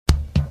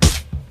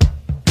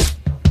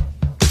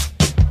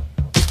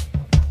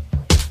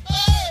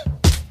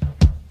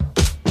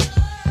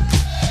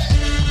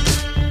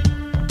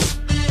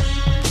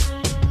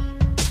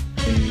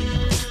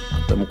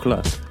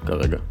מוקלט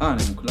כרגע.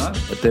 אני מוקלט?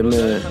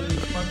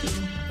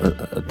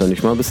 אתה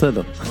נשמע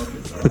בסדר.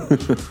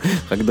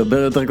 רק דבר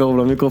יותר קרוב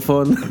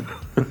למיקרופון.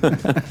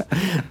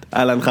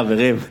 אהלן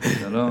חברים.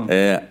 שלום.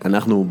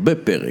 אנחנו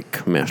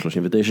בפרק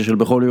 139 של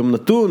בכל יום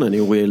נתון. אני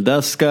אורי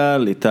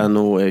אלדסקל,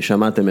 איתנו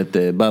שמעתם את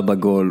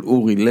באבגול,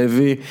 אורי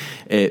לוי,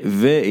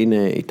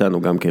 והנה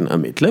איתנו גם כן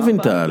עמית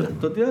לוינטל.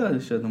 תודיע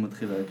שאתה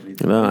מתחיל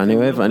להקליט. לא, אני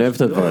אוהב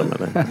את הדברים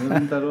האלה.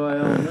 לוינטל לא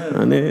היה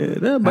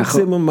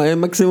אומר.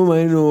 מקסימום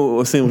היינו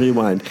עושים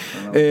ריוויינד.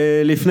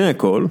 לפני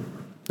הכל,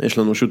 יש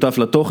לנו שותף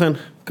לתוכן,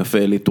 קפה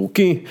אלי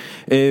טורקי,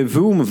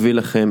 והוא מביא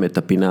לכם את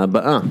הפינה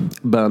הבאה,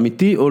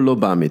 באמיתי או לא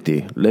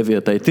באמיתי. לוי,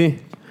 אתה איתי?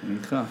 אני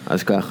איתך.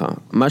 אז ככה,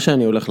 מה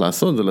שאני הולך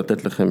לעשות זה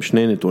לתת לכם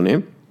שני נתונים,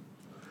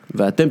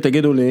 ואתם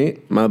תגידו לי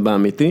מה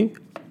באמיתי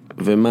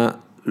ומה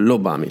לא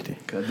באמיתי.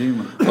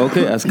 קדימה.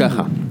 אוקיי, אז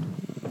ככה,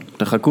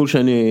 תחכו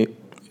שאני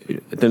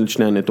אתן את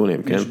שני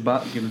הנתונים, כן? יש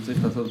כאילו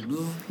צריך לעשות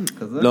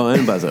כזה? לא,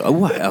 אין באזר,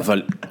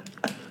 אבל...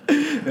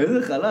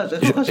 איזה חלש,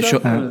 איך לא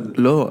חשבת על זה?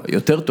 לא,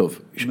 יותר טוב.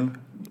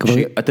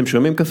 אתם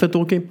שומעים קפה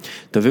טורקי?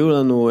 תביאו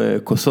לנו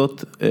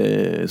כוסות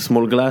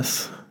small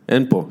glass,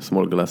 אין פה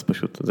small glass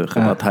פשוט, זה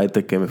חברת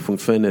הייטק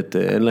מפונפנת,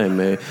 אין להם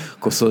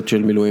כוסות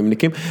של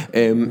מילואימניקים,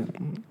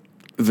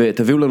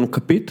 ותביאו לנו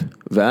כפית,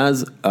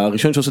 ואז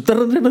הראשון שעושה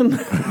טרדדדן,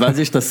 ואז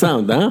יש את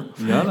הסאונד,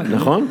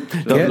 נכון?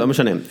 טוב, לא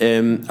משנה.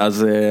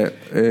 אז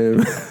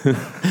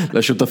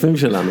לשותפים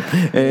שלנו.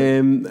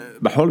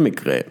 בכל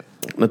מקרה,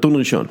 נתון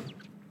ראשון.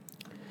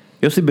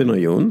 יוסי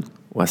בניון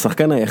הוא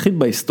השחקן היחיד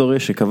בהיסטוריה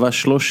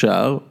שכבש 3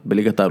 שער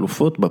בליגת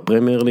האלופות,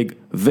 בפרמייר ליג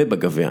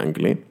ובגביע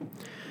האנגלי.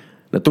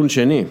 נתון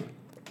שני,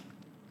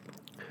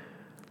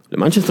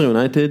 למנצ'סטר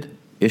יונייטד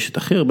יש את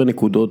הכי הרבה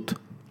נקודות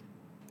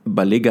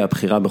בליגה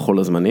הבכירה בכל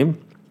הזמנים,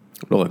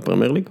 לא רק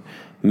פרמייר ליג,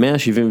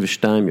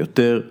 172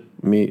 יותר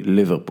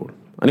מליברפול.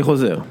 אני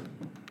חוזר.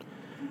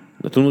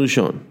 נתון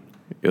ראשון,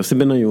 יוסי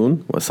בניון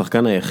הוא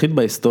השחקן היחיד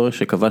בהיסטוריה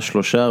שכבש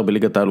 3 שער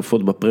בליגת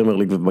האלופות, בפרמייר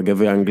ליג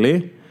ובגביע האנגלי.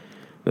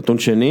 נתון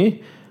שני,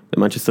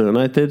 למנצ'סטר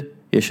יונייטד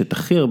יש את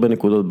הכי הרבה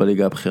נקודות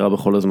בליגה הבכירה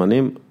בכל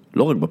הזמנים,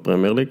 לא רק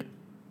בפרמייר ליג,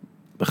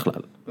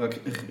 בכלל. רק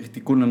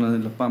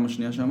תיקון לפעם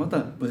השנייה שאמרת,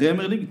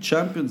 פרמייר ליג,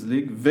 צ'אמפיונס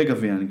ליג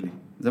וגביע האנגלי.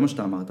 זה מה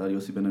שאתה אמרת על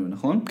יוסי בניון,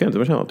 נכון? כן, זה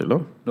מה שאמרתי, לא?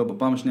 לא,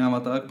 בפעם השנייה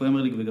אמרת רק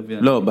פרמייר ליג וגביע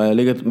האנגלי. לא,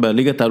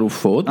 בליגת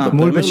האלופות,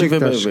 מול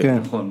בשקטש, כן.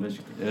 נכון,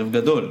 ערב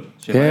גדול.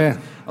 כן.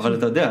 אבל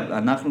אתה יודע,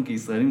 אנחנו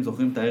כישראלים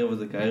זוכרים את הערב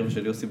הזה כערב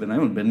של יוסי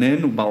בניון.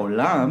 בינינו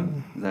בעולם,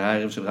 זה היה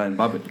הערב של ריין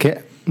באבל. כן.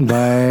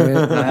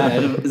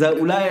 זה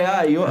אולי היה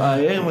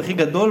הערב הכי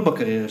גדול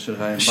בקריירה של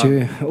ריין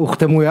באבל.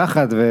 שהוחתמו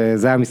יחד,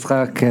 וזה היה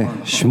משחק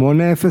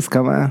 8-0,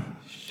 כמה היה?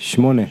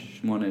 8.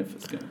 8-0,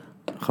 כן.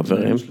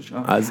 חברים,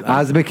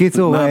 אז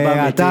בקיצור,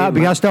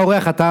 בגלל שאתה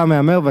אורח, אתה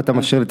מהמר ואתה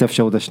משאיר את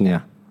האפשרות השנייה.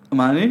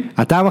 מה אני?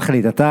 אתה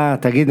מחליט, אתה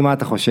תגיד מה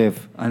אתה חושב.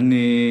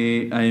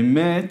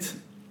 האמת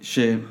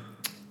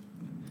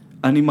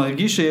אני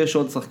מרגיש שיש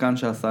עוד שחקן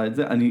שעשה את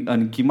זה,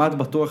 אני כמעט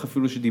בטוח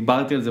אפילו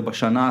שדיברתי על זה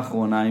בשנה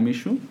האחרונה עם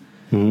מישהו,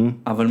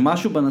 אבל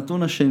משהו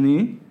בנתון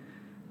השני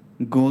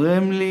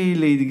גורם לי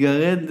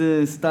להתגרד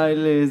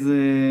סטייל איזה,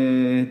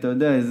 אתה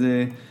יודע,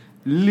 איזה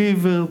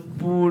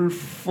ליברפול,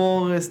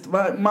 פורסט,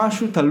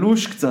 משהו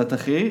תלוש קצת,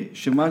 אחי,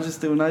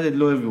 שמנצ'סטר יונייטד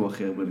לא הביאו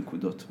הכי הרבה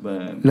נקודות.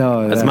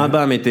 לא, אז מה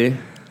באמיתי?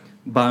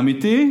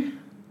 באמיתי?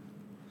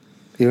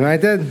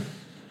 יונייטד?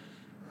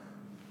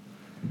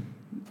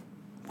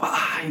 וואי,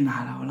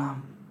 נעל העולם.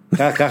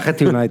 קח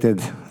את יונייטד,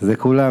 זה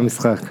כולה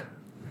המשחק.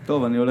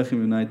 טוב, אני הולך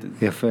עם יונייטד.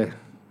 יפה.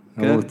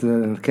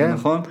 כן?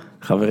 נכון?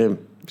 חברים,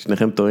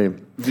 שניכם טועים.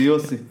 זה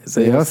יוסי.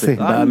 זה יוסי.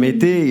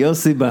 באמיתי,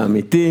 יוסי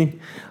באמיתי,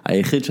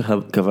 היחיד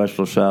שכבש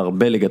 3 שער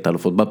בליגת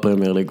האלופות,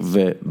 בפרמייר ליג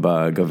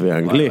ובגביע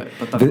האנגלי.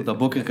 פתחנו את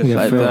הבוקר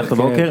קשה. פתחנו את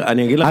הבוקר,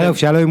 אני אגיד לכם. אגב,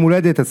 שהיה לו יום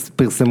הולדת, אז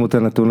פרסמו את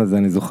הנתון הזה,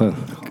 אני זוכר.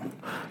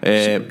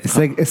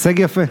 הישג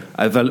יפה.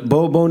 אבל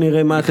בואו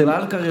נראה מה אתם...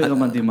 בכלל קריירה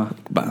מדהימה.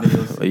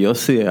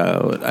 יוסי,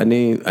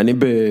 אני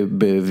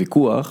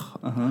בוויכוח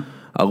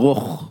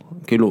ארוך,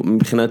 כאילו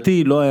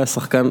מבחינתי לא היה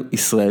שחקן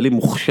ישראלי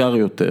מוכשר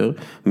יותר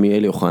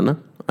מאלי אוחנה.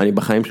 אני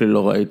בחיים שלי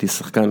לא ראיתי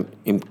שחקן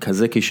עם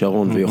כזה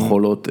כישרון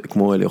ויכולות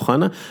כמו אלי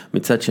אוחנה.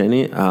 מצד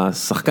שני,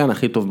 השחקן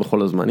הכי טוב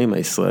בכל הזמנים,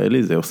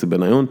 הישראלי, זה יוסי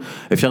בניון.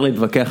 אפשר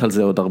להתווכח על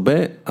זה עוד הרבה,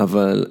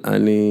 אבל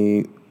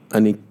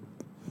אני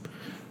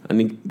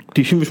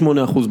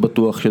 98%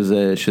 בטוח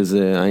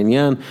שזה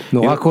העניין.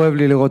 נורא כואב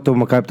לי לראות אותו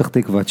במכבי פתח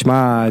תקווה.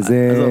 תשמע,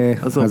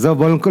 עזוב,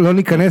 בואו לא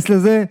ניכנס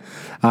לזה,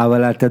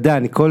 אבל אתה יודע,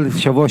 אני כל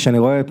שבוע שאני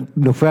רואה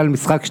נופל על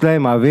משחק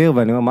שלהם, מעביר,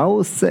 ואני אומר, מה הוא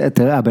עושה?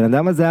 תראה, הבן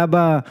אדם הזה היה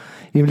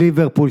עם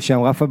ליברפול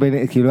שם, רפה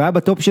בין, כאילו היה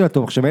בטופ של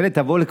הטופ. עכשיו, אלה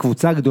תבוא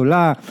לקבוצה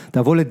גדולה,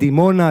 תבוא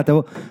לדימונה,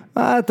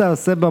 מה אתה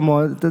עושה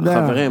במועד, אתה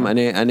יודע. חברים,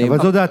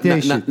 אבל זו דעתי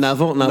האישית.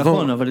 נעבור.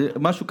 נכון, אבל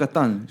משהו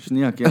קטן,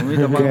 שנייה, כי אמרי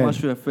דבר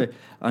משהו יפה.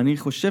 אני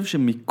חושב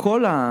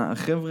שמכל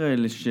החבר'ה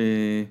האלה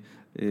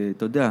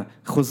אתה יודע,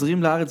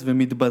 חוזרים לארץ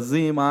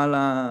ומתבזים על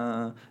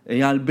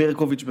אייל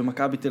ברקוביץ'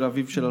 במכבי תל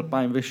אביב של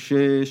 2006,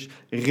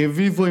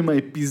 רביבו עם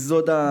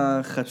האפיזודה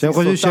חצי סוטה. שהם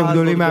חושבים שהם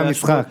גדולים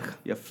מהמשחק.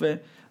 יפה.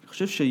 אני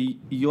חושב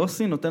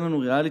שיוסי נותן לנו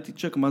ריאליטי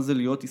צ'ק מה זה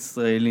להיות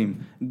ישראלים.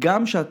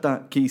 גם שאתה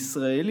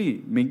כישראלי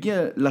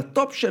מגיע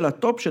לטופ של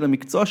הטופ של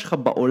המקצוע שלך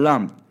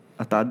בעולם,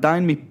 אתה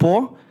עדיין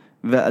מפה,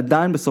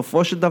 ועדיין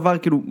בסופו של דבר,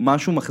 כאילו,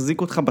 משהו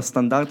מחזיק אותך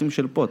בסטנדרטים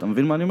של פה. אתה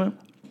מבין מה אני אומר?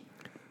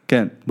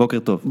 כן, בוקר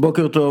טוב.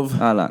 בוקר טוב.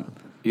 אהלן.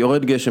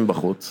 יורד גשם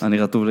בחוץ. אני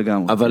רטוב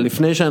לגמרי. אבל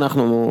לפני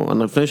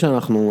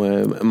שאנחנו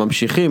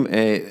ממשיכים,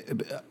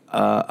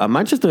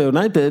 המנצ'סטר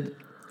יונייטד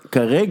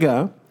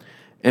כרגע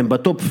הם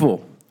בטופ 4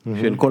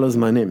 של כל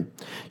הזמנים.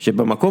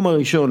 שבמקום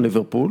הראשון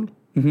ליברפול,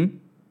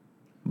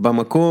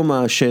 במקום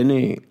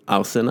השני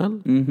ארסנל,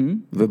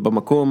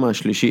 ובמקום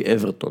השלישי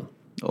אברטון.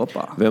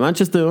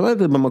 ומנצ'סטר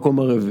יונייטד במקום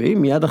הרביעי,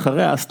 מיד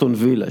אחרי אסטון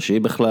וילה,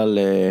 שהיא בכלל,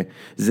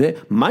 זה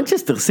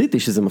מנצ'סטר סיטי,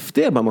 שזה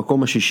מפתיע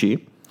במקום השישי,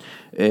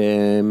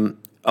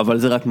 אבל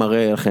זה רק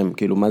מראה לכם,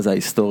 כאילו, מה זה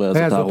ההיסטוריה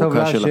הזאת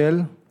הארוכה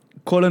שלה.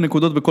 כל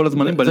הנקודות בכל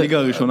הזמנים בליגה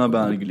הראשונה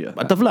באנגליה.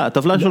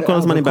 הטבלה של כל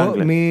הזמנים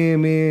באנגליה.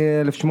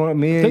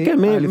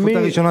 מהאליפות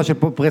הראשונה של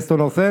פרסטון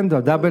אורסנד,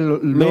 הדאבל,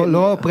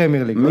 לא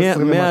פרמייר ליג.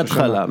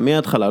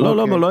 מההתחלה,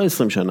 לא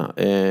 20 שנה.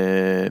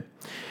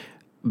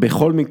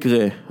 בכל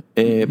מקרה,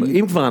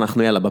 אם כבר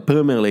אנחנו, יאללה,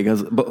 בפרמייר ליג,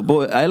 אז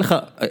בוא, היה לך,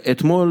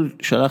 אתמול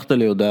שלחת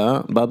לי הודעה,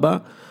 בבא,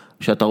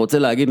 שאתה רוצה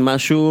להגיד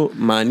משהו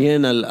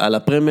מעניין על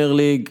הפרמייר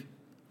ליג,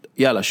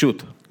 יאללה,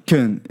 שוט.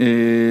 כן,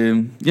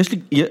 יש לי,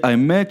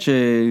 האמת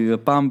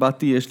שהפעם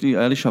באתי,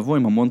 היה לי שבוע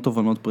עם המון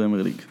תובנות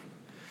פרמייר ליג.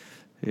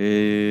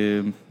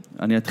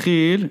 אני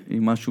אתחיל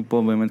עם משהו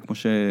פה באמת, כמו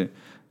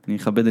שאני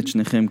אכבד את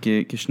שניכם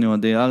כשני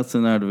אוהדי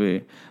ארסנל,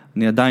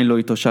 ואני עדיין לא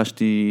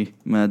התאוששתי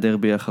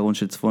מהדרבי האחרון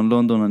של צפון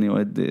לונדון, אני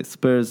אוהד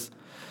ספרס.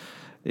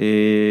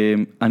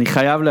 אני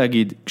חייב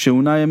להגיד,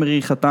 כשאונאי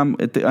אמרי חתם,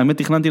 האמת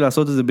תכננתי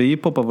לעשות את זה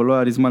בהיפ-הופ, אבל לא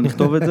היה לי זמן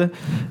לכתוב את זה.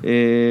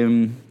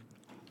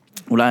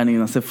 אולי אני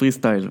אנסה פרי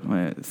סטייל,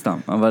 סתם,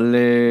 אבל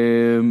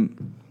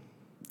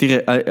תראה,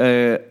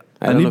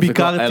 אני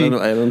ביקרתי,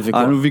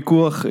 היה לנו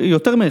ויכוח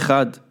יותר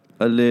מאחד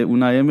על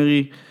אונאי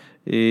אמרי,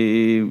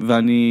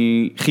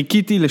 ואני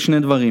חיכיתי לשני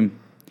דברים.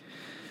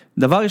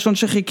 דבר ראשון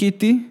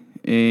שחיכיתי,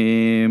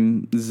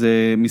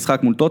 זה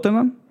משחק מול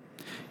טוטנהאם,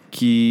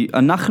 כי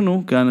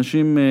אנחנו,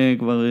 כאנשים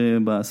כבר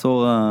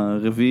בעשור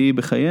הרביעי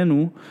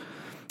בחיינו,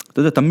 אתה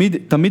יודע,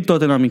 תמיד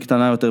טוטנהאם היא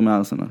קטנה יותר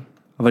מארסנל,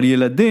 אבל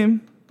ילדים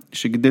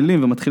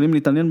שגדלים ומתחילים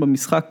להתעניין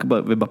במשחק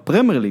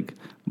ובפרמייר ליג,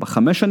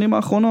 ב5 שנים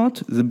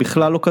האחרונות, זה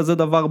בכלל לא כזה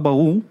דבר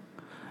ברור,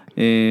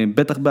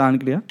 בטח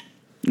באנגליה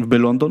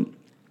ובלונדון,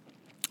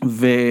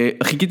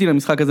 וחיכיתי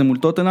למשחק הזה מול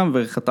טוטנהאם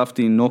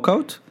וחטפתי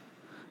נוקאוט,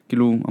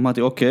 כאילו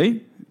אמרתי אוקיי,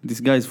 this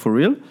guy is for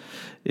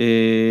real,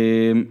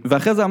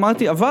 ואחרי זה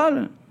אמרתי אבל,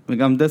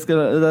 וגם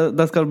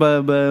דסקל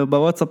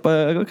בוואטסאפ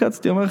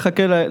קצתי, אומר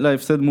חכה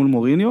להפסד מול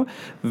מוריניו,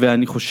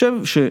 ואני חושב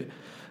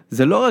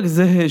זה לא רק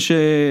זה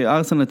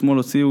שארסנל אתמול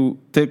הוציאו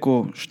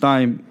טקו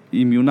 2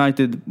 עם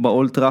יונייטד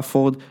באולד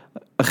טראפורד,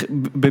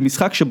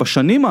 במשחק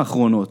שבשנים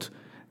האחרונות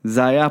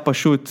זה היה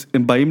פשוט,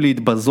 הם באים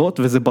להתבזות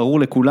וזה ברור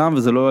לכולם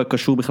וזה לא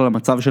קשור בכלל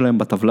למצב שלהם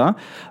בטבלה,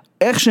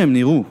 איך שהם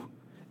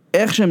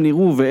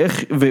נראו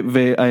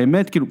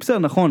והאמת כאילו בסדר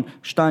נכון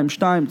 2-2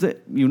 זה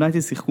יונייטד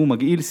שיחקו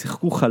מגעיל,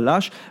 שיחקו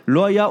חלש,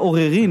 לא היה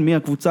עוררין מי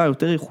הקבוצה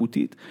היותר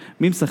איכותית,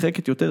 מי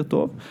משחקת יותר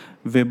טוב,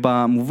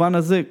 ובמובן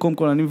הזה קודם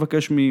כל אני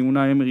מבקש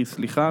מאונאי אמרי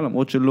סליחה,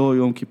 למרות שלא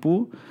יום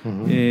כיפור,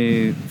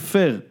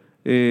 פייר,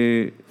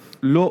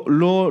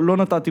 לא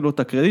נתתי לו את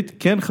הקרדיט,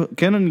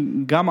 כן אני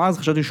גם אז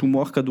חשבתי שהוא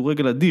מוח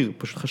כדורגל אדיר,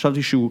 פשוט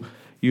חשבתי שהוא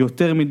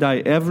יותר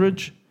מדי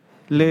average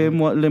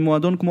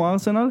למועדון כמו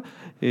ארסנל,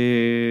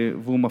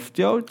 והוא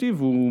מפתיע אותי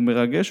והוא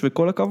מרגש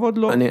וכל הכבוד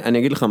לו. אני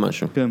אגיד לך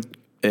משהו. כן.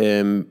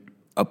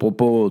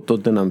 אפרופו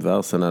טוטנהאם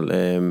וארסנל,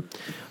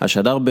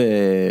 השדר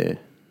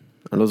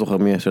אני לא זוכר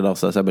מי השדר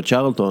עשה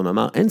בצ'רלטון,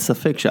 אמר אין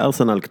ספק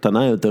שארסנל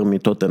קטנה יותר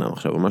מטוטנהאם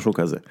עכשיו, או משהו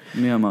כזה.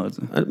 מי אמר את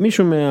זה?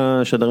 מישהו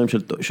מהשדרים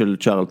של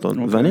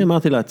צ'רלטון, ואני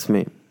אמרתי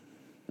לעצמי,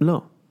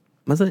 לא,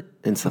 מה זה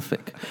אין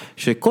ספק?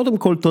 שקודם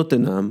כל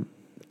טוטנהאם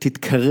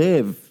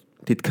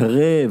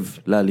תתקרב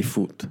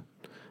לאליפות.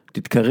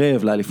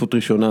 תתקרב לאליפות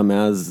ראשונה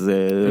מאז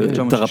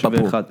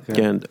תרפפו.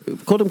 כן,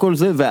 קודם כל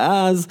זה,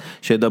 ואז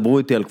שידברו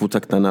איתי על קבוצה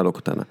קטנה, לא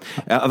קטנה.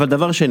 אבל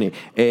דבר שני,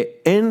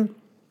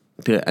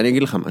 תראה, אני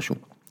אגיד לך משהו.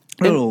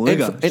 לא,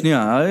 רגע,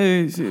 שנייה.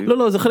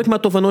 לא, זה חלק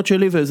מהתובנות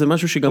שלי, וזה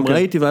משהו שגם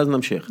ראיתי, ואז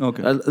נמשיך.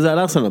 זה על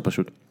ארסנל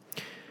פשוט.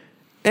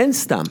 אין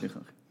סתם,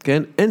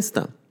 כן? אין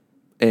סתם.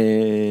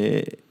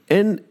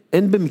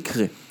 אין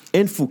במקרה.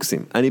 אין פוקסים.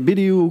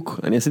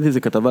 אני עשיתי איזה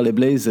כתבה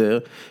לבלייזר,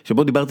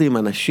 שבו דיברתי עם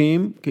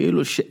אנשים,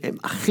 כאילו שהם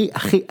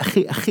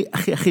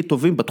הכי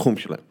טובים בתחום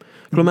שלהם.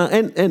 כלומר,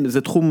 אין,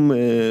 זה תחום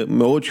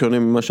מאוד שונה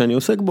ממה שאני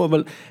עוסק בו,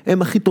 אבל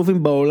הם הכי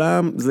טובים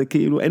בעולם, זה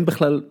כאילו, אין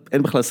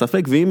בכלל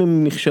ספק, ואם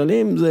הם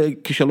נכשלים, זה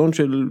כישלון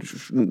של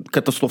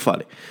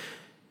קטסטרופלי.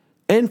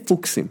 אין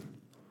פוקסים.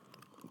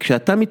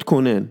 כשאתה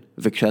מתכונן,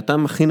 וכשאתה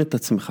מכין את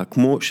עצמך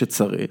כמו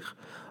שצריך,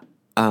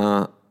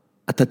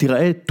 אתה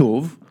תיראה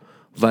טוב,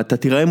 ואתה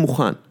תראה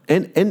מוכן,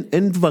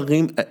 אין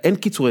דברים, אין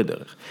קיצורי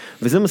דרך,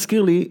 וזה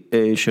מזכיר לי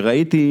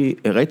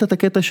ראית את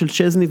הקטע של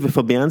צ'זני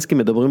ופביאנסקי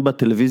מדברים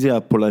בטלוויזיה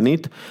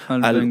הפולנית,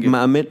 על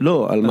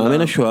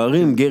מאמן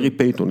השוערים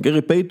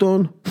גרי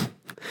פייטון,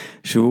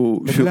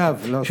 שהוא,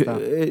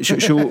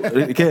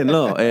 כן,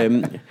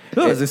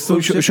 לא, זה סוג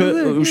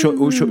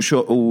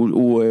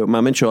הוא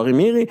מאמן שוערים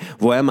אירי,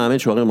 והוא היה מאמן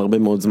שוערים הרבה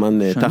מאוד זמן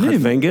תחת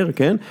ונגר,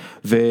 כן,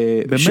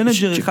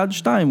 במנג'ר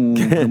 1-2 הוא,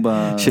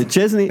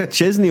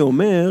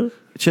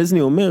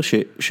 צ'זני אומר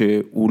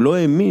שהוא לא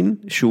האמין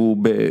שהוא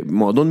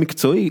במועדון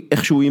מקצועי,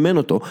 איך שהוא אימן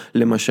אותו,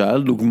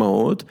 למשל,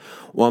 דוגמאות,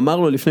 הוא אמר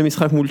לו לפני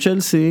משחק מול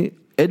צ'לסי,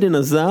 עדן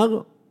עזר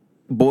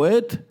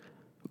בועט,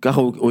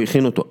 ככה הוא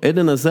הכין אותו,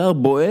 עדן עזר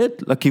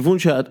בועט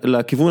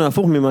לכיוון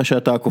ההפוך ממה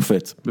שאתה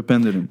קופץ.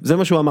 בפנדלים. זה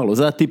מה שהוא אמר לו,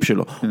 זה הטיפ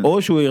שלו.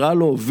 או שהוא הראה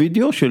לו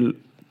וידאו של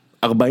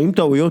 40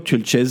 טעויות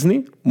של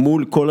צ'זני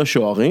מול כל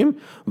השוערים,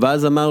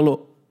 ואז אמר לו,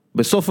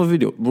 בסוף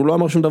הוידאו, והוא לא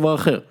אמר שום דבר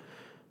אחר,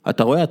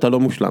 אתה רואה, אתה לא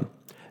מושלם.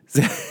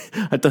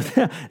 אתה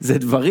יודע, זה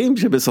דברים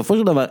שבסופו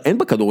של דבר אין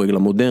בכדורגל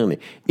המודרני.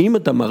 אם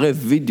אתה מראה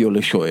וידאו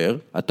לשוער,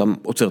 אתה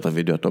עוצר את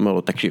הוידאו, אתה אומר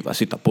לו, תקשיב,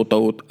 עשית פה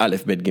טעות, א',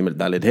 ב', ג',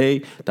 ד', ה',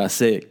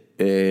 תעשה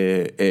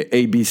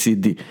A, B,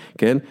 C, D,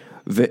 כן?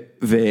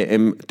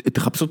 והם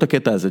תחפשו את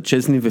הקטע הזה,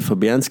 צ'זני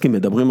ופביאנסקי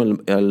מדברים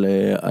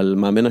על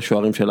מאמן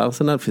השוערים של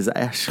ארסנל, וזה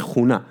היה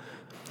שכונה.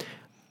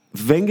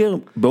 ונגר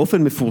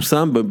באופן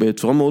מפורסם,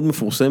 בצורה מאוד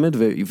מפורסמת,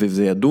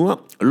 וזה ידוע,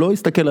 לא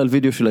הסתכל על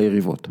וידאו של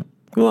היריבות.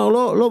 כלומר,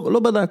 לא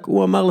בדק,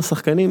 הוא אמר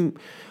לשחקנים,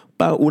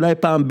 אולי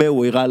פעם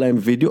הוא הראה להם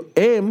וידאו,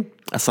 הם,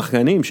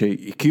 השחקנים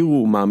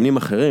שהכירו מאמנים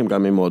אחרים,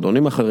 גם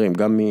ממועדונים אחרים,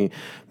 גם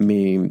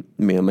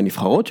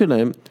מהנבחרות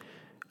שלהם,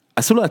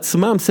 עשו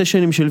לעצמם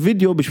סשנים של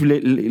וידאו בשביל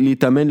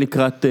להתאמן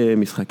לקראת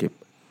משחקים.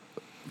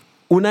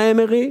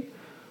 אמרי,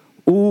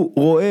 הוא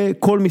רואה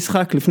כל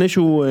משחק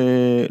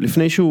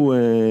לפני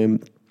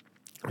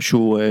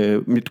שהוא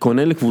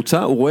מתכונן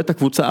לקבוצה, הוא רואה את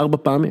הקבוצה 4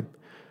 פעמים.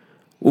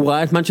 הוא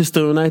ראה את מנצ'סטר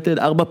יונייטד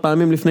 4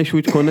 פעמים לפני שהוא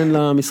התכונן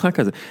למשחק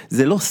הזה.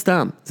 זה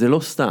לא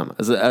סתם.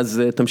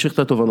 אז תמשיך את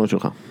התובנות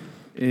שלך.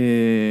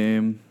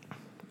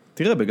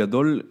 תראה,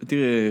 בגדול,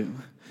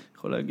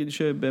 יכול להגיד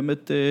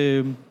שבאמת,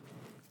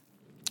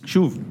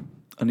 שוב,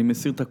 אני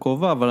מסיר את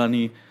הכובע, אבל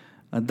אני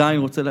עדיין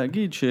רוצה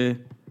להגיד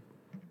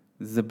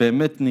שזה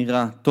באמת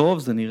נראה טוב,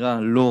 זה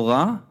נראה לא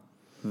רע,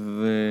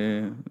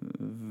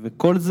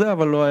 וכל זה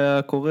אבל לא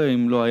היה קורה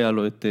אם לא היה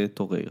לו את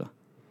טוריירה.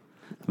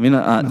 מבין,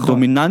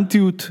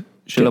 הדומיננטיות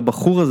של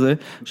הבחור הזה,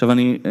 עכשיו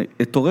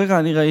את טוריירה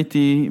אני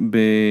ראיתי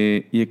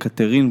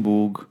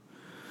ביקטרינבורג,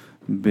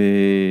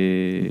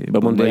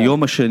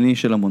 ביום השני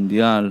של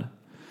המונדיאל,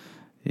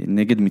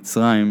 נגד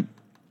מצרים,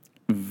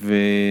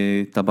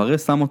 וטברה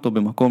שם אותו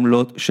במקום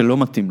שלא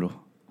מתאים לו.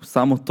 הוא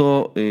שם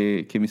אותו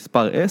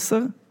כמספר 10,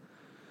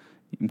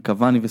 עם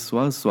קוואני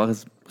וסוארז,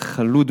 סוארז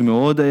חלוד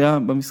מאוד היה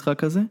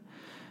במשחק הזה,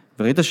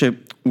 וראית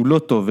שהוא לא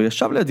טוב,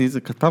 וישב לידי איזה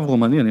כתב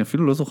רומני, אני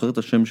אפילו לא זוכר את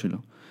השם שלו,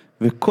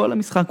 וכל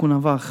המשחק הוא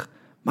נבח,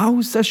 מה הוא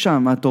עושה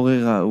שם,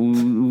 הטוררה,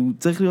 הוא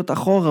צריך להיות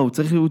אחורה, הוא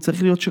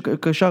צריך להיות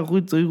קשר,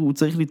 הוא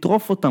צריך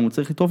לטרוף אותם,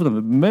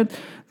 ובאמת, זה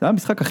היה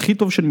המשחק הכי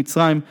טוב של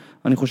מצרים,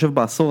 אני חושב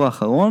בעשור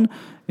האחרון,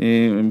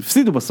 הם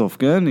הפסידו בסוף,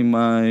 כן,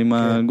 עם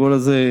הגול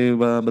הזה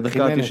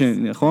בדקה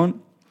ה-90, נכון?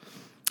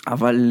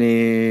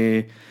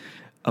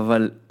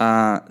 אבל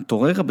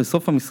הטוררה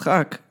בסוף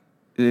המשחק,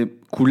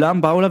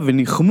 כולם באו אליו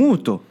ונחמו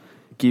אותו,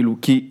 כאילו,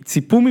 כי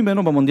ציפו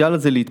ממנו במונדיאל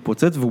הזה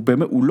להתפוצץ, והוא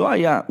באמת,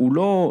 הוא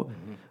לא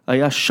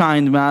היה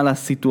שיינד מעל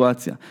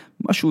הסיטואציה.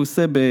 מה שהוא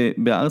עושה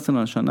בארסנל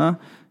השנה,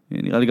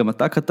 נראה לי גם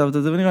אתה כתבת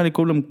את זה, ונראה לי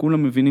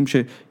כולם מבינים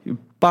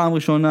שפעם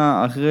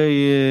ראשונה אחרי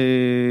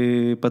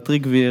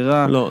פטריק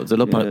ויירה... לא, זה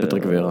לא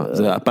פטריק ויירה,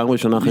 זה הפעם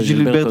ראשונה אחרי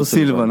ז'ילברטו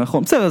סילבה,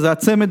 נכון. בסדר, זה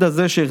הצמד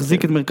הזה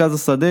שהחזיק את מרכז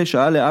השדה,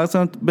 שהיה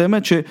לארסנל,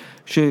 באמת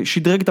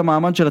ששדרג את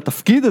המעמד של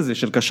התפקיד הזה,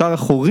 של קשר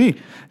אחורי,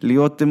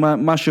 להיות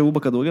מה שהוא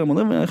בכדורגל,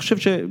 ואני חושב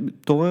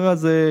שטוררה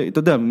זה, אתה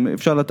יודע,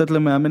 אפשר לתת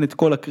למאמן את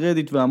כל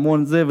הקרדיט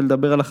והמון זה,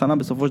 ולדבר על הכנה,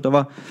 בסופו של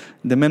דבר,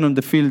 the man on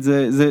the field,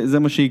 זה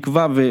מה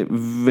שיקבע,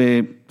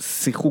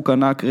 ושיחוק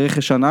ענק,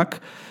 רכש ענק,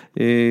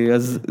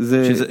 אז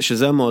זה...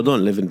 שזה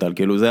המועדון, לבנטל,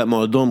 כאילו, זה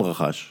המועדון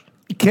רכש.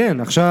 כן,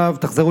 עכשיו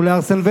תחזרו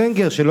לארסן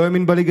ונגר, שלא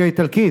האמין בליגה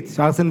האיטלקית.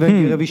 ארסן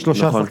ונגר הביא 3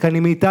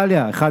 שחקנים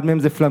מאיטליה, אחד מהם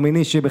זה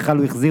פלמיני, שבכלל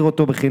הוא החזיר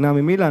אותו בחינם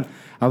ממילן,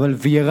 אבל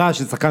ויירה,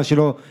 ששחקן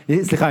שלו,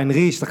 סליחה,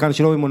 אנרי, ששחקן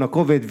שלו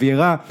ממונקו, ואת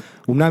ויירה,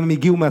 אמנם הם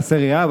הגיעו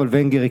מהסריה, אבל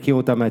ונגר הכיר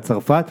אותה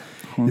מהצרפת.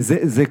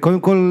 זה קודם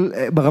כל,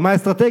 ברמה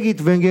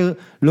האסטרטגית, ונגר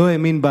לא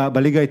האמין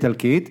בליגה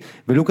האיטלקית,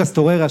 ולוקאס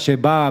טוררה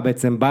שבא,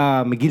 בעצם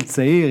בא מגיל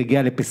צעיר,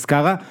 הגיע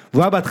לפסקרה,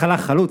 והוא היה בהתחלה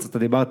חלוץ, אתה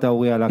דיברת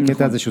אורי על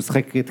הקטע הזה, שהוא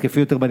שחק התקפי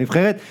יותר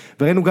בנבחרת,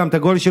 וראינו גם את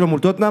הגול שלו מול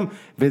טוטנהאם,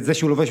 וזה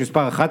שהוא לובש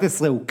מספר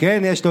 11, הוא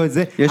כן, יש לו את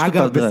זה,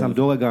 אגב,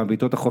 בסמדוריה גם,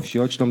 בעיטות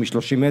החופשיות שלו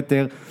מ-30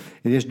 מטר,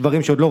 יש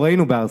דברים שעוד לא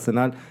ראינו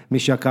בארסנל, מי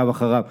שעקב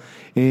אחריו,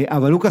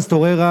 אבל לוקאס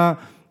טוררה,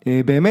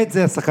 באמת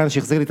זה השחקן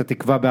שהחזיר לי את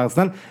התקווה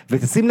בארסנל,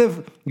 ותשים לב,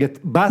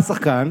 בא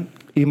השחקן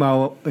עם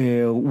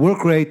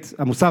ה-work rate,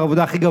 המוסר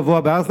העבודה הכי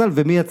גבוה בארסנל,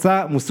 ומי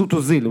יצא? מסות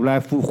אוזיל, אולי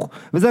הפוך.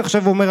 וזה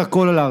עכשיו אומר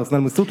הכל על הארסנל,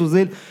 מסות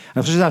אוזיל,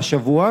 אני חושב שזה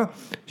השבוע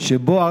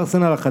שבו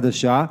ארסנל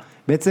החדשה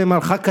בעצם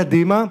הלכה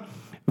קדימה,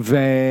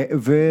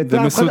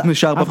 ומסות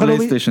נשאר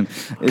בפלייסטיישן,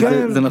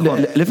 זה נכון.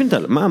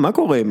 לוינטל, מה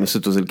קורה עם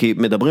מסות אוזיל? כי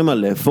מדברים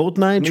על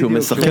פורטנייט שהוא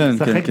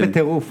משחק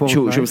בטירוף,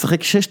 שהוא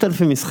משחק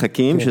 6,000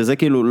 משחקים, שזה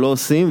כאילו לא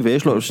עושים,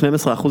 ויש לו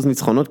 12%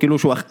 ניצחונות, כאילו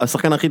שהוא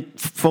השחקן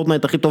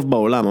פורטנייט הכי טוב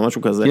בעולם, או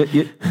משהו כזה.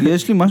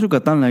 יש לי משהו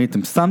קטן להגיד,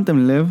 אתם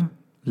שמתם לב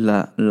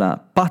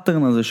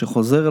לפאטרן הזה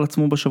שחוזר על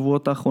עצמו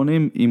בשבועות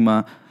האחרונים,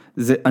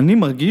 אני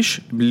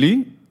מרגיש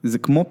בלי, זה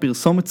כמו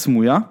פרסומת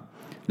סמויה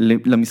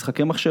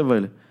למשחקי מחשב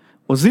האלה.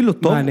 אוזיל לא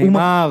טוב,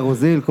 נאמר,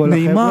 אוזיל, כל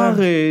החבר'ה. נאמר,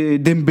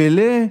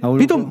 דמבלה,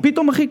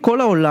 פתאום אחי,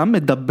 כל העולם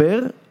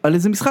מדבר על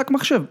איזה משחק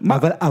מחשב.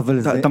 אבל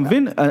זה... אתה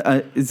מבין?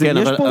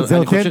 זה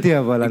אותנטי,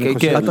 אבל אני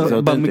חושב...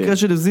 במקרה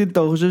של אוזיל,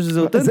 אתה חושב שזה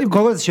אותנטי?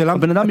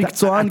 הבן אדם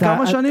מקצוען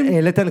כמה שנים?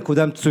 העלית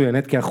נקודה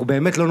מצוינת, כי אנחנו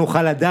באמת לא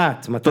נוכל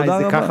לדעת מתי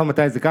זה ככה,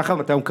 מתי זה ככה,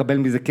 מתי הוא מקבל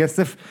מזה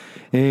כסף,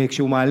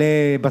 כשהוא מעלה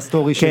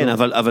בסטורי שלו. כן,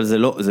 אבל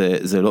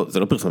זה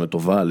לא פרסומת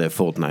טובה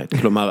לפורטנייט.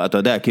 כלומר, אתה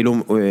יודע, כאילו,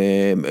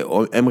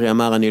 אמרי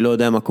אמר, אני לא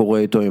יודע מה קורה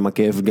איתו עם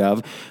הכאב גב,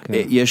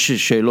 יש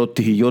שאלות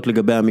תהיות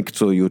לגבי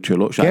המקצועיות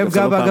שלו. כאב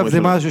גב, אגב,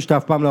 זה משהו שאתה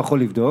אף פעם לא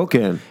יכול לבדוק.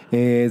 כן.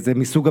 זה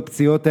מסוג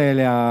הפציעות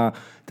האלה,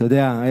 אתה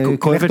יודע,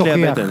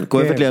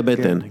 כואבת לי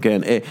הבטן,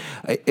 כן.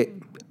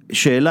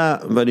 שאלה,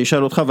 ואני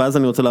אשאל אותך, ואז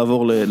אני רוצה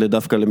לעבור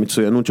לדווקא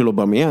למצוינות שלו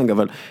במיינג,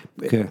 אבל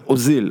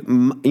אוזיל,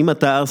 אם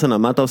אתה ארסנל,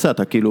 מה אתה עושה?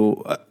 אתה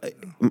כאילו,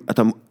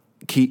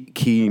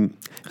 כי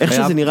איך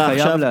שזה נראה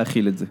עכשיו... חייב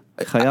להכיל את זה.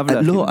 חייב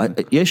להכיל. לא,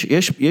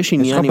 יש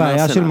עניין עם ארסנל.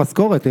 יש לך בעיה של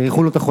משכורת,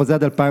 הריחו לו את החוזה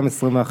עד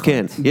 2021.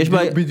 כן, יש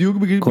בעיה... בדיוק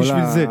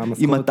בשביל זה.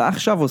 אם אתה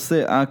עכשיו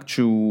עושה אקט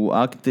שהוא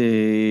אקט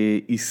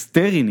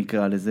היסטרי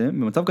נקרא לזה,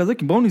 במצב כזה,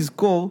 כי בואו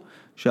נזכור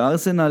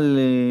שהארסנל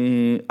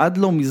עד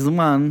לא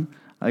מזמן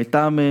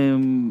הייתה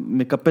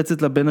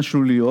מקפצת לבין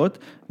השלוליות,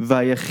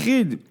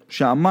 והיחיד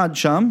שעמד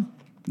שם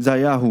זה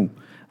היה הוא.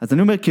 אז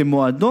אני אומר,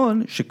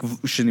 כמועדון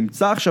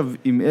שנמצא עכשיו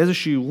עם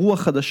איזושהי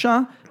רוח חדשה,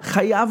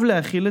 חייב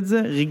להכיל את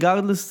זה,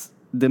 regardless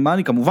the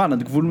money, כמובן,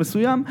 עד גבול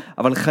מסוים,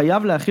 אבל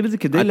חייב להכיל את זה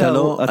כדי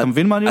אתה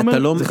מבין מה אני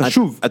אומר? זה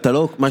חשוב. אתה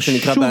לא, מה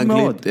שנקרא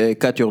באנגלית,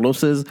 cut your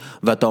losses,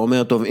 ואתה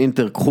אומר, טוב,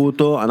 אינטר, קחו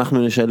אותו,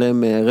 אנחנו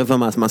נשלם רבע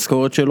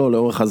מהמשכורת שלו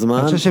לאורך הזמן.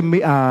 אני חושב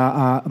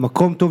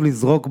שהמקום טוב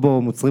לזרוק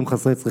בו מוצרים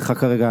חסרי צריכה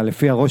כרגע,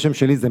 לפי הרושם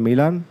שלי זה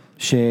מילן,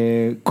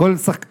 שכל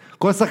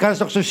שחקן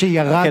שאתה חושב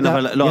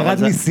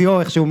שירד מסיוע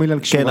איכשהו מילן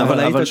קשורה. אבל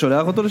היית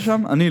שולח אותו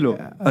לשם? אני לא.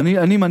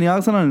 אם אני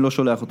ארסנל, אני לא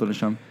שולח אותו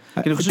לשם.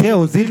 תראה,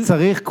 אוזיל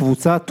צריך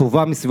קבוצה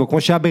טובה מסביבו,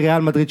 כמו שהיה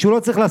בריאל מדריד, שהוא לא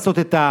צריך לעשות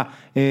את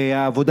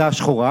העבודה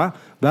השחורה,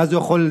 ואז הוא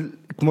יכול,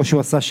 כמו שהוא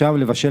עשה שם,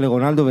 לבשל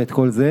לרונלדו ואת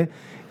כל זה.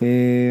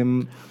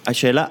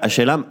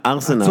 השאלה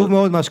ארסנל. עצוב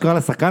מאוד מה שקרה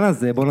לשחקן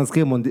הזה, בוא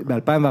נזכיר,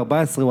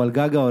 ב-2014 הוא על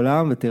גג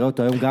העולם, ותראה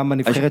אותו היום גם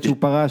בנבחרת שהוא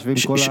פרש, ועם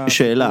כל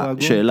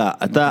שאלה,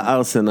 אתה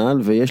ארסנל,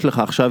 ויש לך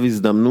עכשיו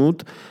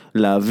הזדמנות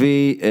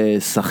להביא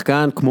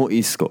שחקן כמו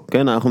איסקו,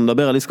 כן? אנחנו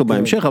נדבר על איסקו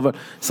בהמשך, אבל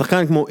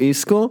שחקן כמו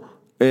איסקו,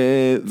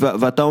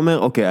 ואתה אומר,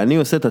 אוקיי, אני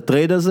עושה את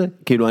הטרייד הזה,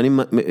 כאילו אני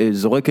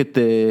זורק את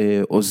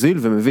אוזיל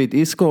ומביא את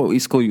איסקו,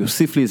 איסקו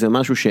יוסיף לי, זה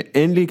משהו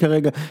שאין לי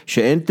כרגע,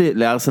 שאין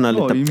לארסנל,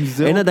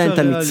 אין עדיין את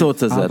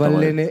הניצוץ הזה.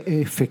 אבל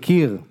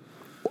פקיר,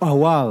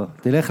 וואו,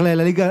 תלך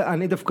לליגה,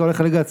 אני דווקא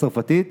הולך לליגה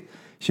הצרפתית,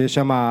 שיש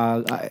שם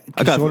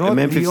כישרונות.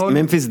 אגב,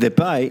 ממפיס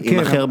דפאי, עם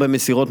הכי הרבה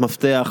מסירות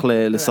מפתח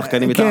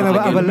לשחקנים מתחת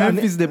לגיל.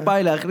 ממפיס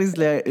דפאי להכניס,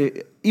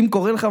 אם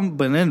קורא לך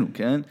בינינו,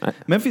 כן?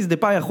 ממפיס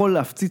דפאי יכול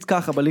להפציץ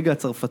ככה בליגה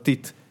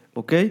הצרפתית.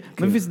 אוקיי?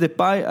 ממפיס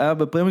דפאי היה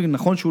בפרמייר,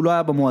 נכון שהוא לא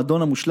היה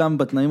במועדון המושלם,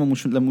 בתנאים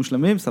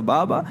המושלמים,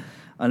 סבבה.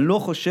 אני לא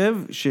חושב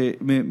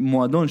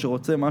שמועדון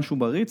שרוצה משהו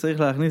בריא, צריך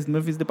להכניס את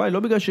ממפיס דפאי, לא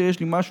בגלל שיש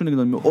לי משהו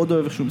נגדו, אני מאוד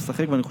אוהב איך שהוא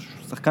משחק, ואני חושב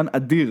שהוא שחקן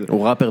אדיר.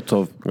 הוא ראפר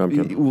טוב, גם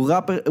כן.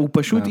 הוא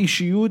פשוט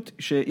אישיות,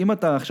 שאם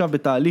אתה עכשיו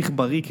בתהליך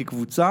בריא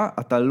כקבוצה,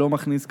 אתה לא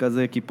מכניס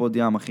כזה כיפוד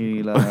ים,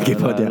 אחי.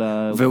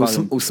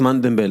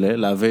 ואוסמן דמבלה,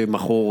 להביא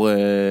מחור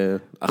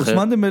אחר.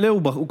 אוסמן דמבלה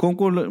הוא קודם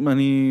כל,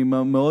 אני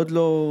מאוד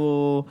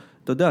לא...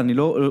 אתה יודע, אני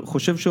לא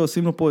חושב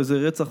שעושים לו פה איזה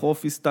רצח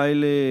אופי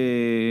סטייל,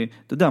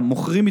 אתה יודע,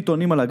 מוכרים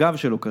עיתונים על הגב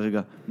שלו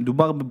כרגע.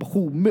 מדובר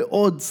בבחור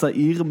מאוד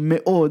צעיר,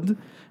 מאוד,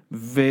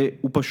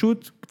 והוא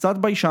פשוט קצת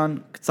ביישן,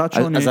 קצת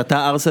שונה. אז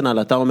אתה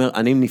ארסנל, אתה אומר,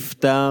 אני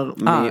נפטר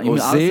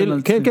מאוזיל,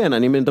 כן,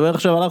 אני מדבר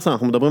עכשיו על ארסנל,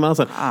 אנחנו מדברים על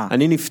ארסנל,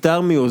 אני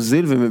נפטר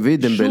מאוזיל ומביא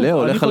דמבלה,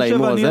 הולך על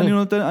האימור הזה.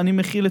 אני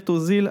מכיל את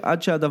אוזיל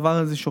עד שהדבר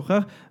הזה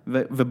שוכח,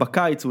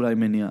 ובקיץ אולי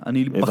מניע.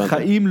 אני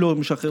בחיים לא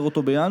משחרר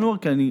אותו בינואר,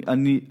 כי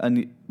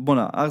אני,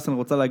 בונה, ארסנל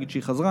רוצה להגיד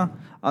שהיא חזרה,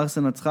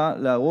 ארסנל צריכה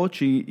להראות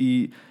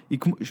שהיא,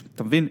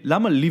 אתה מבין,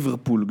 למה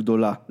ליברפול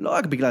גדולה? לא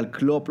רק בגלל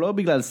קלופ, לא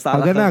בגלל סלאח.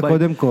 הגנה,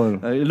 קודם כל.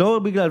 לא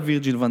בגלל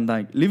וירג'יל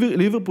ונדייק.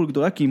 ליברפול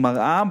גדולה כי היא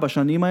מראה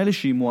בשנים האלה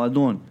שהיא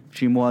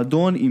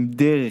מועדון עם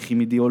דרך, עם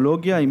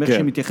אידיאולוגיה, עם איך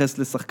שהיא מתייחסת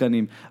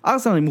לשחקנים.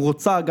 ארסנל, אם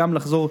רוצה גם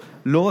לחזור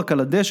לא רק על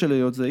הדשא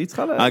להיות זה, היא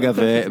צריכה... אגב,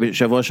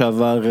 בשבוע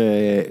שעבר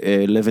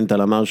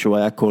לוינטל אמר שהוא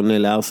היה קונה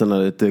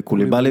לארסנל את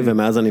קוליבאלי,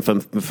 ומאז אני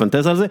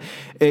מפנטז על זה.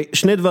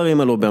 שני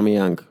דברים עלו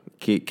באמיאנג,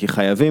 כי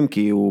חייבים,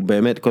 כי הוא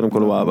באמת, קודם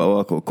כל הוא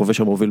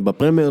הכובש המוביל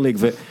בפרמייר ליג,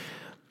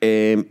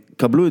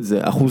 וקבלו את זה.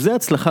 אחוזי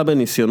הצלחה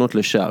בניסיונות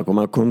לשער,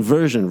 כלומר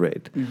conversion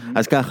rate.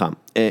 אז ככה,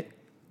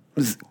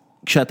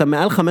 כשאתה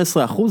מעל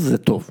 15% זה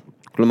טוב.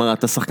 כלומר,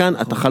 אתה שחקן,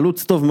 אתה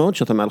חלוץ טוב מאוד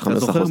שאתה מעל 15%. אתה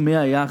זוכר מי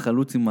היה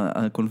החלוץ עם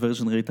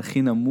ה-conversion rate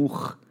הכי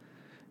נמוך?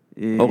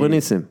 אורי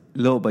ניסים.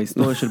 לא,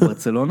 בהיסטוריה של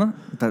ברצלונה?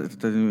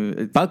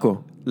 פאקו.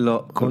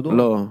 לא. כדור?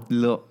 לא.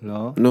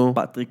 לא. נו.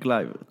 פטריק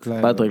לייברט.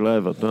 פטריק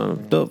לייברט,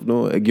 טוב,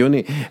 נו,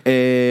 הגיוני.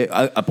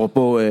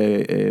 אפרופו,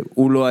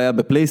 הוא לא היה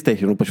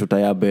בפלייסטיישן,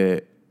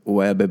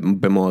 הוא היה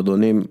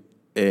במועדונים.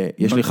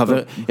 יש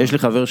לי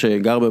חבר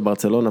שגר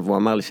בברצלונה והוא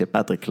אמר לי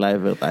שפטריק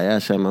לייברט היה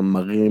שם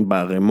מרים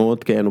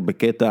בערימות, כן, הוא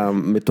בקטע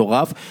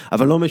מטורף,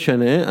 אבל לא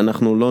משנה,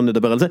 אנחנו לא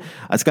נדבר על זה.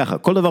 אז ככה,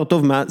 כל דבר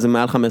טוב זה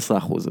מעל 15%.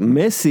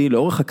 מסי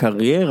לאורך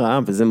הקריירה,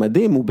 וזה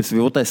מדהים, הוא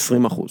בסביבות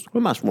ה-20%.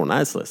 כלומר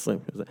 18, 20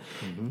 כזה.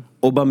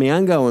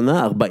 אובמיאנג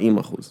העונה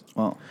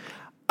 40%.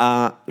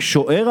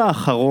 השוער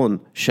האחרון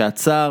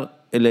שעצר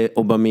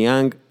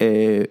לאובמיאנג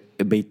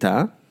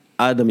ביתה,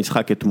 עד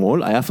המשחק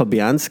אתמול, היה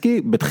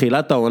פביאנסקי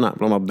בתחילת העונה,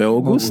 כלומר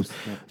באוגוסט,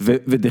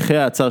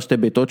 ודחיה עצר שתי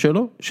ביתות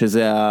שלו,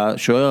 שזה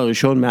השוער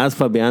הראשון מאז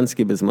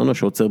פביאנסקי בזמנו,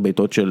 שעוצר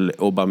ביתות של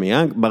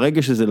אובמיאנג,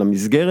 ברגע שזה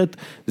למסגרת,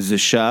 זה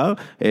שער,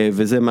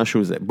 וזה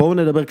משהו זה. בואו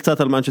נדבר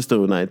קצת על מנצ'סטר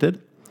יונייטד.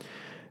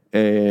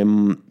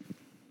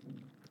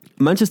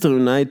 מנצ'סטר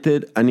יונייטד,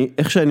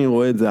 איך שאני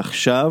רואה את זה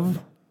עכשיו,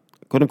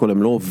 קודם כל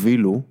הם לא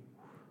הובילו,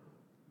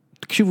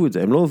 תקשיבו את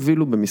זה, הם לא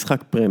הובילו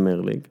במשחק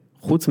פרמייר ליג,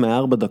 חוץ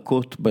מ4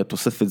 דקות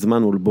בתוספת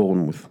זמן מול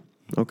בורנמות',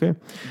 אוקיי?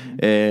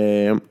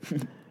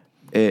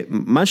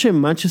 מה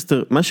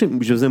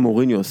שז'וזה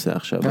מוריניו עושה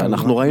עכשיו,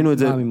 אנחנו ראינו את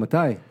זה... ממתי?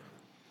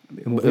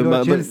 הם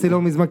הובילו את צ'לסי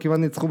לא מזמן כמעט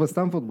ניצחו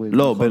בסטמפורד ברידג'.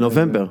 לא,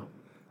 בנובמבר.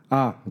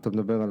 אתה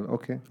מדבר על,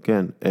 אוקיי.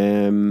 כן,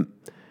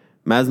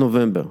 מאז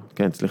נובמבר,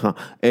 כן, סליחה.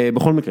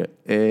 בכל מקרה,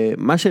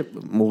 מה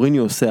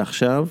שמוריניו עושה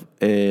עכשיו,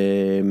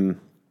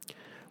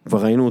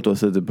 כבר ראינו אותו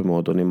עושה את זה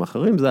במועדונים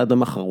אחרים, זה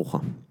אדמה חרוכה.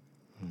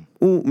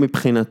 הוא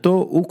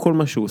מבחינתו, כל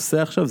מה שהוא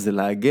עושה עכשיו זה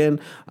להגן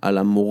על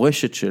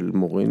המורשת של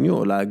מוריניו,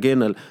 או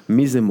להגן על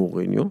מי זה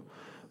מוריניו,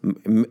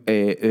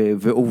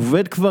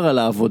 ועובד כבר על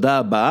העבודה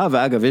הבאה,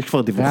 ואגב, יש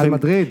כבר דיווחים, ריאל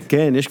מדריד.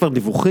 כן, יש כבר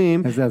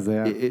דיווחים, איזה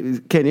הזיה.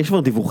 כן, יש כבר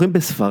דיווחים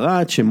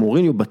בספרד,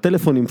 שמוריניו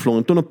בטלפון עם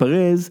פלורנטינו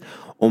פרז,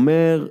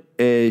 אומר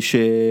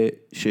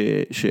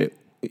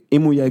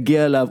שאם הוא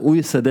יגיע אליו, הוא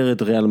יסדר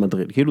את ריאל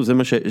מדריד, כאילו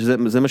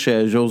זה מה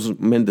שז'וז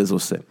מנדז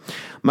עושה.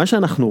 מה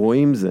שאנחנו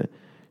רואים זה,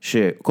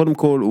 שקודם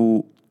כל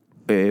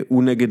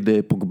הוא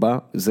נגד פוגבה,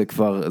 זה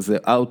כבר,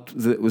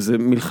 זה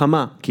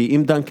מלחמה, כי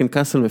אם דנקן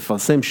קאסל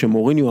מפרסם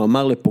שמוריניו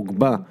אמר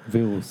לפוגבה,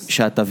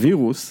 שאתה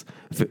וירוס,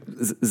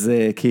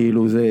 זה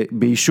כאילו, זה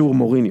באישור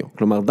מוריניו,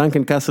 כלומר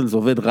דנקן קאסל זה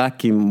עובד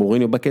רק עם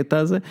מוריניו בקטע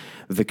הזה,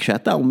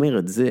 וכשאתה אומר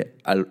את זה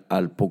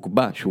על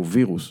פוגבה, שהוא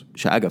וירוס,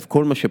 שאגב,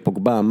 כל מה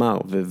שפוגבה אמר,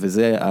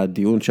 וזה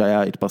הדיון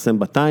שהיה, התפרסם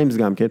בטיימס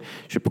גם כן,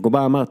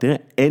 שפוגבה אמר, תראה,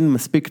 אין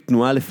מספיק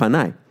תנועה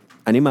לפניי,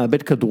 אני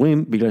מאבד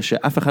כדורים בגלל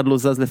שאף אחד לא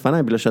זז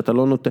לפניי, בגלל שאתה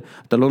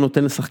לא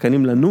נותן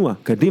לשחקנים לנוע,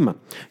 קדימה.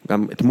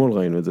 גם אתמול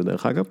ראינו את זה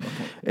דרך אגב.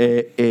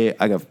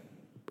 אגב,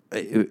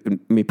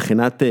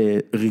 מבחינת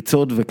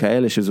ריצות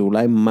וכאלה, שזה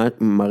אולי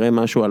מראה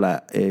משהו על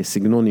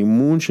הסגנון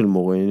אימון של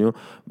מוריניו,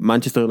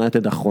 מנצ'סטר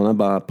יונייטד האחרונה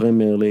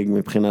בפרמייר ליג,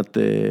 מבחינת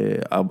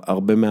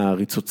הרבה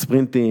מהריצות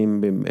ספרינטים,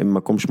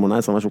 במקום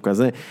 18, משהו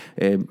כזה,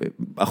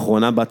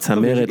 האחרונה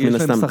בצמרת,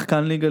 יש להם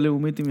שחקן ליגה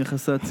לאומית עם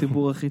יחסי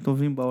הציבור הכי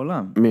טובים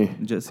בעולם. מי?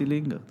 ג'סי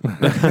לינגרד.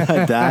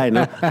 די, נו,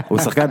 הוא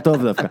שחקן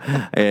טוב דווקא.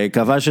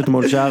 כבש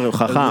אתמול שער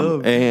חכם.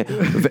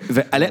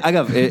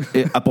 אגב,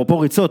 אפרופו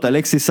ריצות,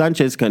 אלכסי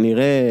סנצ'ז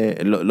כנראה,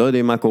 לא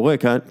יודע מה קורה,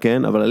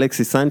 כן, אבל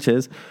אלכסי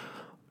סנצ'ז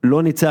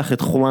לא ניצח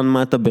את חואן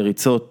מטה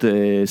בריצות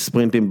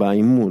ספרינטים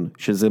באימון,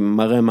 שזה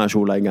מראה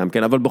משהו אולי גם,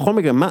 כן, אבל בכל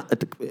מקרה,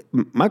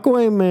 מה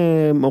קורה עם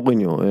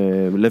מוריניו,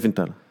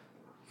 לוינטל?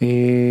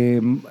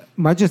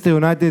 מנצ'סטר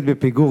יונייטד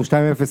בפיגור 2-0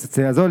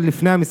 אצל, אז עוד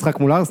לפני המשחק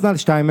מול ארסנל,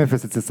 2-0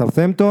 אצל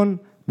סאות'המפטון,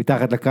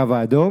 מתחת לקו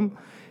האדום,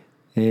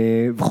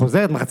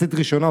 וחוזרת מחצית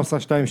ראשונה עושה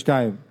 2-2.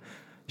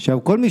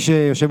 עכשיו, כל מי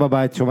שיושב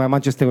בבית, שומע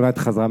מנצ'סטר יונייטד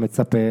חזרה,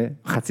 מצפה,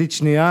 חצית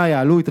שנייה,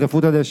 יעלו, יטרפו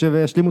את הדשא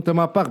וישלימו את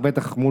המהפך,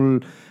 בטח מול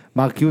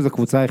מרקיוז,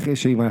 הקבוצה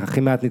עם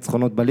הכי מעט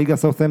ניצחונות בליגה,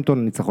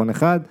 סאות'המפטון, ניצחון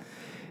אחד,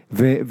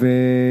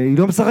 והיא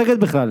לא משחקת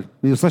בכלל,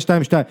 היא עושה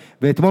 2-2,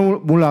 ואתמול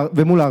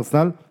ומול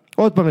ארסנל,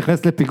 עוד פעם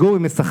נכנס לפיגור,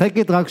 היא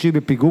משחקת רק כשהיא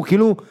בפיגור,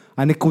 כאילו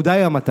הנקודה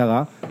היא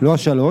המטרה, לא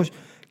השלוש,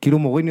 כאילו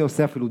מוריניו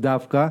עושה אפילו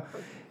דווקא,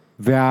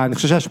 ואני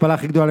חושב שההשפלה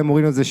הכי גדולה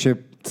למוריניו זה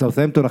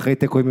שסאות'המפטון אחרי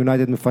תיקו עם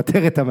יונייטד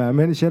מפטר את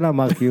המאמן שלה,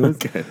 מרקיוז,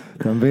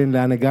 אתה מבין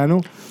לאן הגענו?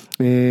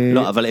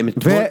 לא, אבל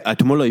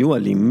אתמול היו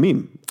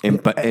אלימים.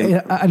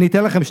 אני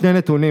אתן לכם שני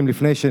נתונים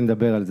לפני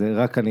שנדבר על זה,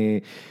 רק אני...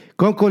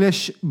 קודם כל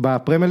יש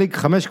בפרמייר ליג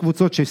 5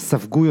 קבוצות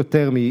שספגו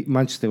יותר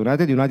ממנצ'סטר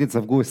יונייטד, יונייטד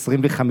ספגו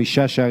 25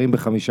 שערים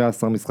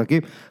ב-15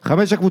 משחקים,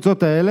 5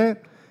 הקבוצות האלה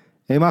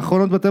הם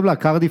האחרונות בטבלה,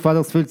 קרדיף,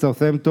 האדרספילד,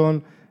 סאות'המפטון,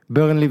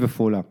 ברנלי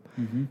ופולהאם.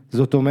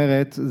 זאת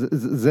אומרת,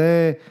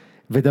 זה,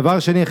 ודבר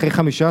שני, אחרי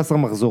 15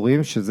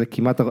 מחזורים, שזה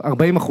כמעט 40%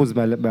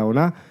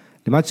 מהעונה,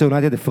 למנצ'סטר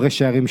יונייטד הפרש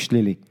שערים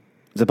שלילי.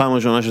 זה פעם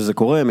ראשונה שזה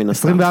קורה, מן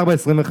הסתם. 24-25,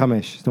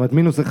 זאת אומרת,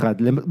 מינוס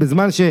 1.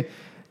 בזמן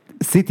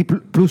שסיטי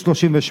פלוס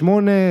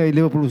 38,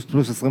 ליברפול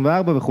פלוס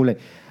 24 וכו'.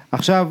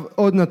 עכשיו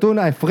עוד נתון,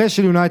 ההפרש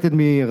של יונייטד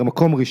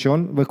ממקום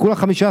ראשון, וכולה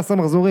 15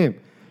 מחזורים.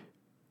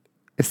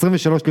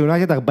 23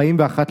 ליונייטד,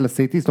 41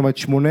 לסיטי, זאת אומרת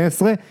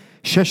 18,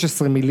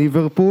 16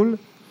 מליברפול,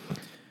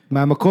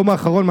 מהמקום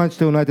האחרון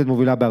מנצ'סטר יונייטד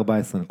מובילה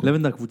ב-14 נקודות.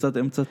 לבנדר, קבוצת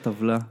אמצע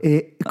טבלה.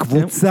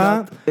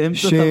 קבוצה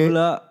אמצע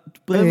טבלה,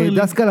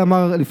 דסקל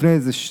אמר לפני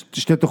איזה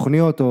שתי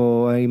תוכניות,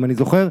 או אם אני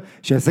זוכר,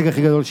 שההישג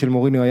הכי גדול של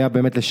מוריניו היה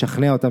באמת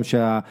לשכנע אותם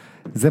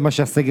שזה מה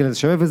שהסגל הזה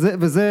שווה,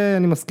 וזה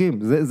אני מסכים,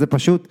 זה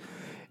פשוט,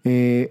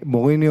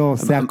 מוריניו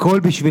עושה הכל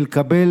בשביל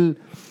לקבל,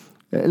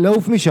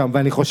 לעוף משם,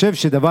 ואני חושב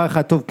שדבר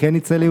אחד טוב כן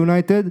יצא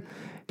ליונייטד,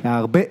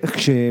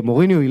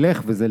 כשמוריניו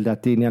ילך, וזה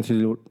לדעתי עניין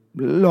של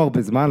לא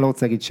הרבה זמן, לא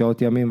רוצה להגיד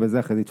שעות ימים וזה,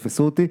 אחרי זה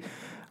יתפסו אותי,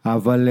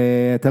 אבל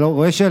אתה לא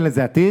רואה שאין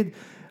לזה עתיד,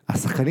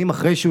 השחקנים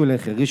אחרי שהוא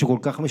ילך, הרגישו כל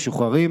כך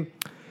משוחררים,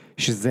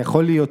 שזה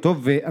יכול להיות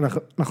טוב,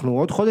 ואנחנו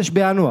עוד חודש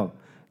בינואר,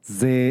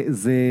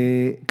 זה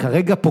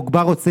כרגע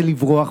פוגבה רוצה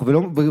לברוח,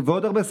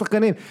 ועוד הרבה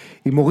שחקנים,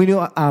 עם מוריניו,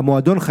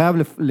 המועדון חייב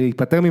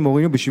להיפטר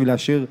ממוריניו, בשביל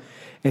להשאיר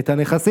את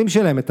הנכסים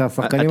שלהם, את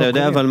השחקנים.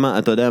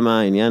 אתה יודע מה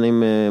העניין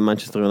עם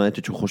מנצ'סטר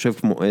יונייטד, שהוא חושב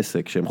כמו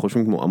עסק,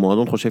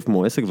 המועדון חושב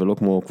כמו עסק, ולא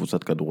כמו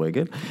קבוצת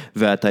כדורגל,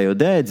 ואתה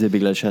יודע את זה,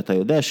 בגלל שאתה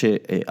יודע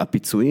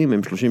שהפיצויים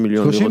הם 30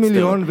 מיליון. 30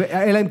 מיליון,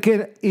 אלא אם כן,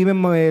 אם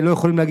הם לא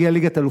יכולים להגיע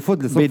ליגת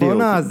אלופות, לסוף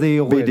העונה, אז זה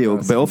יורד.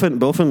 בדיוק,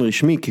 באופן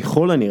רשמי,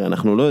 ככל הנראה,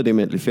 אנחנו לא יודעים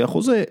לפי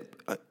החוזה,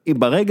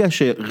 ברגע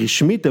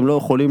שרשמית הם לא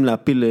יכולים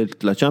להפיל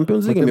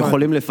לצ'אמפיונס ליג, הם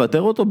יכולים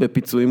לפטר אותו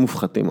בפיצויים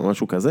מופחתים או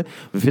משהו כזה,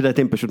 ולפי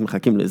דעתי הם פשוט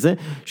מחכים לזה,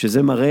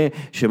 שזה מראה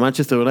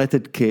שמנצ'סטר יונייטד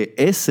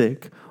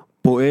כעסק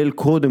פועל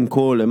קודם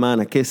כל למען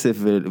הכסף,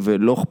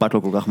 ולא אכפת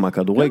לו כל כך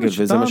מהכדורגל,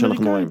 וזה מה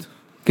שאנחנו רואים.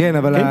 כן,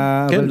 אבל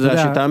זה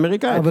השיטה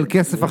האמריקאית. אבל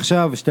כסף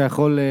עכשיו, שאתה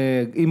יכול,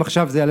 אם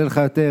עכשיו זה יעלה לך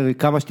יותר,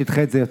 כמה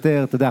שתדחה את זה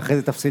יותר, אתה יודע, אחרי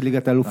זה תפסיד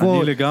ליגת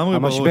האלופות,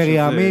 המשבר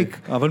יעמיק.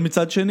 אבל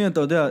מצד שני,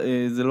 אתה יודע,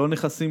 זה לא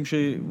נכסים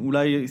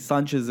שאולי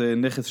סנצ'ה זה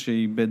נכס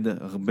שאיבד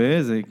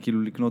הרבה, זה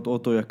כאילו לקנות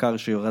אוטו יקר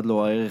שיורד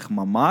לו הערך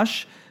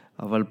ממש,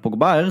 אבל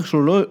פוגבה, הערך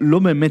שלו לא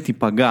באמת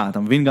ייפגע, אתה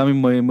מבין? גם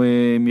אם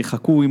הם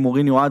יחכו עם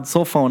מוריניו עד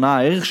סוף העונה,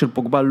 הערך של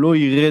פוגבה לא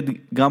ירד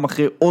גם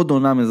אחרי עוד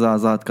עונה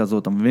מזעזעת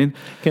כזאת, אתה מבין?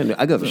 כן,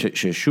 אגב,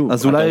 ששוב,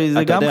 אז אולי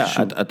זה גם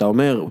חשוב. אתה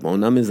אומר,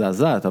 עונה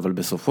מזעזעת, אבל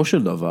בסופו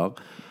של דבר,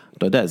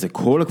 אתה יודע, זה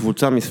כל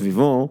הקבוצה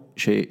מסביבו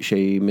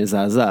שהיא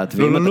מזעזעת.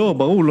 לא,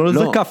 ברור, לא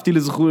זקפתי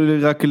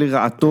רק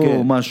לרעתו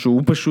או משהו,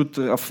 הוא פשוט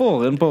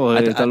אפור, אין פה,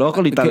 אתה לא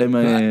יכול להתעלם,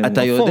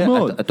 אפור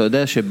מאוד. אתה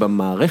יודע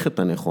שבמערכת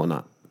הנכונה,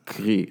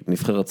 קרי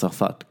נבחרת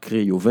צרפת, קרי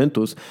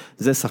יובנטוס,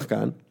 זה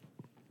שחקן.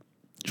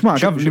 תשמע,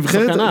 אגב,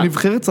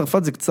 נבחרת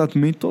צרפת זה קצת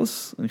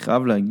מיתוס, אני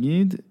חייב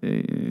להגיד.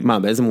 מה,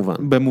 באיזה מובן?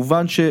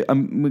 במובן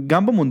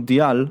שגם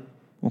במונדיאל,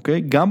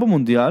 אוקיי? גם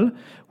במונדיאל,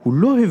 הוא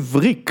לא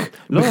הבריק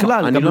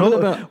בכלל,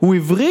 הוא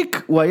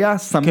הבריק, הוא היה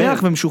שמח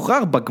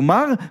ומשוחרר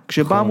בגמר,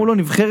 כשבא מולו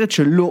נבחרת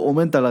שלא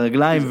עומדת על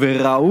הרגליים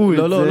וראו את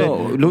זה.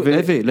 לא,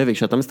 לוי,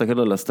 כשאתה מסתכל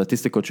על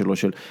הסטטיסטיקות שלו,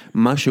 של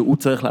מה שהוא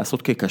צריך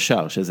לעשות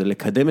כקשר, שזה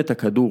לקדם את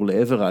הכדור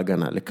לעבר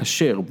ההגנה,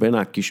 לקשר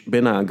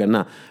בין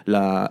ההגנה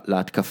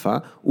להתקפה,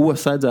 הוא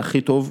עשה את זה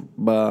הכי טוב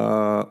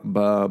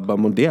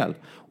במונדיאל.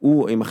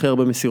 הוא עם הכי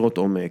הרבה מסירות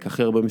עומק,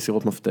 הכי הרבה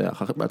מסירות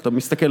מפתח, אתה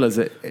מסתכל על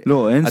זה.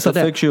 לא, אין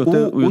ספק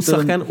שיותר...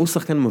 הוא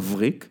שחקן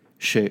מבריק,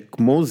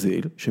 שכמו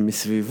זיל,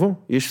 שמסביבו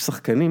יש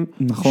שחקנים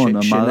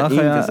נכון,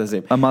 שנעים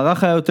וזזים.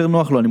 המערך היה יותר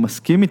נוח לו, אני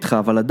מסכים איתך,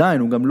 אבל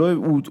עדיין, הוא גם לא...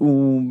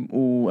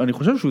 אני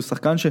חושב שהוא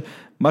שחקן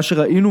שמה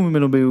שראינו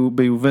ממנו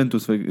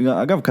ביובנטוס,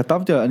 ואגב,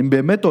 כתבתי, אני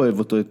באמת אוהב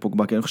אותו את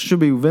פוגבה, כי אני חושב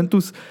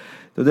שביובנטוס...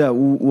 אתה יודע,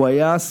 הוא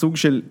היה סוג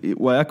של,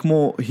 הוא היה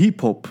כמו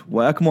היפ-הופ,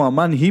 הוא היה כמו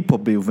אמן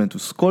היפ-הופ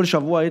ביובנטוס, כל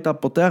שבוע היית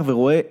פותח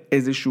ורואה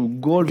איזשהו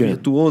גול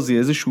וירטואוזי,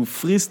 איזשהו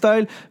פרי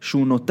סטייל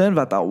שהוא נותן,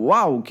 ואתה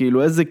וואו,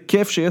 כאילו איזה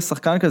כיף שיש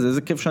שחקן כזה,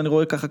 איזה כיף שאני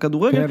רואה ככה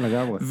כדורגל,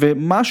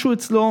 ומשהו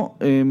אצלו,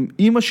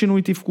 עם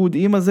השינוי תפקוד,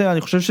 עם הזה,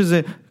 אני חושב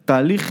שזה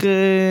תהליך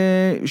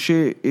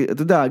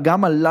שאתה יודע,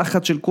 גם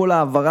הלחץ של כל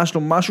העברה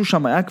שלו, משהו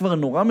שם היה כבר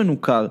נורא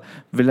מנוכר,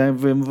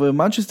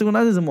 ומנצ'סטר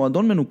יונייטד זה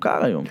מועדון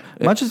מנוכר היום.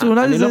 מנצ'סטר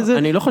יונייטד זה...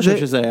 אני לא חושב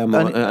שזה היה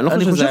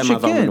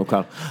מעבר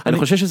מנוכר. אני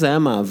חושב שזה היה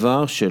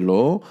מעבר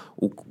שלו,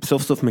 הוא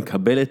סוף סוף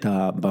מקבל את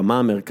הבמה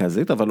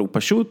המרכזית, אבל הוא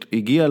פשוט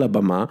הגיע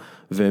לבמה,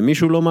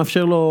 ומישהו לא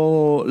מאפשר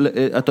לו,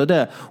 אתה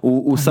יודע,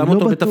 הוא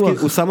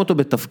שם אותו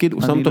בתפקיד,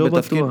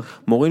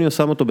 מוריניו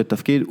שם אותו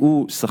בתפקיד,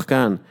 הוא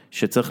שחקן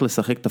שצריך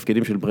לשחק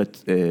תפקידים של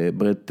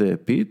ברד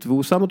פיט,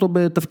 והוא שם אותו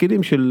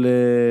בתפקידים של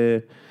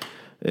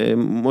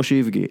משה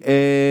יבגי.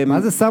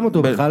 מה זה שם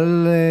אותו?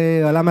 בכלל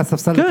עלה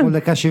מהספסל לפני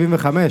דקה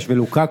 75,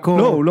 ולוקאקו...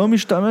 לא, הוא לא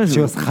משתמש.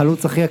 שהוא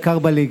חלוץ הכי יקר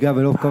בליגה,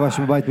 ולא כבש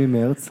בבית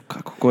ממרץ.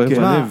 לוקאקו כואב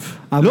בלב.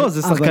 לא,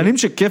 זה שחקנים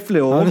שכיף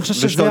לאור,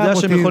 ושאתה יודע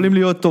שהם יכולים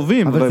להיות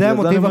טובים. אבל זה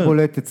המוטיב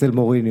הבולט אצל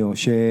מוריניו,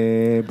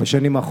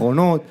 שבשנים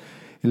האחרונות,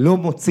 לא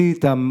מוציא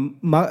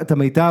את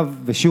המיטב,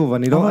 ושוב,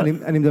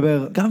 אני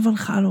מדבר... גם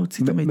ונחל לא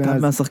הוציא את המיטב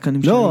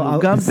מהשחקנים שלו, לא,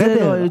 גם זה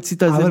לא הוציא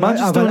את זה,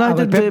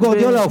 אבל פפ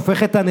גוארדיולה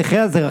הופך את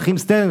הנכה הזה, רכים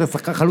סטרלינג,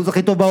 החלוץ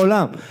הכי טוב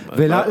בעולם,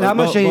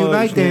 ולמה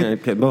שיונייטד,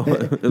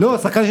 לא,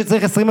 השחקן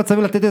שצריך 20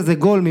 מצבים לתת איזה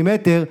גול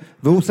ממטר,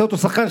 והוא עושה אותו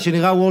שחקן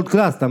שנראה וורד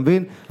קלאס, אתה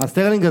מבין?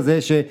 הסטרלינג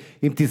הזה,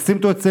 שאם תשים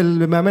אותו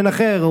אצל מאמן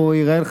אחר, הוא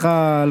יראה לך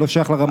לא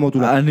שייך לרמות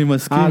אולי. אני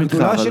מסכים איתך.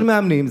 הגדולה של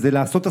מאמנים זה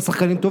לעשות את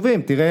השחקנים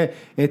טובים, תראה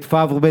את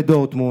פאבר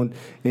בדורטמונד,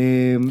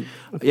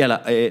 יאללה,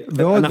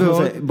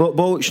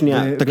 בואו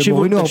שנייה, תקשיבו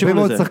ומוריניו הרבה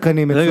מאוד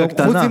שחקנים,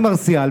 חוץ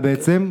ממרסיאל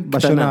בעצם,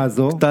 בשנה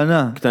הזו.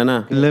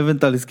 קטנה.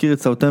 לבנטל הזכיר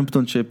את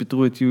סאות'המפטון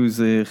שפיטרו את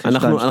יוז.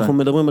 אנחנו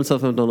מדברים על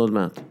סאות'המפטון עוד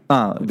מעט,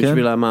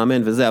 בשביל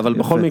המאמן וזה, אבל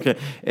בכל מקרה,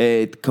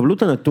 תקבלו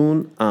את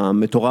הנתון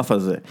המטורף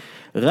הזה,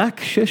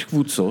 רק 6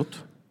 קבוצות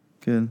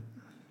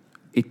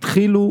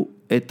התחילו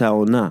את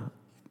העונה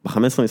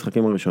ב-15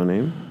 משחקים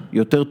הראשונים,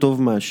 יותר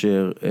טוב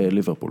מאשר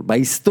ליברפול.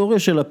 בהיסטוריה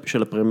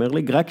של הפרמייר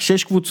ליג, רק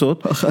 6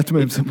 קבוצות, אחת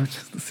מהם זה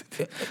מנצ'סטר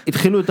סיטי.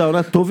 התחילו את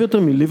העונה טוב יותר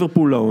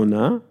מליברפול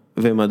לעונה,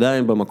 והם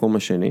עדיין במקום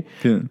השני,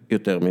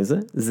 יותר מזה,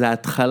 זה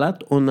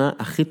התחלת עונה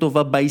הכי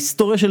טובה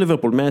בהיסטוריה של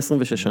ליברפול,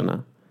 126 שנה.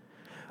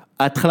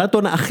 התחלת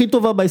עונה הכי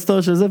טובה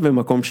בהיסטוריה של זה,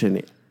 במקום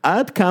שני.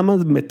 עד כמה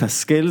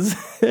מתסכל זה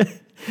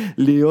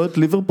להיות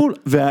ליברפול,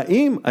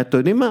 והאם, אתם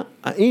יודעים מה,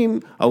 האם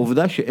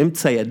העובדה שהם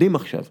ציידים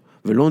עכשיו,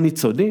 ולא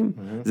ניצודים,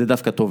 זה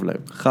דווקא טוב להם.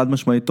 חד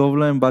משמעית טוב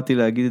להם, באתי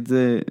להגיד את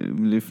זה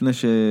לפני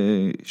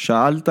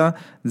ששאלת,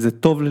 זה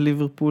טוב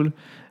לליברפול,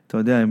 אתה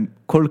יודע, הם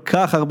כל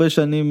כך הרבה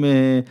שנים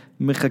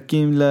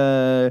מחכים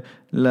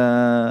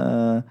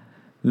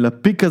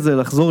לפיק הזה,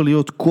 לחזור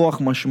להיות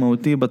כוח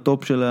משמעותי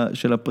בטופ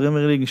של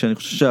הפרמייר ליג, שאני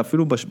חושב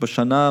שאפילו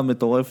בשנה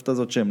המטורפת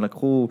הזאת, שהם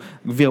לקחו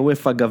גביע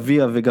וופא,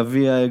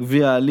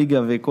 גביע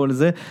הליגה וכל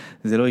זה,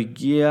 זה לא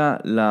הגיע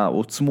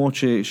לעוצמות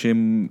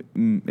שהם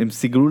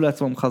סיגלו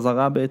לעצמם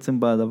חזרה בעצם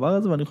בדבר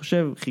הזה, ואני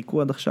חושב,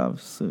 חיכו עד עכשיו,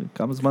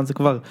 כמה זמן זה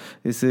כבר?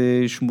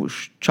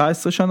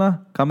 19 שנה?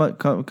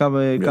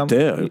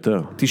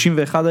 יותר.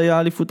 91 היה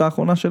האליפות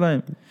האחרונה שלהם.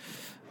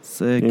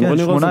 כן,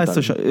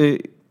 18 שנה.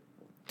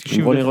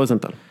 רוני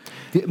רוזנטל.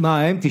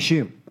 מה, הם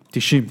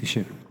 90.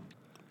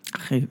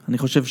 אחי, אני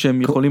חושב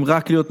שהם יכולים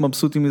רק להיות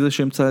מבסוטים מזה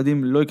שהם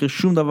צעדים, לא יקרה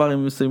שום דבר אם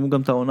הם יסיימו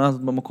גם את העונה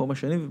הזאת במקום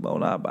השני,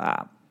 ובעונה הבאה,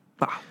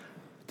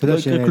 אתה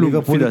יודע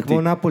שליברפול היא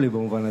כמו נפולי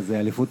במובן הזה,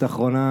 אליפות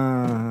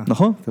האחרונה,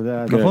 נכון,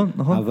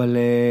 נכון, אבל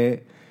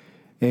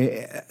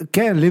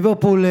כן,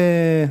 ליברפול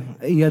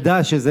ידע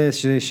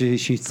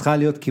שהיא צריכה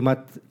להיות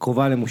כמעט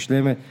קרובה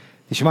למושלמת,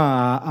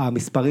 תשמע,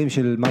 המספרים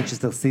של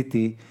מנצ'סטר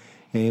סיטי,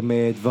 הם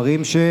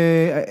דברים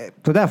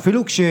אתה יודע,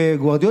 אפילו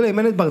כשגוארדיולה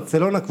אימן את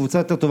ברצלונה, קבוצה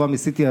יותר טובה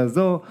מסיטי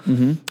הזו,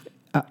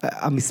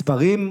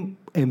 המספרים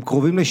הם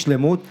קרובים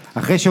לשלמות,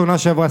 אחרי שעונה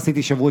שעברה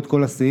סיטי שברו את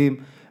כל השיאים,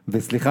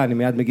 וסליחה, אני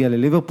מיד מגיע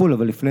לליברפול,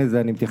 אבל לפני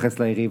זה אני מתייחס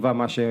ליריבה,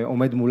 מה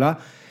שעומד מולה,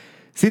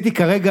 סיטי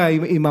כרגע,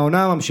 אם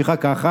העונה ממשיכה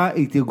ככה,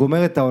 היא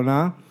גומרת את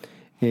העונה,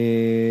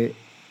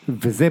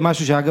 וזה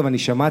משהו שאגב אני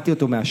שמעתי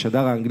אותו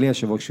מהשדר האנגלי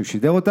השבוע כשהוא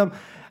שידר אותם,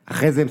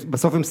 אחרי זה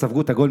בסוף הם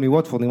ספגו את הגול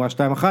מווטפורד, נגמר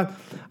 2-1,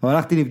 אבל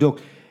הלכתי לבדוק,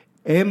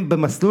 הם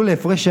במסלול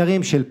להפרש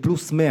שערים של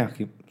פלוס 100,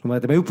 זאת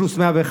אומרת, הם היו פלוס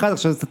 101,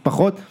 עכשיו זה קצת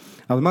פחות,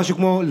 אבל משהו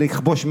כמו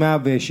לכבוש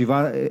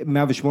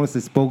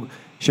 118 ספוג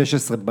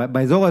 16,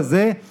 באזור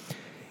הזה,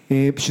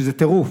 שזה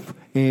טירוף,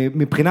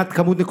 מבחינת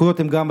כמות נקודות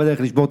הם גם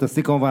בדרך לשבור את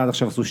השיא, כמובן עד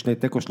עכשיו עשו 2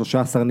 תיקו,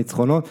 13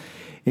 ניצחונות.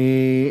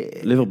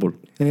 ליברפול.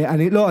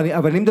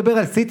 אבל אני מדבר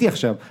על סיטי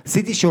עכשיו,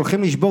 סיטי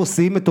שהולכים לשבור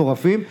שיאים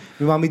מטורפים,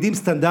 ומעמידים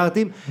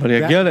סטנדרטים. אבל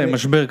יגיע להם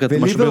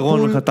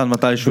משברון קטן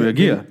מתי שהוא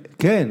יגיע.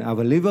 כן,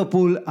 אבל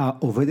ליברפול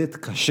עובדת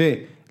קשה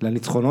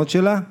לניצחונות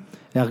שלה,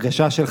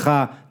 הרגשה שלך,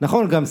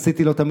 נכון, גם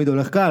סיטי לא תמיד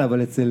הולך קל,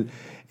 אבל אצל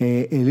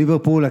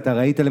ליברפול, אתה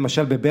ראית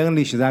למשל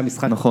בברנלי, שזה היה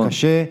משחק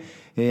קשה,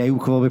 היו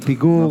כבר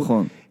בפיגור.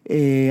 נכון.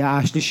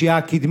 השלישייה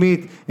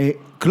הקדמית,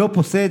 קלופ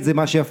עושה את זה,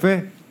 מה שיפה,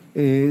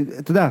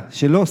 אתה יודע,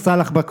 שלא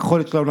סלח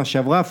בכחולת של העונה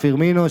שעברה,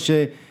 פירמינו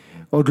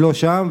שעוד לא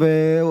שם,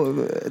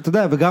 ואתה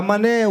יודע, וגם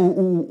מנה,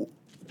 הוא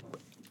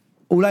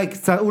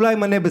אולי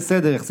מנה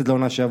בסדר, יחסית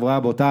לעונה שעברה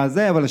באותה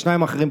הזה, אבל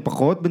השניים האחרים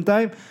פחות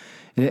בינתיים.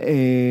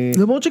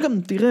 למרות שגם,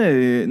 תראה,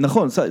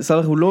 נכון,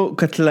 סלח הוא לא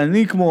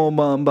קטלני כמו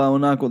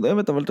בעונה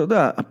הקודמת, אבל אתה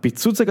יודע,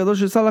 הפיצוץ הגדול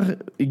של סלח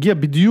הגיע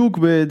בדיוק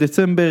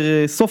בדצמבר,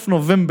 סוף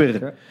נובמבר.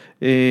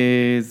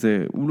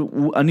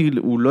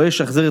 הוא לא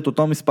ישחזר את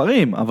אותם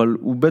מספרים, אבל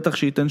הוא בטח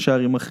שייתן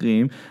שערים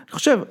אחרים. אני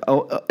חושב,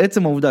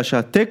 עצם העובדה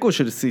שהטקו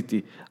של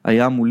סיטי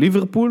היה מול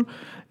ליברפול,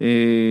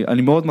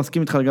 אני מאוד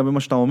מסכים איתך לגבי מה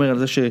שאתה אומר על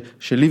זה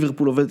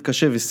שליברפול עובד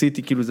קשה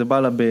וסיטי כאילו זה בא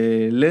לה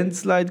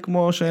בלנדסלייד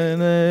כמו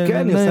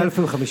כן, היא עושה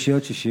לפעמים 5-6.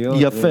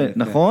 יפה,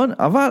 נכון,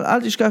 אבל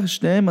אל תשכח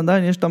שניהם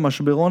עדיין יש את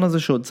המשברון הזה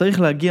שעוד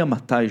צריך להגיע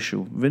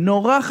מתישהו,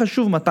 ונורא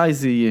חשוב מתי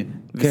זה יהיה.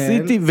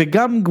 וסיטי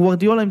וגם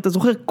גוארדיולה, אם אתה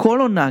זוכר, כל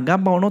עונה,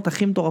 גם בעונות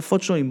הכי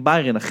מטורפות שלו עם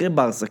בבאיירן, אחרי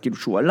ברסה, כאילו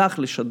שהוא הלך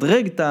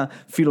לשדרג את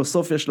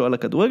הפילוסופיה שלו על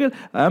הכדורגל,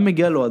 היה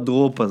מגיע לו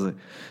הדרופ הזה.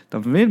 אתה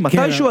מבין?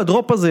 מתישהו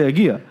הדרופ הזה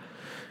יגיע.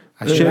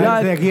 השאלה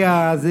זה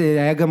הגיע, זה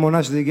היה גם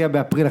עונה שזה הגיע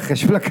באפריל אחרי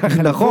שהוא לקח.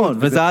 נכון,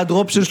 וזה היה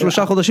דרופ של 3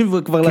 חודשים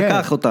וכבר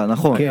לקח אותה,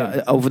 נכון.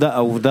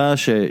 העובדה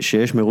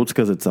שיש מרוץ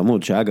כזה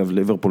צמוד, שאגב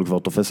ליברפול כבר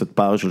תופסת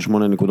פער של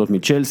 8 נקודות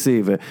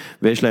מצ'לסי,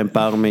 ויש להם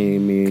פער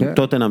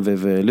מטוטנהאם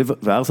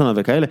וארסנל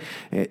וכאלה,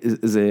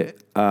 זה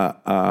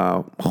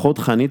החוד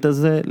חנית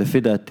הזה, לפי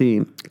דעתי,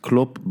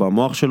 קלופ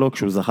במוח שלו,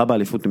 כשהוא זכה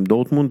באליפות עם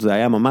דורטמונד, זה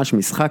היה ממש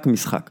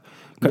משחק.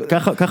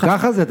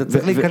 ככה זה, אתה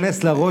צריך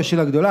להיכנס לראש של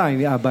הגדולה,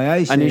 הבעיה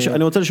היא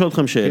אני רוצה לשאול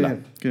אתכם שאלה.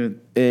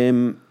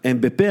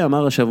 בפה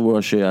אמר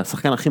השבוע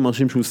שהשחקן הכי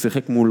מרשים שהוא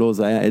שיחק מולו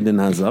זה היה עדן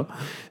עזר,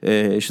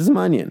 שזה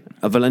מעניין,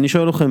 אבל אני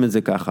שואל לכם את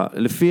זה ככה,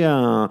 לפי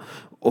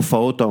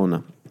ההופעות העונה,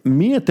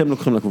 מי אתם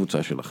לוקחים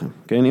לקבוצה שלכם?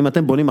 אם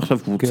אתם בונים עכשיו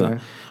קבוצה,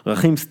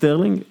 רכים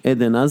סטרלינג,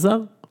 עדן עזר,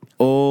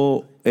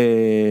 או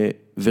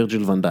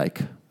וירג'יל ונדייק?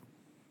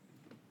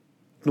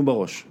 תנו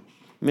בראש,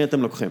 מי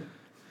אתם לוקחים?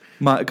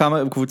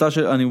 כמה, קבוצה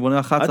שאני בונה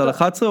 11 על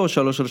 11 או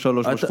 3 על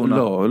 3 בשכונה?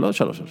 לא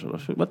 3 על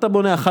 3. אתה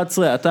בונה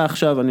 11, אתה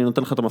עכשיו, אני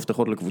נותן לך את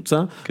המפתחות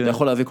לקבוצה, אתה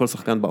יכול להביא כל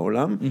שחקן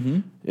בעולם,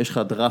 יש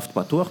לך דראפט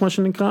פתוח מה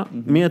שנקרא,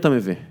 מי אתה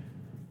מביא?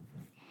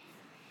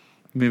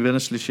 מבין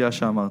השלישייה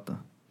שאמרת.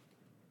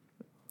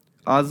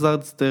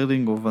 עזרד,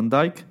 סטרלינג או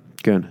ונדייק?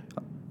 כן.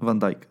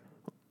 ונדייק.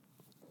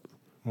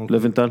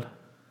 לוינטל?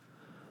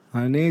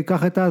 אני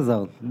אקח את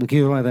עזרד.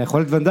 כאילו, אתה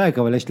יכול את ונדייק,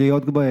 אבל יש לי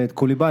עוד את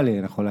קוליבאלי,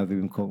 אני יכול להביא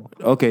במקום.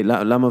 אוקיי,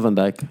 למה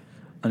ונדייק?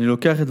 אני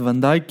לוקח את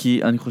ונדייק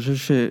כי אני חושב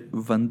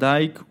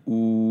שוונדייק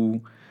הוא,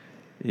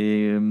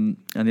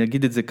 אני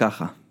אגיד את זה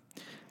ככה,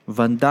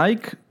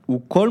 ונדייק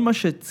הוא כל מה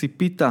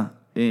שציפית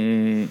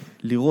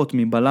לראות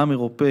מבלם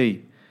אירופאי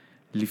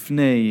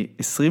לפני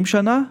 20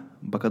 שנה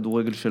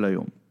בכדורגל של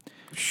היום.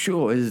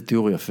 איזה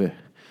תיאור יפה.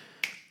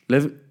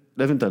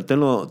 לוינטל,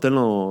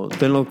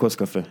 תן לו כוס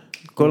קפה.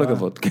 כל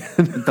הכבוד.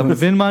 אתה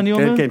מבין מה אני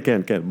אומר?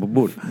 כן,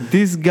 בול.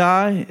 This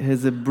guy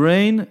has a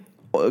brain,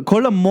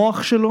 כל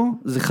המוח שלו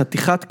זה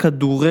חתיכת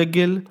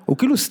כדורגל. הוא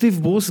כאילו סטיב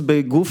ברוס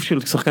בגוף של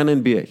שחקן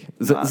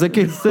NBA.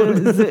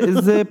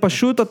 זה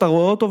פשוט, אתה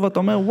רואה אותו ואתה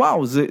אומר,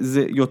 וואו,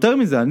 זה יותר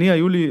מזה.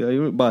 היו לי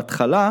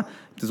בהתחלה,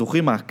 אתם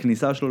זוכרים,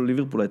 הכניסה שלו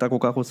לליברפול הייתה כל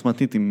כך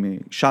עוצמתית, עם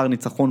שער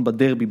ניצחון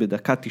בדרבי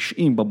בדקה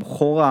 90,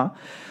 בבחורה,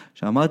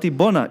 שאמרתי,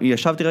 בונה,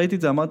 ישבתי, ראיתי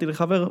את זה, אמרתי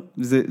לחבר,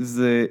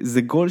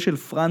 זה גול של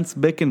פרנץ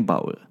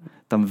בקנבאואר.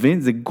 אתה מבין?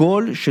 זה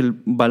גול של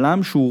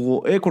בלם שהוא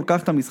רואה כל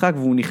כך את המשחק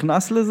והוא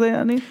נכנס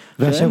לזה,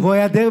 והשבוע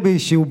היה דרבי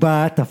שהוא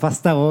בא,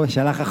 תפס את הראש,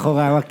 הלך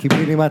אחורה, אמר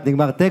קיבינימט,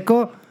 נגמר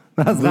טקו,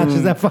 ואז רק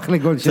שזה הפך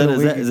לגול של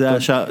אוריגי.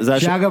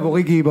 שאגב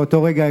אוריגי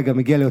באותו רגע גם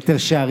הגיע ליותר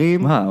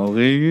שערים.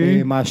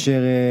 אוריגי?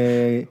 מאשר...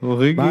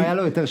 אוריגי? היה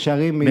לו יותר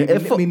שערים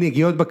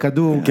מנגיעות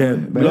בכדור. כן,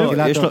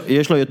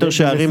 יש לו יותר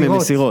שערים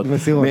ממסירות.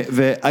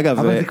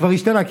 אבל זה כבר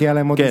השתנה, כי היה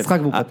להם עוד משחק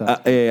והוא פתח.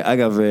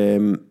 אגב...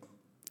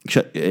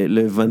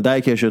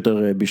 לוונדייק יש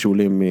יותר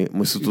בישולים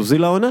מסוטוזי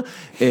לעונה,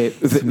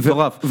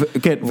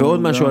 כן,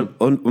 ועוד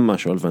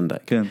משהו על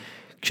ונדייק.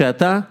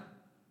 כשאתה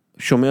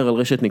שומר על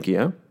רשת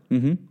נקייה,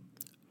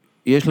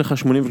 יש לך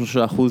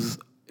 83%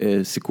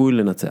 סיכוי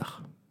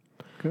לנצח.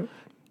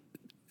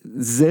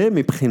 זה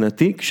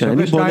מבחינתי,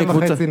 כשאני בונה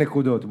קבוצה... 2.5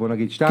 נקודות, בוא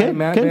נגיד, 2.5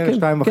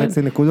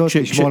 נקודות,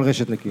 לשמור על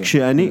רשת נקייה.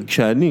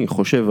 כשאני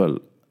חושב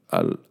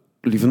על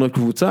לבנות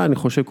קבוצה, אני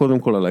חושב קודם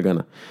כל על הגנה.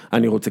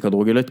 אני רוצה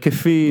כדורגל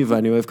התקפי,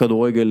 ואני אוהב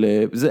כדורגל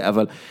זה,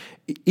 אבל...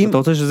 אתה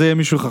רוצה שזה יהיה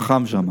מישהו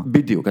חכם שם.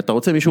 בדיוק, אתה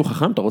רוצה מישהו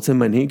חכם, אתה רוצה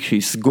מנהיג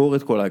שיסגור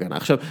את כל ההגנה.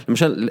 עכשיו,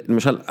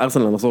 למשל,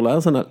 ארסנל, נחזור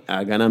לארסנל,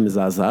 ההגנה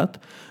מזעזעת,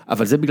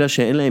 אבל זה בגלל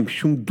שאין להם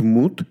שום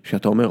דמות,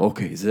 שאתה אומר,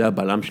 אוקיי, זה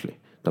הבלם שלי.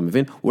 אתה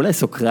מבין? אולי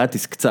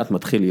סוקרטיס קצת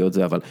מתחיל להיות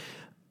זה, אבל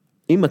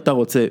אם אתה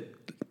רוצה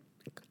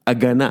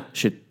הגנה,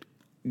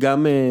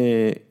 גם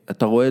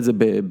אתה רואה את זה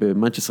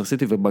במנצ'סטר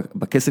סיטי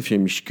ובכסף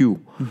שהם השקיעו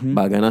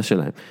בהגנה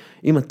שלהם.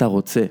 אם אתה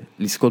רוצה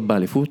לזכות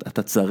באליפות,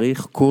 אתה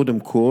צריך קודם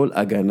כל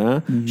הגנה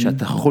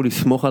שאתה יכול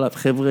לסמוך עליו,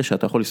 חבר'ה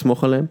שאתה יכול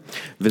לסמוך עליהם.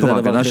 טוב,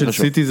 ההגנה של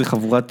סיטי זה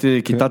חבורת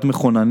כיתת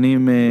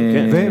מכוננים.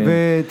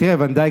 ותראה,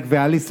 ונדייק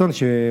ואליסון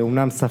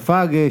שאומנם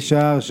ספג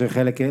שער,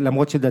 שחלק,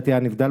 למרות שדעתי היה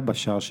נבדל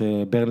בשער,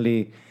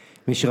 שברנלי,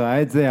 מי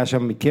שראה את זה, היה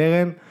שם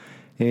מקרן.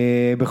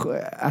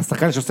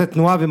 השחקן שעושה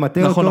תנועה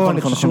ומטה אותו,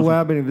 אני חושב שהוא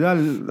היה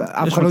בנבדל,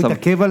 אף אחד לא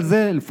יתעכב על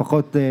זה,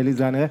 לפחות לי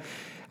זה היה נראה,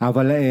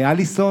 אבל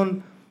אליסון,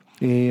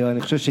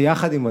 אני חושב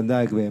שיחד עם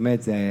ונדייק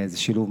באמת זה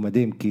שילוב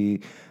מדהים, כי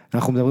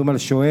אנחנו מדברים על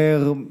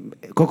שוער,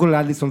 קודם כל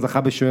אליסון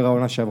זכה בשוער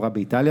העונה שעברה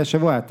באיטליה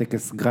שבוע, היה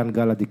טקס גרנד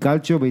גאלה די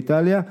קלצ'יו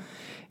באיטליה,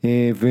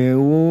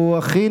 והוא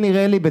הכי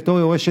נראה לי בתור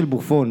יורש של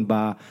בופון,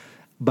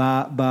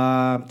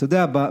 אתה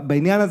יודע,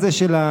 בעניין הזה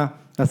של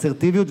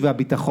האסרטיביות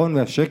והביטחון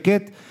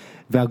והשקט,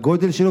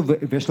 והגודל שלו,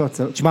 ויש לו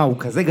הצלות, תשמע, הוא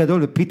כזה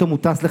גדול, ופתאום הוא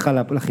טס לך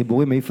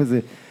לחיבורים, מעיף איזה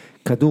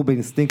כדור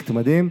באינסטינקט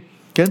מדהים.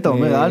 כן, אתה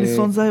אומר,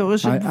 אליסון זה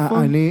היורש של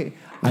בופון?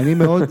 אני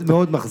מאוד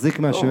מאוד מחזיק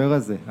מהשוער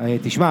הזה.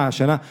 תשמע,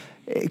 השנה,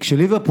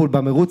 כשליברפול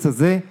במרוץ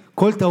הזה,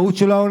 כל טעות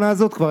של העונה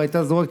הזאת, כבר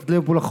הייתה זורקת את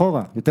ליברפול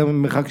אחורה, יותר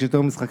ממרחק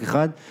שיותר משחק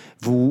אחד,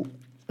 והוא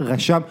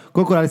רשם,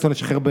 קודם כל אליסון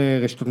לשחרר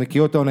ברשתות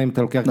נקיות העונה, אם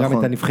אתה לוקח גם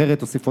את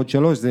הנבחרת, הוסיף עוד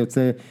 3, זה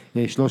יוצא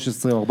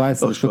 13 או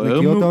 14 רשתות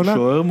נקיות העונה.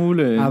 שוער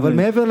מעולה. אבל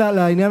מעבר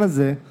לעניין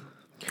הזה,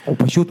 הוא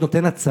פשוט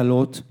נותן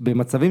הצלות,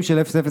 במצבים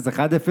של 0-0, 1-0,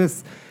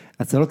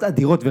 הצלות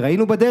אדירות,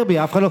 וראינו בדרבי,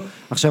 אף אחד לא,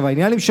 עכשיו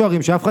העניין עם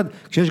שוערים, שאף אחד,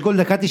 כשיש גול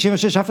דקה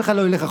 96, אף אחד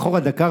לא ילך אחורה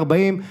דקה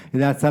 40,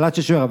 להצלת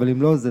של שוער, אבל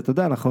אם לא זה, אתה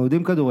יודע, אנחנו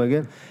יודעים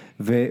כדורגל,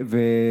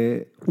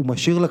 והוא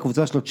משאיר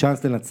לקבוצה שלו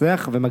צ'אנס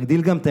לנצח,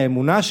 ומגדיל גם את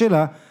האמונה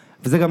שלה,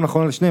 וזה גם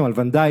נכון על שניהם, על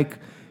ונדייק,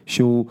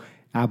 שהוא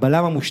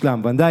הבלם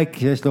המושלם,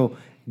 ונדייק יש לו,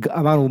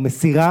 אמרנו,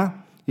 מסירה,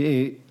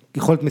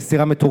 יכולת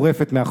מסירה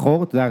מטורפת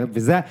מאחור,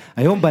 וזה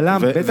היום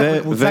בלם, בטח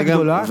בקבוצה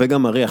גדולה.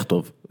 וגם מריח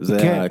טוב.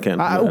 כן,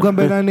 הוא גם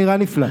בעיניי נראה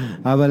נפלא,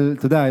 אבל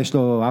אתה יודע, יש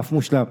לו אף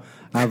מושלם,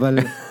 אבל,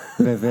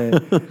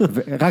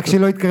 רק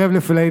שלא יתקרב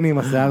לפלייני עם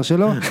השיער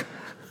שלו,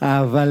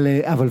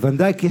 אבל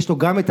ונדייק יש לו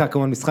גם את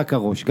כמובן משחק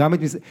הראש, גם את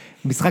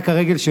משחק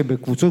הרגל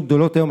שבקבוצות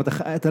גדולות היום,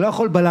 אתה לא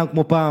יכול בלם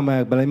כמו פעם,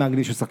 בלמים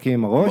האנגלים ששחקים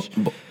עם הראש,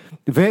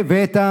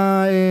 ואת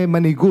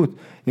המנהיגות,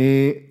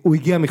 הוא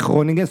הגיע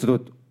מחרונינגן, זאת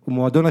אומרת, הוא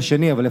מועדון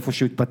השני, אבל איפה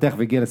שהוא התפתח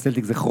והגיע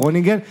לסלטיק זה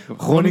חרונינגן.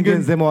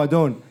 חרונינגן זה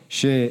מועדון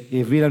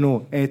שהביא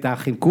לנו את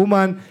האחים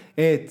קומן,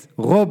 את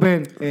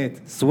רובן, את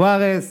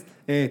סוארס,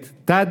 את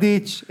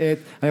טאדיץ',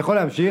 אני יכול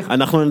להמשיך.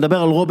 אנחנו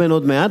נדבר על רובן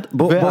עוד מעט.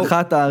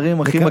 ואחת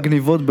הערים הכי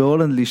מגניבות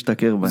בהולנד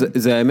להשתכר בהן.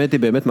 זה האמת היא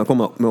באמת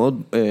מקום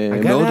מאוד...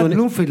 הגן היה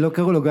בלומפיד, לא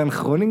קראו לו גן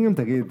חרונינגן,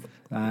 תגיד.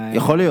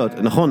 יכול להיות,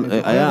 נכון,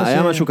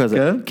 היה משהו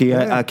כזה, כי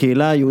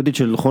הקהילה היהודית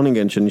של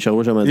חרונינגן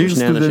שנשארו שם איזה שני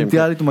אנשים. עיר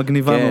סטודנטיאלית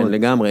מגניבה מאוד. כן,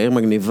 לגמרי, עיר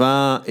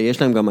מגניבה,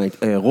 יש להם גם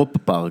רופ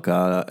פארק,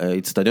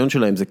 האצטדיון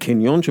שלהם זה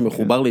קניון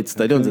שמחובר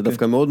לאצטדיון, זה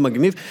דווקא מאוד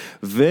מגניב,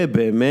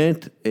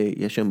 ובאמת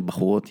יש שם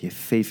בחורות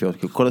יפהפיות,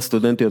 כי כל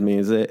הסטודנטיות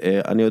מזה,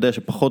 אני יודע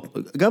שפחות,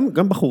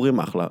 גם בחורים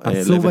אחלה.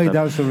 אסור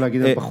בעידן שלנו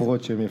להגיד על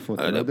בחורות שהן יפות,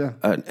 אתה יודע?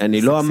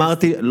 אני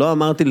לא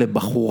אמרתי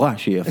לבחורה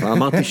שהיא יפה,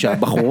 אמרתי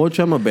שהבחורות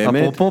שם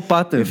באמת אפרופו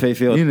פאטר,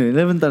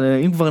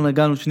 הנה, אם כבר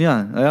נגענו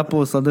שנייה, היה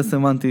פה שדה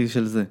סמנטי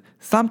של זה.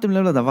 שמתם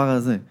לב לדבר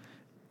הזה.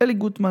 אלי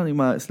גוטמן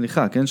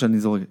סליחה, כן, שאני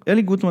זורק.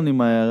 אלי גוטמן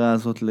עם ההערה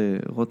הזאת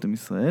לרותם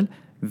ישראל,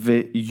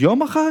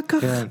 ויום אחר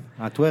כך... כן,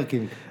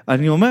 הטוורקינג.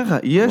 אני אומר לך,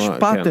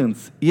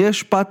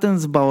 יש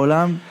פאטרנס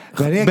בעולם,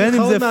 בין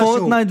אם זה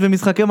פורטנייט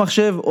ומשחקי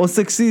מחשב, או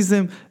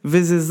סקסיזם,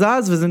 וזה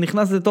זז, וזה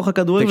נכנס לתוך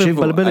הכדורגל,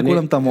 ובלבל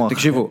לכולם את המוח.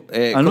 תקשיבו.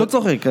 אני לא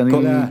צוחק.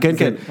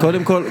 כן,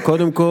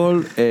 קודם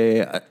כל,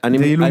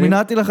 זה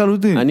אילומינטי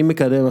לחלוטין. אני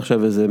מקדם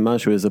עכשיו איזה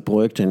משהו, איזה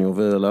פרויקט שאני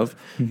עובד עליו,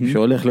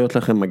 שהולך להיות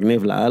לכם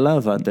מגניב לאללה,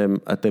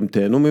 ואתם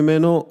תהנו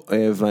ממנו,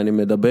 ואני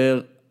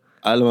מדבר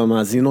על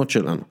המאזינות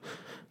שלנו.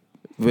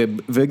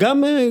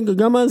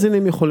 וגם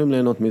מאזינים יכולים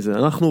ליהנות מזה,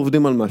 אנחנו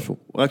עובדים על משהו,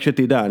 רק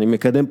שתדע, אני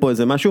מקדם פה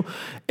איזה משהו,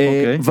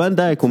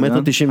 ונדייק הוא 1.93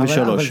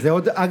 מטר. אבל זה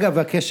עוד, אגב,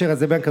 הקשר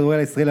הזה בין כדורגל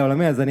הישראלי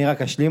לעולמי, אז אני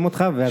רק אשלים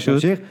אותך, ואז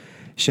תמשיך,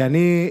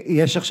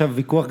 יש עכשיו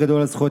ויכוח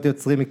גדול על זכויות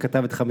יוצרים, היא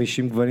כתבת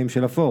 50 גוונים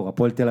של אפור,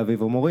 הפועל תל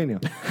אביב או מוריניו.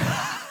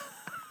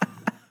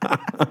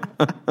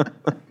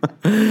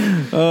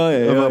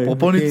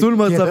 אפרופו ניצול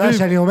מצבים,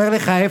 שאני אומר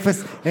לך,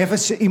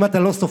 אפס, אם אתה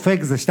לא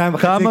סופג זה 2.5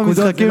 נקודות, כמה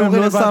משחקים הם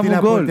לא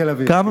שמו גול,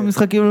 כמה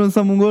משחקים הם לא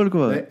שמו גול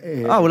כבר,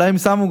 אולי הם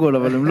שמו גול,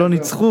 אבל הם לא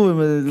ניצחו,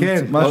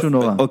 משהו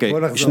נורא. אוקיי,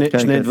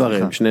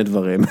 שני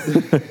דברים,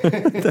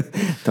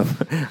 טוב,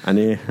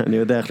 אני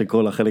יודע איך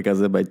לקרוא לחלק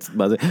הזה,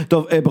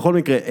 טוב, בכל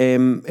מקרה,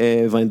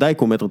 ונדייק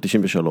הוא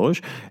 1.93 מטר,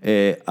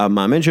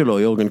 המאמן שלו,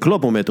 יורגן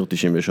קלופ הוא 1.93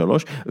 מטר,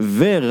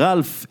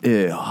 ורלף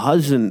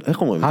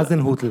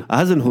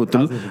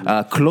הזנהוטל,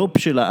 הקלופ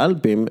של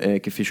האלפים,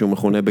 כפי שהוא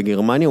מכונה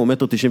בגרמניה, הוא 1.91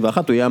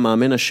 מטר, הוא יהיה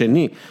המאמן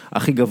השני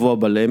הכי גבוה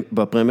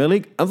בפרמייר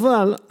ליג,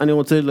 אבל אני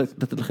רוצה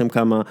לתת לכם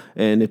כמה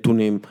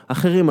נתונים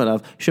אחרים עליו,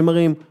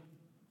 שמראים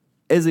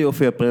איזה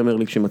יופי הפרמייר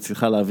ליג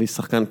שמצליחה להביא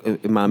שחקן,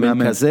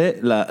 מאמן כזה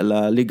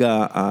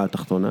לליגה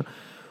התחתונה.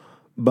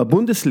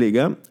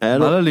 בבונדסליגה, היה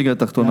לו... מה לליגה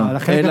התחתונה?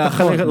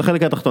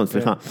 לחלק התחתון,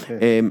 סליחה.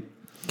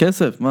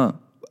 כסף, מה?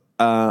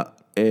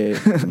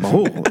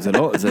 ברור,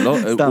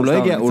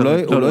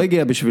 הוא לא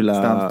הגיע בשביל...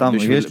 סתם,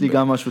 יש לי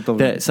גם משהו טוב.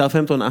 תראה,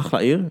 סאות'המפטון אחלה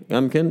עיר,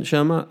 גם כן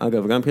שם,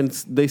 אגב, גם כן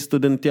די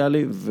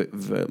סטודנטיאלי,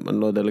 ואני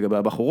לא יודע לגבי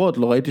הבחורות,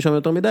 לא ראיתי שם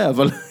יותר מדי,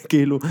 אבל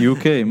כאילו...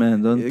 UK,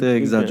 man, don't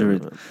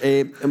exaggerate.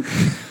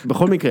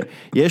 בכל מקרה,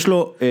 יש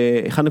לו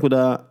 1.76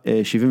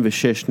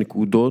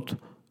 נקודות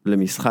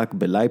למשחק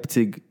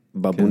בלייפציג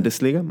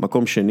בבונדסליגה,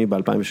 מקום שני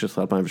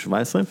ב-2016-2017,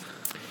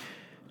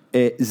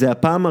 זה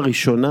הפעם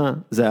הראשונה,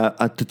 זה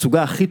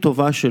התצוגה הכי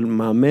טובה של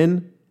מאמן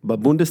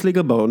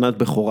בבונדסליגה בעונת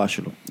בכורה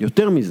שלו.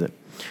 יותר מזה,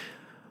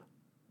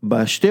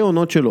 בשתי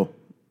עונות שלו,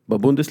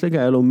 בבונדסליגה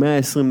היה לו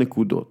 120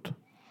 נקודות,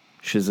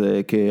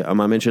 שזה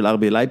כמאמן של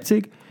ארבי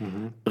לייפציג,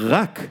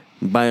 רק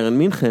בבאיירן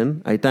מינכן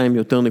הייתה עם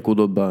יותר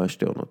נקודות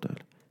בשתי עונות האלה.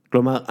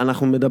 כלומר,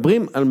 אנחנו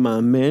מדברים על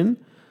מאמן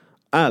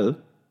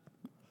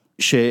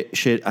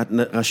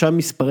שרשם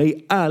מספרי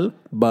על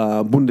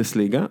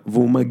בבונדסליגה,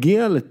 והוא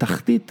מגיע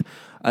לתחתית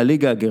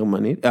הליגה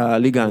הגרמנית,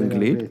 הליגה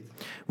האנגלית,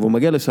 והוא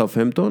מגיע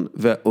לסאות'המפטון,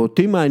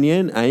 ואותי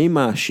מעניין האם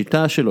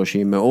השיטה שלו,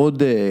 שהיא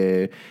מאוד...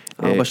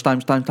 4-2-2-2.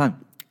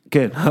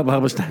 כן, 4-4-2.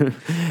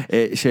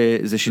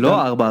 שזה שיטה...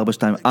 לא 4-4-2,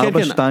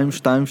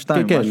 4-2-2-2,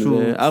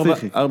 משהו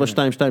פסיכי.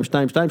 4-2-2-2-2,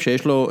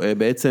 שיש לו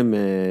בעצם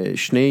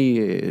שני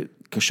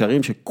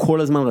קשרים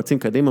שכל הזמן רצים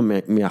קדימה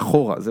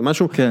מאחורה, זה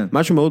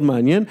משהו מאוד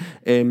מעניין.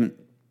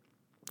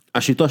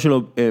 השיטה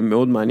שלו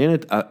מאוד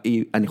מעניינת,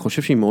 אני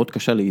חושב שהיא מאוד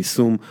קשה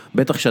ליישום,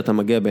 בטח שאתה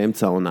מגיע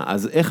באמצע העונה,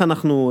 אז איך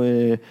אנחנו,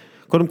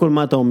 קודם כל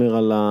מה אתה אומר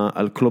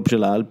על קלופ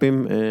של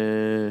האלפים?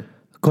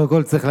 קודם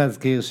כל צריך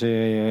להזכיר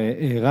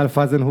שרלף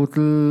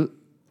אזנהוטל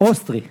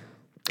אוסטרי.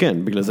 כן,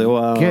 בגלל זה הוא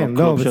כן,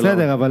 לא, הקלופ שלו.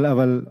 בסדר,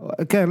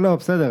 כן, לא,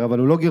 בסדר, אבל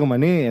הוא לא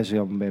גרמני, יש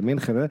גם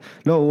במינכן,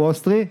 לא, הוא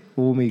אוסטרי,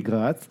 הוא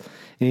מגרץ,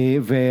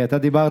 ואתה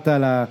דיברת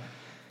על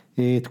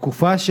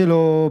התקופה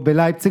שלו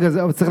בלייפציג, אז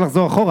צריך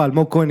לחזור אחורה,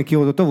 אלמוג כהן הכיר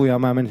אותו טוב, הוא היה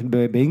מאמן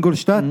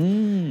באינגולשטאט,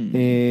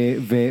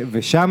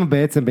 ושם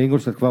בעצם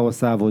באינגולשטאט כבר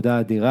עושה עבודה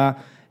אדירה,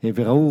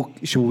 וראו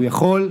שהוא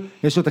יכול,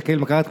 יש לו את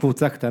הכלים לקחת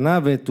קבוצה קטנה,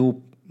 והוא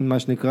מה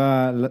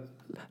שנקרא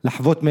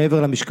לחוות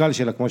מעבר למשקל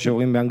שלה, כמו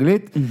שאומרים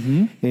באנגלית,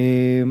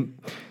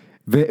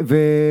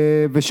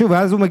 ושוב,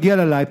 אז הוא מגיע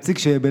ללייפציג,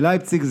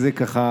 שבלייפציג זה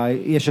ככה,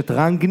 יש את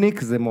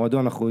רנגניק, זה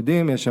מועדון אנחנו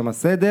יודעים, יש שם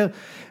סדר,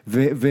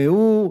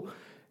 והוא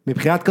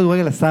מבחינת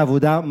כדורגל עשה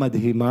עבודה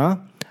מדהימה,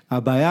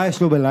 הבעיה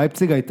יש לו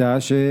בלייפציג הייתה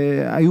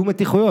שהיו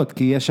מתיחויות,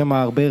 כי יש שם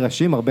הרבה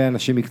ראשים, הרבה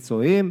אנשים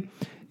מקצועיים,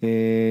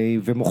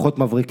 ומוחות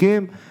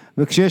מבריקים,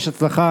 וכשיש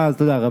הצלחה, אז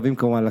אתה יודע, רבים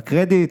כמובן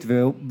לקרדיט,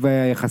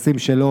 והיחסים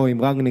שלו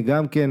עם רנגניק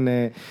גם כן,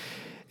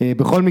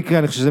 בכל מקרה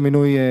אני חושב שזה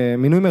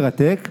מינוי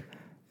מרתק,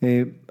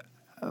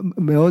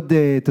 מאוד,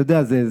 אתה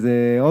יודע,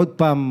 זה עוד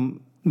פעם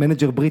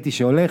מנג'ר בריטי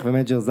שהולך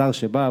ומנג'ר זר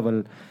שבא,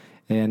 אבל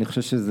אני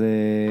חושב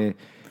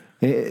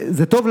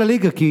זה טוב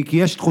לליגה, כי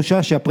יש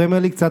תחושה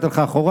שהפרמייר ליג קצת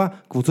הלכה אחורה,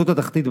 קבוצות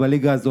התחתית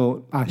בליגה הזו,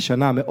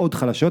 השנה מאוד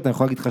חלשות, אני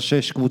יכול להגיד לך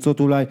 6 קבוצות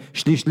אולי,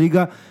 שליש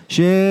ליגה,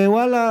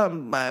 שוואלה,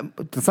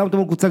 אתה שם אותם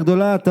על קבוצה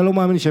גדולה, אתה לא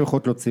מאמין שהם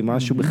יכולות להוציא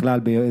משהו בכלל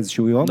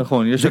באיזשהו יום.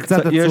 נכון, יש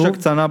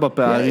הקצנה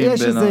בפערים.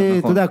 יש איזה,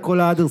 אתה יודע, כל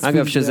האדרספיד.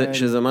 אגב,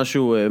 שזה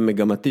משהו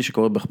מגמתי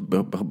שקורה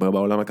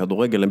בעולם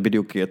הכדורגל,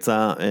 בדיוק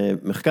יצא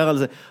מחקר על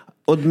זה.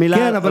 עוד מילה.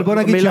 כן, אבל בוא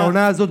נגיד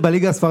שהעונה הזאת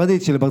בליגה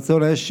הספרדית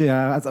שלברצלונה יש...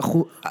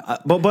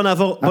 בוא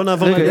נעבור.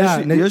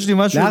 יש לי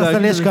משהו...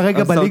 לארסנל יש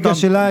כרגע בליגה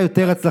שלה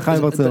יותר הצלחה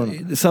מברצלונה.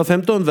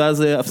 סאות'המפטון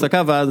ואז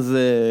הפסקה ואז...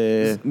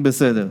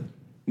 בסדר.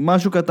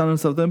 משהו קטן על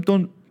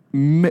סאות'המפטון,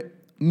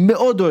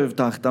 מאוד אוהב את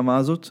ההחתמה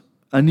הזאת.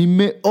 אני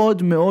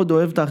מאוד מאוד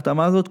אוהב את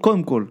ההחתמה הזאת,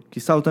 קודם כל, כי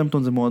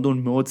סאות'המפטון זה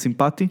מועדון מאוד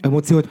סימפטי. הם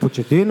הוציאו את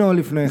פוצ'טינו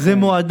לפני... זה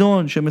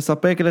מועדון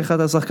שמספק לך את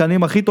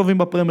השחקנים הכי טובים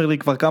בפרמייר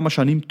ליג כבר כמה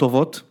שנים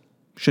טובות.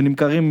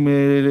 שנמכרים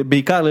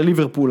בעיקר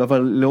לליברפול,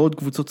 אבל לעוד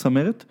קבוצות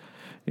צמרת,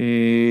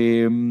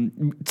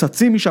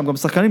 צצים משם גם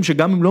שחקנים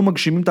שגם אם לא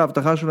מגשימים את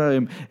ההבטחה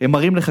שלהם, הם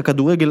מראים לך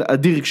כדורגל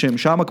אדיר כשהם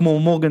שם, כמו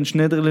מורגן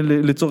שנדר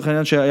לצורך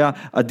העניין שהיה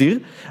אדיר,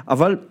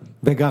 אבל...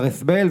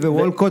 וגארס בל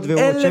ווולקוט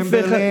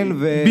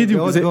וצ'מברלין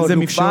בדיוק, זה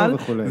מפעל,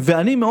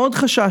 ואני מאוד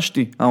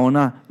חששתי,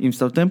 העונה עם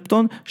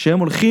סאות'המפטון, שהם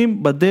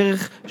הולכים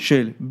בדרך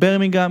של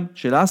ברמינגהאם,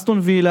 של אסטון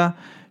וילה,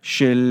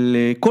 של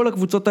כל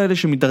הקבוצות האלה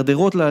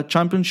שמתדרדרות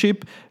לצ'אמפיונשיפ,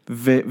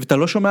 ואתה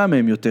לא שומע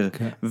מהם יותר.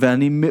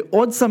 ואני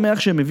מאוד שמח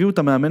שהם הביאו את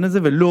המאמן הזה,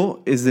 ולא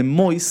איזה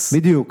מויס.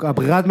 בדיוק,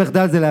 הברירת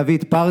מחדל זה להביא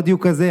את פרדיו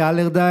כזה,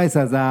 אלרדייס,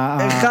 אז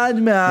אחד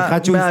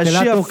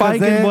מהשיע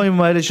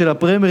פייקנבוים האלה של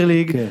הפרמייר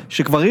ליג,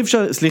 שכבר אי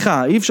אפשר,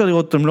 סליחה, אי אפשר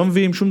לראות, הם לא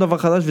מביאים שום דבר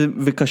חדש,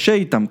 וקשה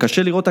איתם,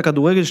 קשה לראות את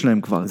הכדורגל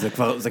שלהם כבר.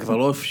 זה כבר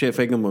לא שיע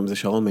פייקנבוים, זה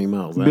שרון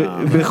מימר.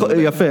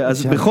 יפה,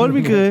 אז בכל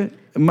מקרה,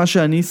 מה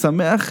שאני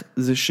שמח,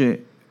 זה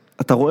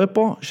אתה רואה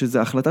פה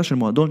שזה החלטה של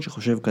מועדון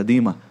שחושב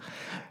קדימה,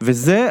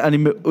 וזה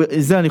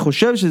אני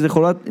חושב שזה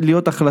יכולה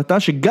להיות החלטה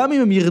שגם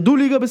אם הם ירדו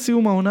ליגה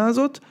בסיום העונה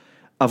הזאת,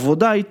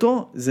 עבודה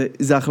איתו,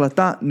 זה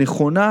החלטה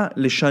נכונה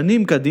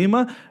לשנים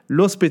קדימה,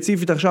 לא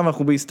ספציפית עכשיו,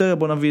 אנחנו בהיסטריה,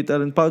 בוא נביא את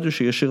אלן פרדיו,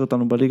 שישאיר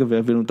אותנו בליגה,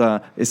 ויבינו את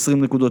ה-20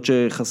 נקודות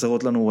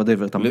שחסרות לנו,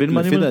 whatever, אתה מבין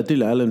מה אני אומר? לפי דעתי,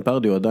 לאלן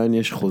פרדיו עדיין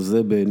יש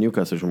חוזה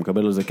בניוקאסל, שהוא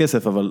מקבל על זה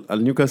כסף, אבל על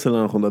ניוקאסל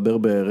אנחנו נדבר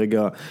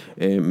ברגע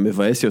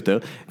מבאס יותר.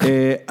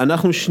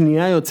 אנחנו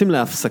שנייה יוצאים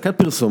להפסקת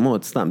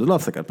פרסומות, סתם, זה לא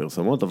הפסקת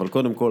פרסומות, אבל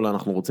קודם כל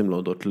אנחנו רוצים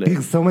להודות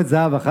פרסומת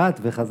זהב אחת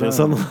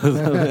וחזרה.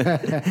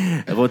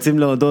 רוצים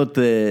להודות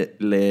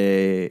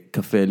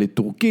לקפה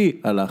לטורקי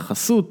על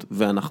החסות,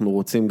 ואנחנו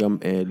רוצים גם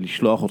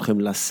לשלוח אתכם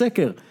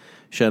לסקר,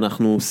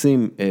 שאנחנו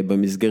עושים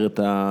במסגרת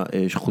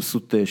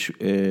החסות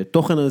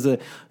תוכן הזה,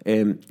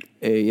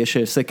 יש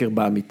סקר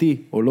באמיתי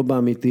או לא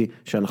באמיתי,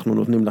 שאנחנו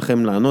נותנים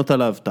לכם לענות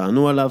עליו,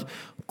 תענו עליו,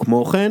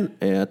 כמו כן,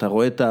 אתה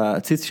רואה את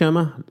הציץ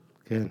שמה?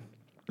 כן.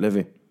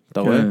 לוי, אתה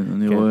רואה? כן,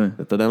 אני רואה.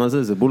 אתה יודע מה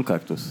זה? זה בול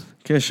קקטוס.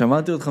 כן,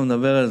 שמעתי אותך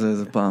מדבר על זה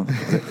איזה פעם.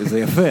 זה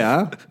יפה,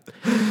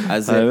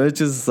 האמת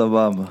שזה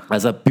סבבה.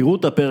 אז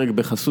הפירוט הפרק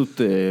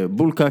בחסות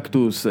בול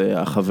קקטוס,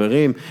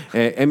 החברים,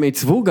 הם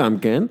עיצבו גם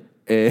כן,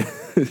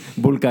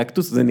 בול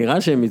קקטוס, זה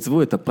נראה שהם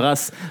עיצבו את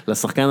הפרס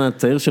לשחקן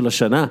הצעיר של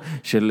השנה,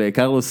 של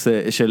קרלוס,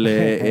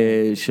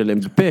 של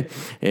אמפה,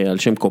 על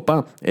שם קופה,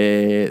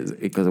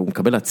 הוא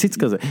מקבל הציץ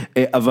כזה,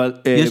 אבל...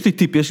 יש לי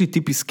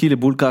טיפ עסקי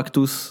לבול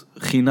קקטוס,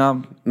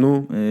 חינם,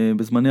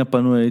 בזמני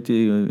הפנוי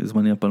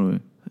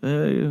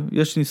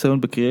יש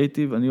ניסיון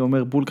בקריאייטיב, אני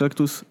אומר בול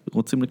קקטוס,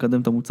 רוצים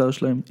לקדם את המוצר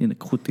שלהם, הנה,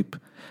 קחו טיפ.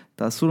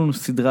 תעשו לנו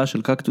סדרה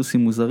של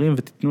קקטוסים מוזרים,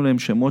 ותיתנו להם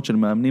שמות של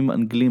מאמנים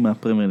אנגלים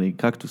מהפרמייר ליג.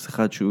 קקטוס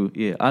אחד שהוא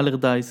יהיה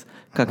אלרדייס,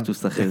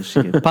 קקטוס אחר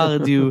שיהיה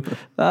פרדיו,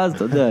 ואז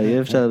אתה יודע,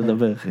 יהיה אפשר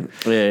לדבר.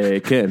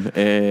 כן,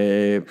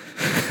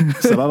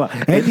 סבבה.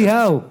 אדי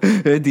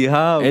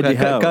האו,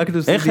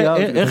 קקטוס אדי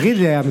האו. תגיד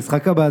לי,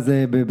 המשחק הבא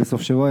זה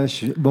בסוף שבוע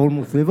יש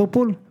בורנמות'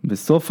 ליברפול?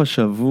 בסוף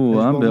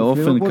השבוע,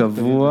 באופן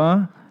קבוע,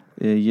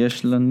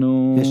 יש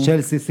לנו... יש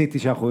צ'לסי סיטי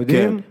שאנחנו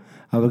יודעים.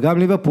 אבל גם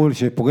ליברפול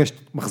שפוגש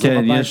מחזור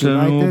הבית יונייטד. כן, יש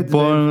לנו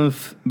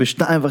בורנמות'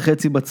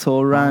 ב-2:30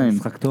 בצהריים.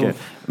 משחק טוב.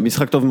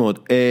 משחק טוב מאוד.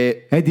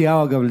 אדי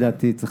האו אגב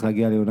לדעתי צריך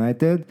להגיע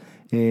ליונייטד.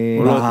 זה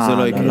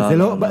לא יקרה.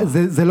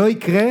 זה לא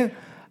יקרה.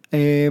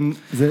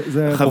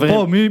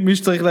 פה, מי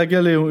שצריך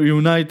להגיע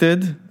ליונייטד,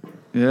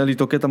 היה לי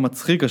תוקט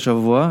המצחיק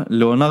השבוע,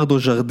 ליאונרדו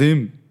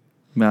ז'רדים,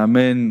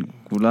 מאמן,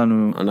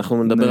 כולנו...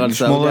 אנחנו נדבר על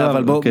סעודיה,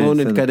 אבל בואו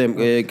נתקדם.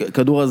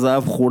 כדור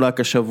הזהב חולק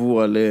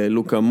השבוע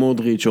ללוקה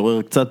מודריץ',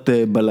 עורר קצת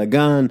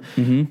בלגן.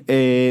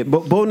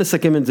 בואו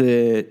נסכם את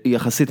זה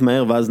יחסית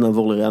מהר, ואז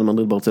נעבור לריאל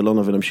מדריד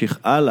ברצלונה ונמשיך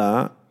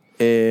הלאה.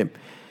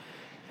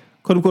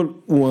 קודם כל,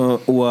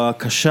 הוא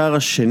הקשר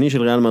השני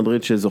של ריאל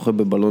מדריד שזוכה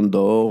בבלון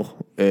ד'אור,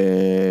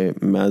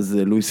 מאז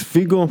לואיס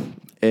פיגו,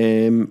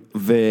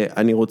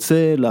 ואני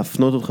רוצה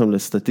להפנות אתכם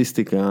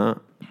לסטטיסטיקה,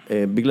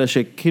 בגלל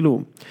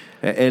שכאילו,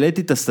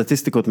 העליתי את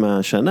הסטטיסטיקות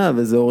מהשנה,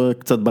 וזה עורר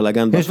קצת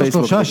בלגן בפייסבוק. יש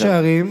לו 3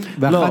 שערים,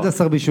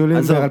 ו11 בישולים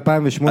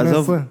ב-2018.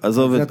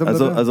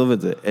 עזוב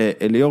את זה.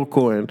 אליאור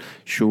כהן,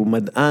 שהוא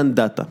מדען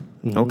דאטה,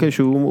 אוקיי,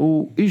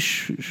 שהוא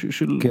איש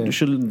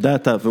של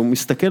דאטה, והוא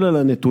מסתכל על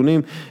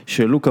הנתונים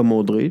של לוקה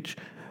מודריץ',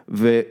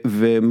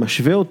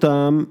 ומשווה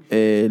אותם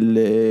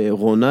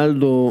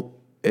לרונלדו,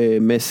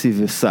 מסי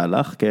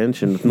וסלח, כן,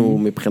 שנתנו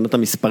מבחינת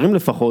המספרים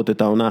לפחות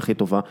את העונה הכי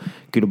טובה,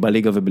 כאילו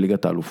בליגה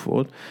ובליגת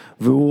האלופות,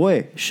 והוא רואה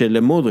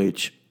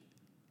שלמודריץ'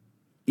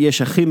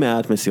 יש הכי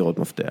מעט מסירות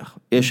מפתח,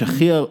 יש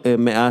הכי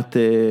מעט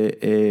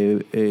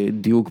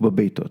דיוק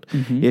בביתות,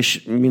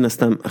 יש מן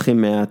הסתם הכי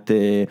מעט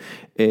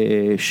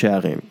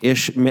שערים,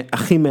 יש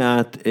הכי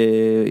מעט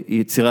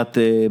יצירת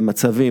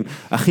מצבים,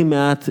 הכי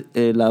מעט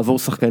לעבור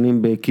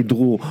שחקנים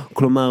בכדור,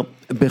 כלומר,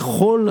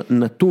 בכל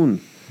נתון,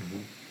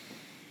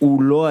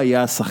 הוא לא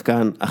היה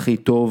השחקן הכי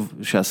טוב,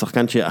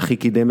 שהשחקן שהכי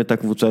קידם את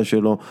הקבוצה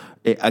שלו,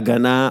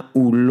 הגנה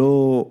הוא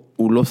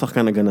לא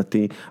שחקן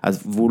הגנתי,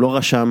 והוא לא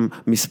רשם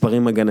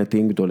מספרים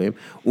הגנתיים גדולים,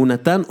 הוא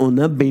נתן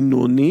עונה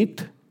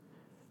בינונית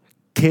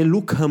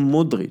כלוקה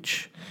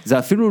מודריץ', זה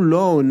אפילו לא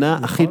העונה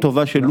הכי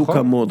טובה של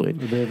לוקה מודריץ',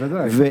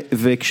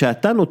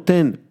 וכשאתה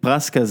נותן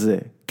פרס כזה,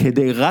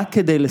 רק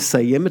כדי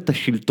לסיים את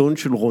השלטון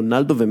של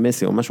רונלדו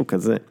ומסי או משהו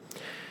כזה,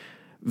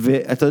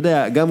 ואתה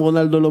יודע, גם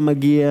רונלדו לא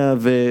מגיע,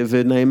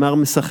 וניימר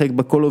משחק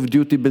בקול אוף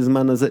דיוטי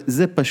בזמן הזה,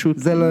 זה פשוט,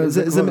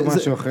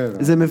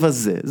 זה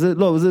מבזה,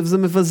 זה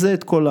מבזה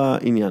את כל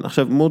העניין.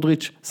 עכשיו,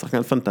 מודריץ',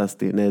 שחקן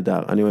פנטסטי, נהדר,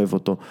 אני אוהב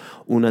אותו,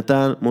 הוא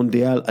נתן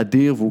מונדיאל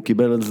אדיר, והוא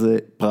קיבל על זה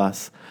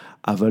פרס,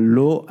 אבל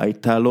לא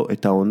הייתה לו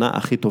את העונה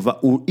הכי טובה,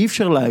 אי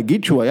אפשר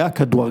להגיד שהוא היה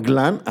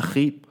הכדורגלן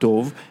הכי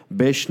טוב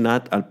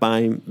בשנת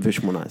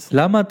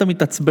 2018. למה אתה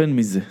מתעצבן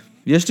מזה?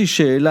 יש לי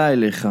שאלה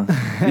אליך,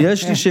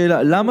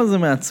 למה זה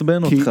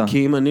מעצבן אותך?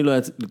 כי אם אני לא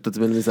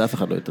אתעצבן מזה, אף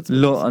אחד לא יתעצבן.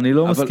 לא, אני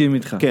לא מסכים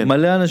איתך.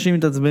 מלא אנשים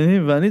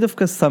מתעצבנים, ואני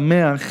דווקא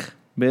שמח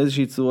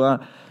באיזושהי צורה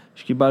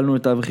שקיבלנו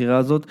את הבחירה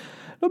הזאת,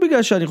 לא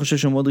בגלל שאני חושב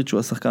שמודריץ' הוא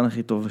השחקן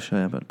הכי טוב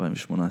שהיה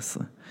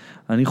ב-2018.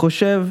 אני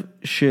חושב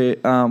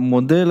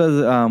שהמודל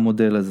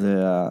הזה,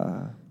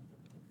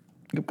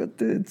 גם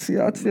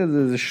צייצתי על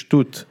זה, זה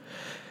שטות.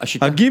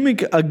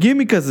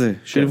 הגימיק הזה,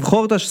 של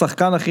לבחור את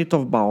השחקן הכי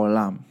טוב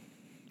בעולם,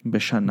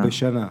 בשנה.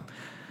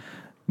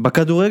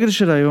 בכדורגל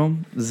של היום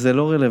זה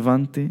לא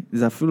רלוונטי,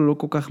 זה אפילו לא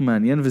כל כך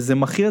מעניין, וזה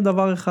מכריע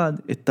דבר אחד,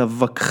 את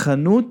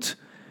הווכחנות,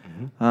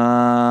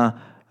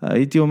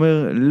 הייתי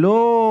אומר,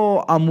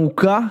 לא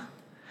עמוקה,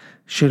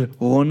 של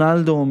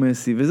רונלדו או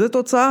מסי, וזה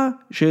תוצאה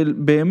של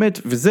באמת,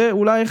 וזה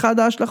אולי אחד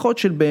ההשלכות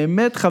של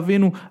באמת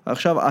חווינו,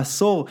 עכשיו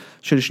עשור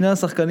של שני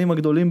השחקנים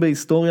הגדולים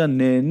בהיסטוריה,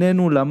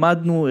 נהנינו,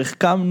 למדנו,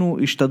 החכמנו,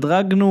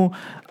 השתדרגנו,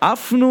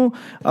 עפנו,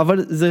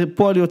 אבל זה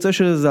פועל יוצא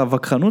של זה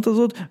הווכחנות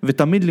הזאת,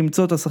 ותמיד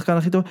למצוא את השחקן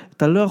הכי טוב,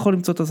 אתה לא יכול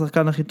למצוא את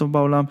השחקן הכי טוב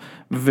בעולם,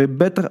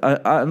 ובטח,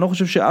 אני לא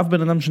חושב שאף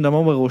בן אדם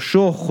שדמו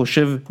בראשו,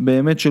 חושב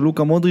באמת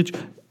שלוקה מודריץ'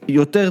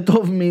 יותר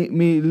טוב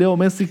מלאו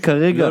מסי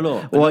כרגע,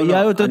 או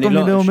היה יותר טוב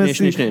מלאו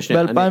מסי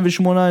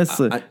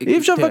ב-2018. אי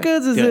אפשר לבקר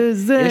את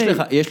זה,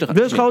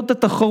 ויש לך עוד את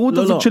התחרות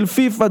הזאת של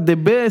פיפה,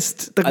 the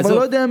best, אתה כבר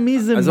לא יודע מי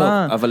זה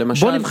מה.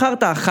 בוא נבחר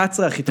את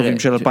ה-11 הכי טובים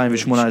של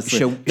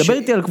 2018. דבר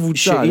איתי על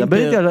קבוצה, דבר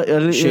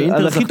איתי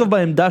על הכי טוב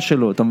בעמדה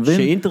שלו, אתה מבין?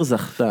 שאינטר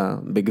זכתה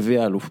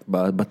בגביע אלוף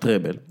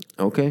בטראבל,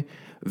 אוקיי?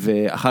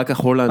 ואחר כך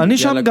הולנד... אני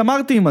שם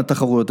גמרתי עם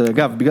התחרויות,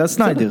 אגב, בגלל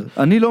סניידר.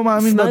 אני לא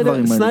מאמין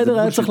לדברים האלה. סניידר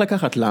היה צריך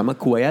לקחת, למה? כי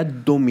הוא היה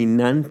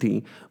דומיננטי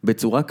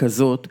בצורה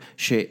כזאת,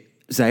 שזה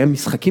היה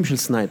משחקים של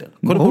סניידר.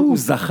 קודם כל הוא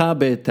זכה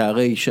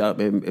בתארי,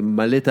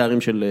 מלא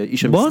תארים של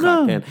איש המשחק.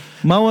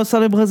 מה הוא עשה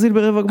לברזיל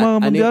ברבע גמר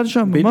המונדיאל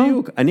שם?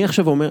 בדיוק. אני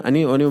עכשיו אומר,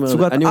 אני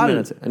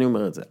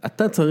אומר את זה.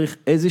 אתה צריך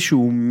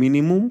איזשהו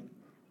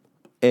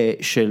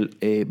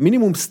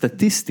מינימום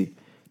סטטיסטי,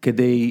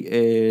 כדי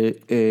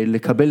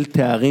לקבל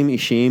תארים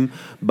אישיים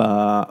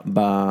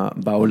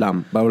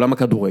בעולם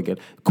הכדורגל.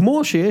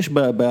 כמו שיש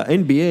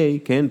ב-NBA,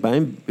 כן,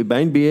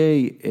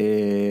 ב-NBA,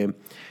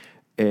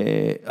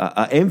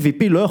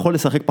 ה-MVP לא יכול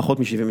לשחק פחות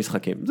מ-70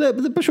 משחקים.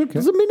 זה פשוט,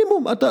 זה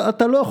מינימום.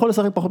 אתה לא יכול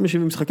לשחק פחות מ-70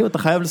 משחקים, אתה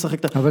חייב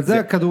לשחק. אבל זה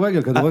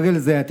הכדורגל, כדורגל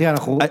זה, תראה,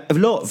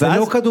 זה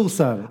לא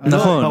כדורסל.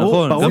 נכון,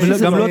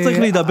 גם לא צריך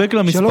להידבק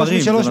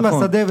למספרים. 3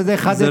 מהשדה וזה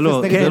 1-0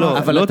 נגד.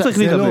 אבל לא צריך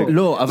להידבק.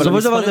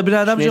 בסופו של דבר זה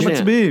בני אדם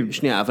שמצביעים.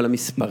 שנייה, אבל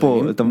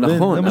המספרים,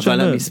 נכון,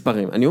 אבל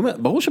המספרים, אני אומר,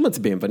 ברור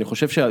שמצביעים, ואני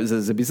חושב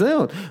שזה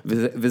ביזיון,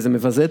 וזה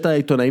מבזה את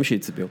העיתונאים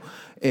שהצביעו.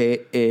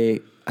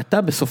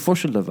 אתה בסופו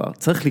של דבר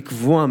צריך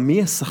לקבוע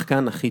מי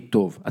השחקן הכי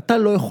טוב. אתה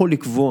לא יכול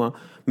לקבוע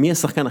מי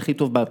השחקן הכי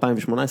טוב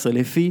ב-2018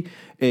 לפי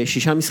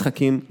 6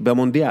 משחקים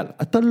במונדיאל.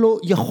 אתה לא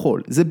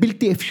יכול, זה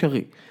בלתי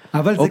אפשרי.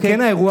 אבל זה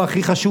כן האירוע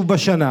הכי חשוב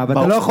בשנה,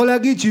 ואתה לא יכול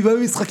להגיד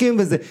 70 משחקים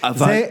וזה.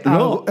 זה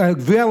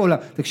גביע העולם.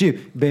 תקשיב,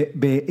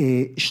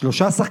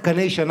 ב3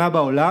 שחקני שנה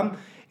בעולם,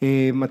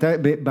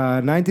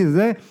 ב-90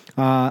 זה,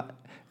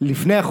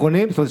 לפני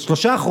האחרונים, זאת אומרת,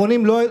 3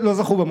 האחרונים לא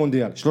זכו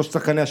במונדיאל, 3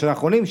 שחקני השנה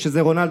האחרונים,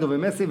 שזה רונלדו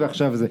ומסי,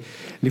 ועכשיו זה.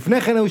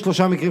 לפני כן היו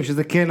 3 מקרים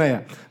שזה כן היה.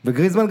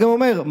 וגריזמן גם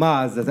אומר,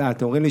 מה, אז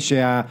אתם אומרים לי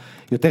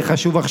שהיותר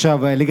חשוב עכשיו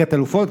ליגת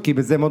אלופות, כי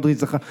בזה מודריץ'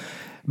 זכה.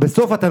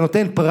 בסוף אתה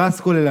נותן פרס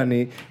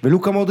כוללני,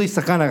 ולוקה מודריץ'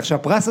 שחקן, עכשיו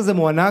הפרס הזה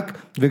מוענק,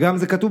 וגם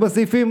זה כתוב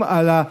בסעיפים,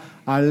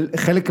 על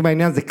חלק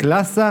מהעניין זה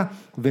קלאסה,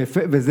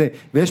 וזה,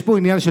 ויש פה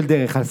עניין של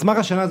דרך, על סמך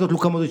השנה הזאת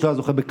לוקה מודריץ' לא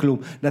זוכה בכלום,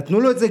 נתנו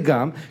לו את זה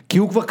גם, כי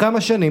הוא כבר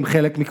כמה שנים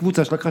חלק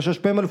מקבוצה שלקחה 6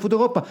 פעמים אליפות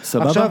אירופה,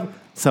 סבבה?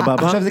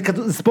 עכשיו זה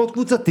ספורט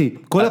קבוצתי,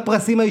 כל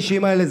הפרסים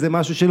האישיים האלה זה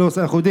משהו שלא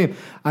עושה, אנחנו יודעים,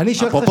 אני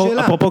אשאל לך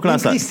שאלה, אם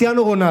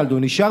קריסטיאנו רונלדו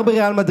נשאר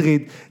בריאל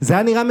מדריד, זה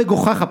היה נראה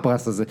מגוחך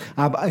הפרס הזה,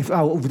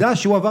 העובדה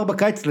שהוא עבר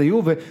בקיץ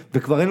ליוב,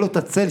 וכבר אין לו את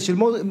הצל של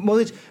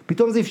מודריץ',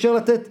 פתאום זה אפשר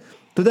לתת,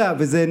 אתה יודע,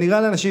 וזה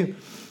נראה לאנשים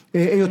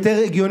יותר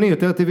הגיוני,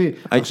 יותר טבעי.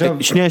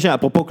 שנייה,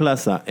 אפרופו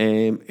קלאסה,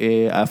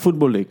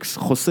 הפוטבול ליקס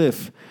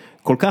חושף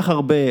כל כך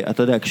הרבה,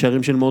 אתה יודע,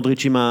 קשרים של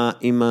מודריץ'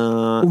 עם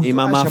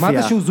המאפיה.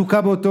 שמעת שהוא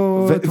זוכה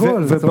באותו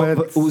אתמול.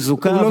 הוא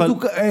זוכה, אבל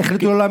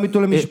החליטו לא להעמיד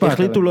אותו למשפט.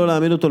 החליטו לא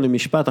להעמיד אותו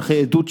למשפט,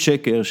 אחרי עדות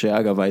שקר,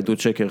 שאגב, העדות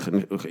שקר,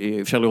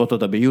 אפשר לראות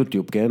אותה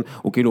ביוטיוב, כן?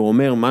 הוא כאילו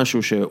אומר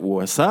משהו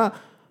שהוא עשה,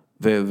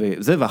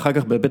 וזה, ואחר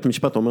כך בבית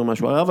משפט אומר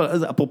משהו,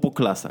 אבל אפרופו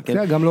קלאסה,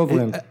 כן? גם לא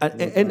עוברן.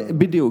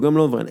 בדיוק, גם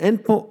לא עוברן. אין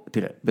פה,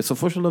 תראה,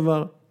 בסופו של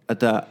דבר,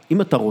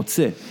 אם אתה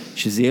רוצה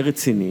שזה יהיה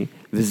רציני,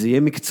 וזה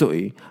יהיה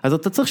מקצועי, אז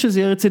אתה צריך שזה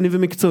יהיה רציני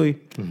ומקצועי.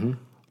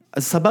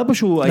 אז סבבה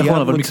שהוא היה... נכון,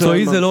 אבל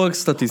מקצועי זה לא רק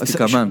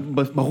סטטיסטיקה, מן.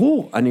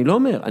 ברור, אני לא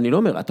אומר.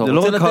 זה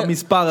לא רק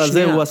המספר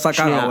הזה, הוא עשה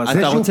ככה.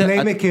 זה שהוא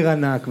פליימקר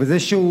ענק, וזה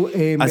שהוא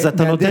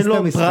מהנדס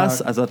למשחק.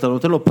 אז אתה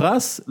נותן לו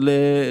פרס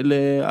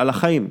על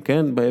החיים,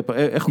 כן?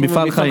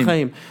 מפעל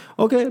חיים.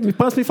 אוקיי,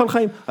 פרס מפעל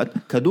חיים.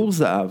 כדור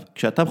זהב,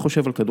 כשאתה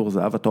חושב על כדור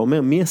זהב, אתה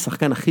אומר מי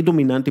השחקן הכי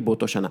דומיננטי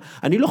באותו שנה.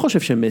 אני לא חושב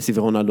שמסי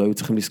ורונלדו היו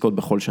צריכים לזכות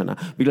בכל שנה,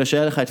 בגלל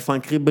שהיה לך את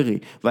פרנק ריברי,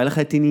 והיה לך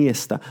את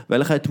אינייסטה, והיה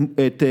לך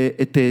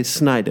את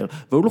סניידר,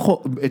 והיו לך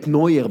את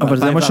נויר. אבל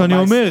זה מה שאני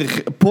אומר,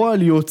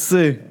 פועל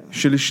יוצא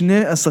של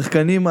שני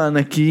השחקנים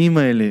הענקיים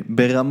האלה,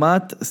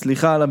 ברמת,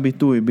 סליחה על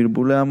הביטוי,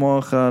 בלבולי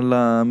המוח על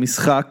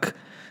המשחק,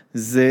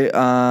 זה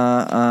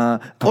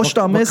או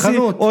שאתה מסי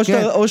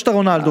או שאתה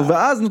רונלדו,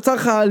 ואז נוצר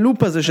לך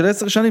הלופ הזה של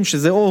 10 שנים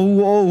שזה או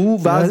הוא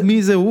ואז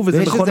מי זה הוא,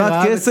 וזה מכונת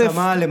כסף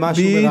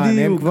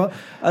בדיוק.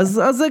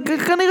 אז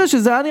כנראה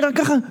שזה היה נראה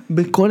ככה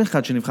בכל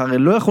אחד שנבחר.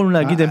 לא יכולנו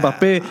להגיד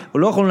אמבפה, או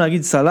לא יכולנו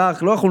להגיד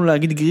סלח, לא יכולנו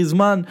להגיד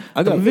גריזמן,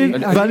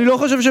 ואני לא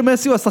חושב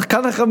שמסי הוא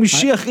השחקן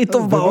החמישי הכי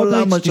טוב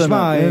בעולם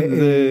השנה.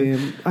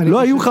 לא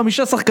היו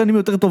 5 שחקנים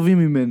יותר טובים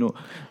ממנו.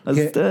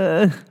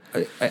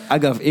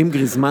 אגב, אם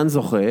גריזמן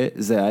זוכה,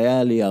 זה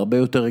היה לי הרבה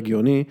יותר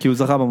הגיוני. כי הוא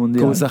זכה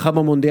במונדיאל. כי הוא זכה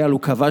במונדיאל, הוא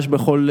כבש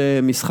בכל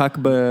משחק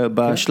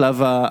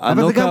בשלב הנוקאוט.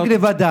 אבל זה גם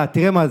גניבת דעת,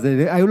 תראה מה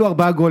זה, היו לו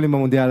 4 גולים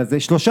במונדיאל הזה,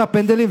 3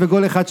 פנדלים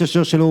וגול אחד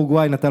שהשוער של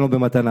אורוגוואי נתן לו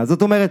במתנה.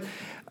 זאת אומרת,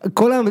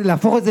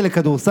 להפוך את זה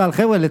לכדורסל,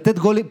 חבר'ה, לתת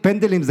גולים,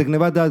 פנדלים זה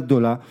גניבת דעת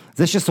גדולה,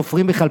 זה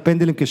שסופרים בכלל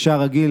פנדלים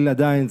כשער רגיל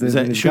עדיין,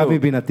 זה נשגב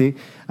מבינתי,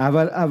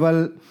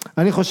 אבל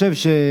אני חושב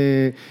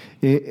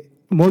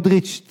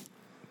שמודריץ'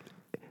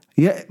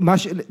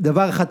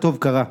 דבר אחד טוב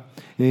קרה,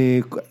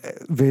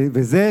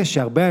 וזה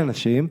שהרבה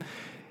אנשים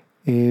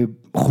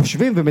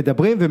חושבים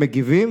ומדברים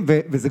ומגיבים,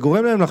 וזה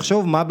גורם להם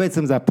לחשוב מה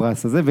בעצם זה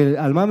הפרס הזה,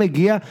 ועל מה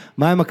מגיע,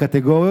 מה הם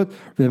הקטגוריות,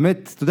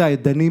 ובאמת, אתה יודע,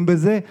 דנים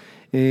בזה,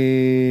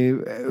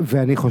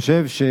 ואני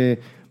חושב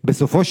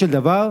שבסופו של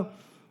דבר,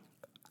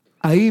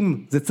 האם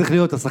זה צריך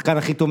להיות השחקן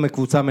הכי טוב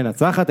מקבוצה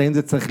מנצחת, האם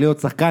זה צריך להיות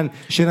שחקן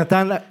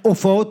שנתן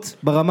הופעות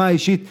ברמה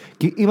האישית,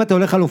 כי אם אתה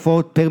הולך על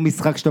הופעות פר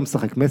משחק שאתה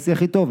משחק, מסי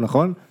הכי טוב,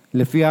 נכון?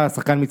 לפי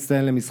השחקן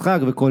מצטיין למשחק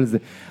וכל זה,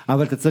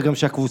 אבל אתה צריך גם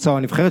שהקבוצה או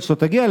הנבחרת שלו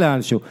תגיע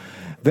לאנשהו,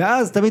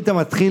 ואז תמיד אתה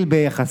מתחיל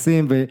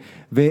ביחסים,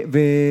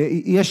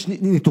 ויש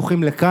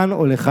ניתוחים לכאן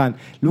או לכאן.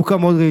 לוקה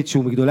מודריץ'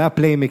 הוא מגדולי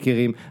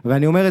הפליימקרים,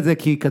 ואני אומר את זה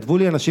כי כתבו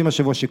לי אנשים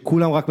השבוע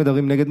שכולם רק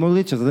מדברים נגד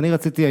מודריץ', אז אני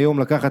רציתי היום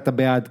לקחת את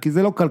הבעד, כי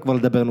זה לא קל כבר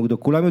לדבר נגדו,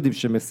 כולם יודעים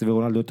שמסי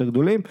ורונלדו יותר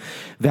גדולים,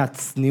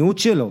 והצניעות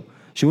שלו,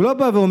 שהוא לא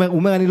בא ואומר, הוא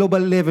אומר, אני לא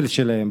בלבל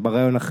שלהם,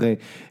 ברעיון אחרי.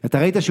 אתה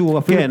ראית שהוא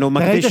אפילו, אתה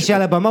ראית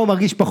שעל הבמה הוא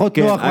מרגיש פחות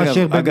נוח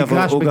מאשר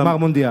במגרש בגמר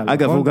מונדיאל.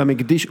 אגב, הוא גם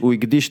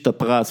הקדיש את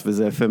הפרס,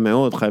 וזה יפה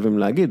מאוד, חייבים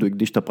להגיד, הוא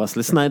הקדיש את הפרס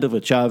לסניידר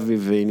וצ'אבי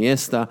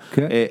ואינייסטה,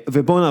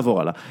 ובואו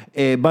נעבור הלאה.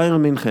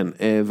 בבאיירן מינכן,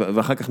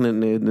 ואחר כך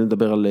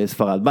נדבר על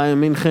ספרד. בבאיירן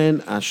מינכן,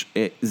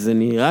 זה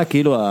נראה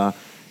כאילו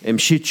הם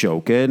שיט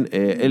שואו, כן?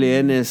 אלי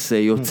אנס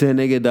יוצא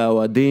נגד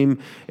האוהדים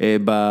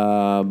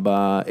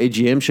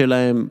ב-AGM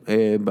שלהם,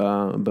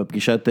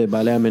 בפגישת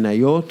בעלי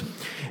המניות,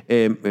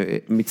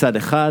 מצד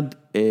אחד,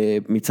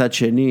 מצד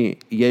שני,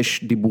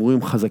 יש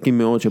דיבורים חזקים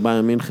מאוד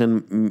שבאיירן מינכן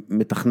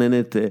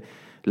מתכננת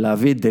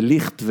להביא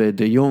דליכט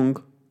ודיונג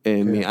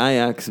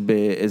מאייקס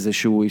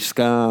באיזשהו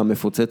עסקה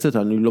מפוצצת,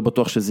 אני לא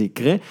בטוח שזה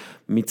יקרה.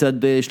 מצד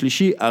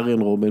שלישי, אריאן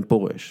רובן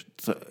פורש.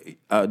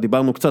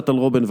 דיברנו קצת על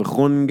רובן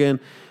וכרונינגן,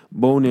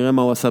 בואו נראה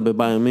מה הוא עשה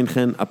בבאיירן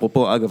מינכן,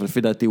 אפרופו, אגב,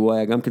 לפי דעתי הוא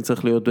היה גם כן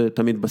צריך להיות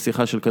תמיד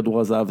בשיחה של כדור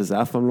הזהב,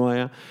 וזה אף פעם לא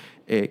היה,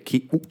 כי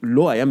הוא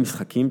לא היה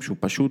משחקים שהוא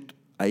פשוט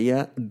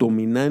היה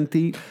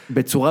דומיננטי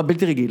בצורה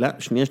בלתי רגילה,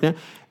 שנייה,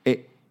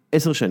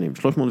 10 שנים,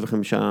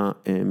 305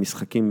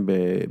 משחקים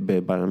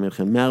בבאיירן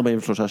מינכן,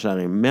 143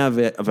 שערים,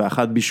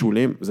 101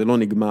 בישולים, זה לא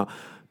נגמר,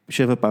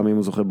 7 פעמים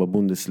הוא זוכה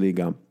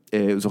בבונדסליגה,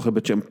 זוכה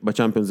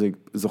בצ'אמפיונס,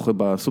 זוכה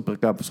בסופר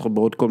קאפ, זוכה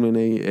בעוד כל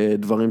מיני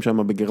דברים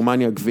שם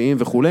בגרמניה, גביעים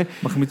וכו'.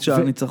 מחמיץ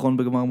שער ניצחון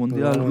בגמר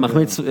מונדיאל.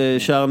 מחמיץ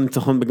שער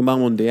ניצחון בגמר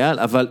מונדיאל,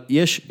 אבל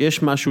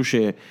יש משהו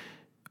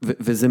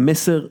וזה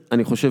מסר,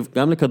 אני חושב,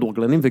 גם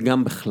לכדורגלנים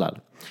וגם בכלל.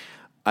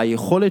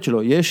 היכולת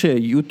שלו, יש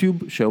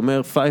יוטיוב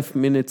שאומר 5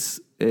 minutes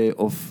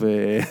of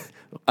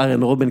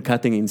אריאן רובן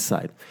cutting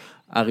inside.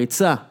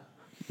 הריצה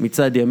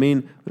מצד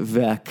ימין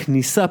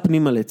והכניסה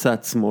פנימה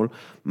לצד שמאל,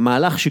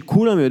 מהלך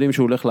שכולם יודעים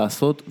שהוא הולך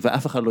לעשות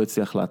ואף אחד לא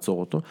הצליח לעצור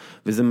אותו,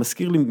 וזה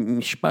מזכיר לי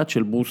משפט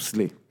של ברוס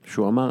לי,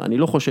 שהוא אמר, אני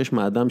לא חושש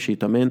מהאדם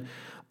שיתאמן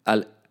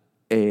על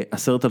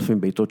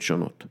 10,000 בעיטות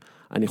שונות,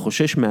 אני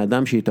חושש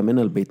מהאדם שיתאמן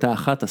על בעיטה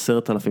אחת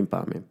 10,000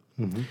 פעמים.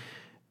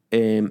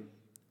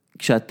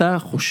 כשאתה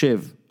חושב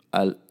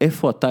על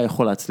איפה אתה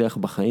יכול להצליח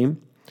בחיים,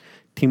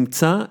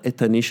 תמצא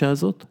את הנישה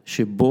הזאת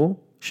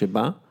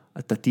שבה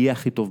אתה תהיה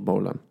הכי טוב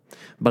בעולם.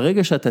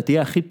 ברגע שאתה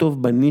תהיה הכי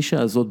טוב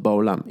בנישה הזאת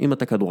בעולם, אם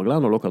אתה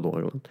כדורגלן או לא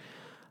כדורגלן,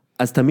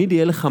 אז תמיד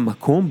יהיה לך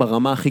מקום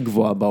ברמה הכי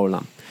גבוהה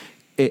בעולם.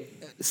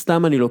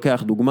 סתם אני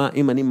לוקח דוגמה,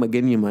 אם אני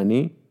מגן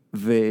ימני,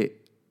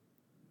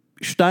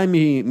 ו2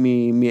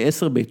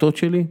 מ10 בעיטות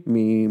שלי,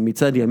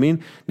 מצד ימין,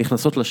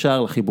 נכנסות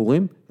לשער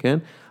לחיבורים, כן?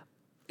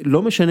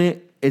 לא משנה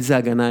איזה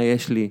הגנה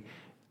יש לי,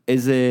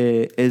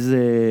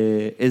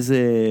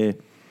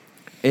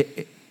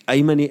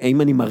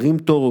 האם אני מרים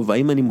טוב,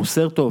 האם אני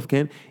מוסר טוב,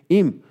 כן?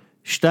 אם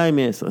 2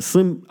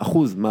 מ-10, 20%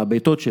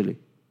 מהבעיטות שלי,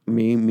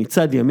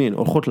 מצד ימין,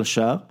 הולכות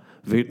לשער,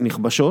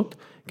 ונכבשות,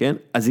 כן?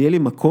 אז יהיה לי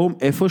מקום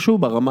איפשהו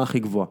ברמה הכי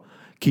גבוהה.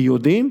 כי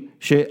יודעים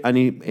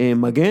שאני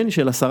מגן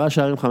של 10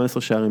 שערים,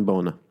 15 שערים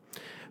בעונה.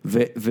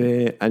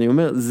 ואני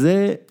אומר,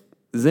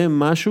 זה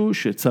משהו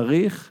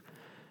שצריך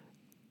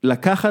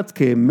לקחת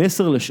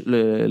כמסר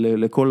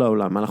לכל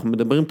העולם. אנחנו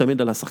מדברים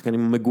תמיד על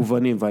השחקנים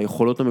המגוונים,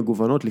 והיכולות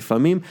המגוונות,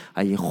 לפעמים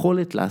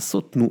היכולת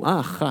לעשות תנועה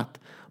אחת,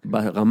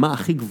 ברמה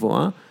הכי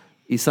גבוהה,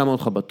 היא שמה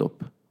אותך בטופ.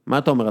 מה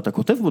אתה אומר? אתה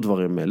כותב בו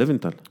דברים,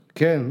 לוינטל?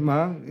 כן,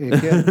 מה?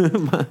 כן.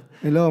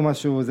 לא,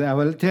 משהו זה,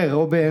 אבל תראה,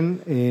 רובן,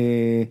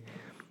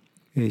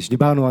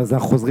 שדיברנו, אז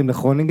אנחנו חוזרים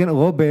לכרונינגן,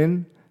 רובן,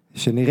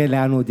 שנראה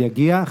לאן הוא עוד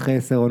יגיע, אחרי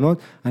 10 עונות,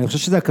 אני חושב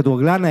שזה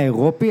הכדורגלן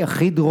האירופי,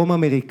 הכי דרום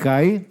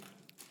אמריקאי,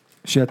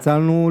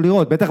 שיצאנו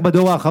לראות, בטח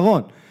בדור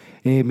האחרון,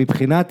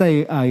 מבחינת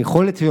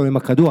היכולת שלו עם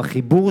הכדור,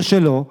 החיבור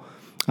שלו,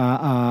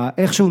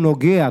 איך שהוא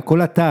נוגע,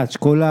 כל הטאץ',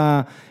 כל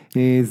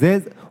זה,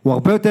 הוא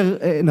הרבה יותר,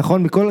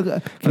 נכון,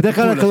 בדרך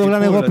כלל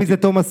הכדורגלן האירופי זה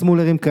תומאס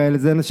מולרים כאלה,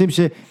 זה אנשים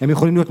שהם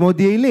יכולים להיות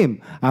מאוד יעילים,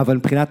 אבל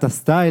מבחינת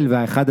הסטייל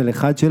והאחד על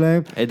אחד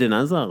שלהם. עדן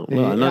עזר?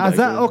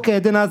 אוקיי,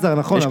 עדן עזר,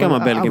 נכון. יש כמה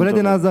בלגים טובים. אבל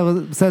עדן עזר,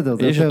 בסדר.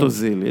 יש את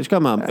אוזיל, יש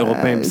כמה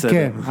אירופאים בסדר.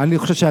 כן, אני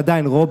חושב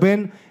שעדיין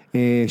רובן,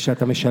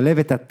 שאתה משלב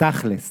את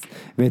התכלס,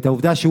 ואת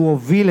העובדה שהוא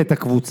הוביל את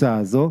הקבוצה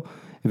הזו,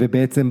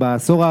 ובעצם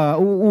בעשור,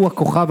 הוא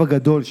הכוכב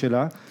הגדול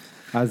שלה,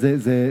 אז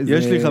זה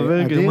יש לי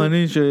חבר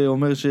גרמני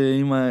שאומר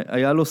שאם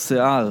היה לו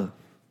שיער,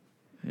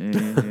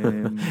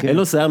 אין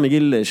לו שיער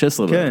מגיל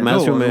 16,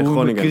 מאז שהוא מכרונינגן.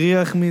 הוא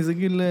מקריח מאיזה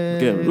גיל...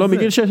 לא,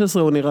 מגיל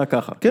 16 הוא נראה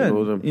ככה. כן,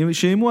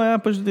 שאם הוא היה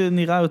פשוט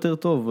נראה יותר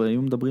טוב,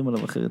 היו מדברים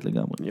עליו אחרת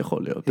לגמרי.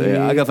 יכול להיות.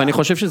 אגב, אני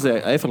חושב שזה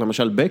ההפך,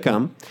 למשל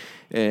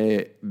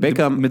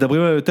בקאם,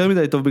 מדברים עליו יותר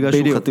מדי טוב בגלל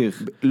שהוא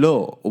חתיך.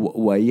 לא,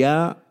 הוא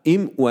היה,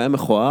 אם הוא היה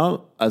מכוער,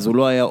 אז הוא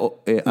לא היה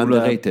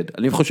underrated.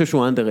 אני חושב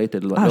שהוא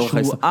underrated.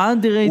 שהוא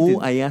underrated.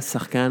 הוא היה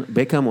שחקן,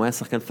 בקאם הוא היה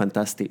שחקן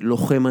פנטסטי,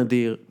 לוחם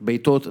אדיר,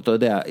 בעיטות, אתה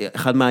יודע,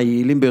 אחד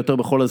מהיעילים ביותר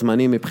בכל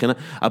הזמנים מבחינה,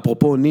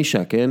 אפרופו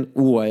נישה, כן?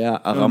 הוא היה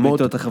הרמות,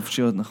 בעיטות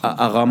החפשיות, נכון.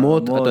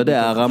 הרמות, אתה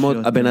יודע, הרמות,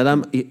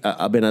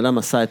 הבן אדם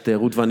עשה את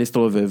רות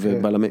וניסטרו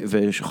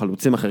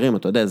וחלוצים אחרים,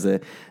 אתה יודע, זה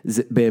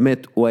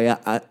באמת,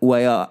 הוא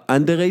היה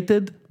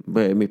underrated,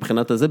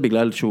 מבחינת הזה,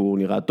 בגלל שהוא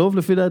נראה טוב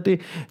לפי דעתי.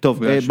 טוב,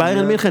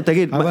 בבאיירן מינכן,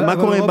 תגיד, מה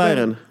קורה עם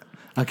בבאיירן?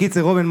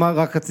 הקיצר רובן,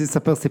 רק רציתי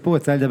לספר סיפור,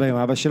 יצא לדבר עם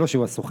אבא שלו,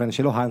 שהוא הסוכן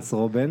שלו, הנס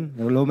רובן,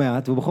 לא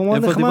מעט, והוא בחור מאוד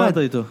נחמד. איפה דיברת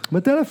איתו?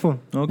 בטלפון.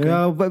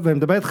 ואני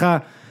מדבר איתך,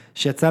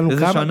 שיצאנו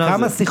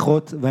כמה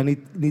שיחות, ואני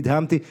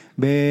נדהמתי,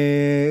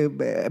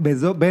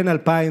 בין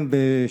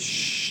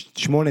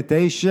 2008,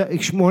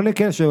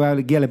 כן, שהוא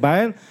הגיע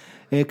לבאיירן,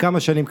 כמה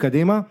שנים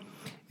קדימה,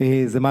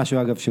 זה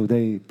משהו אגב שהוא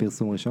די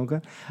פרסום ראשון כאן,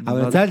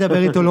 אבל יצא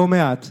לדבר איתו לא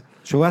מעט,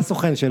 שהוא היה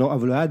סוכן שלו,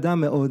 אבל הוא היה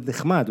אדם מאוד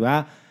נחמד, הוא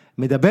היה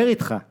מדבר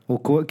איתך,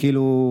 הוא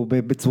כאילו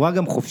בצורה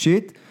גם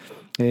חופשית.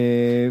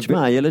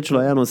 תשמע, הילד שלו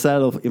היה נוסע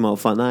עם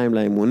האופניים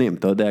לאימונים,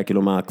 אתה יודע,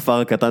 כאילו מהכפר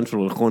הקטן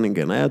שלו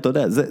לחרונינגן, היה, אתה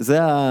יודע,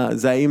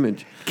 זה האימג'.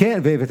 כן,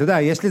 ואתה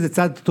יודע, יש לזה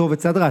צד טוב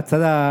וצד רע,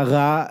 צד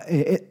הרע,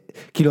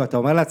 כאילו אתה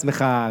אומר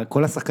לעצמך,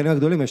 כל השחקנים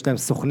הגדולים יש להם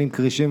סוכנים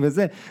קרישים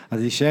וזה,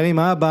 אז להישאר עם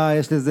האבא,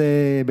 יש לזה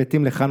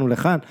ביתים לכאן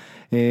ולכאן,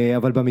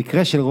 אבל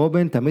במקרה של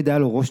רובן, תמיד היה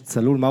לו ראש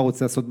צלול מה הוא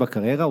רוצה לעשות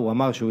בקריירה, הוא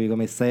אמר שהוא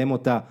גם יסיים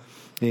אותה,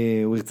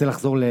 הוא ירצה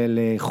לחזור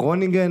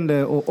לחרונינגן,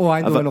 או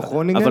איינדורן או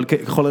חרונינגן. אבל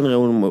ככל הנראה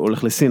הוא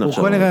הולך לסין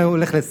עכשיו. ככל הנראה הוא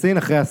הולך לסין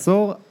אחרי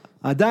עשור,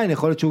 עדיין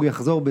יכול להיות שהוא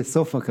יחזור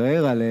בסוף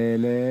הקריירה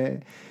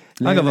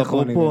אגב,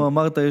 אפרופו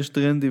אמרת יש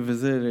טרנדי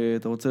וזה,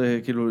 אתה רוצה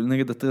כאילו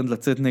נגד הטרנד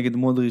לצאת נגד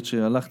מודריץ'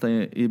 שהלכת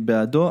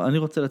בעדו, אני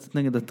רוצה לצאת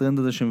נגד הטרנד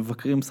הזה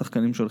שמבקרים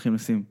שחקנים שהולכים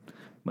לסין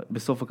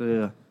בסוף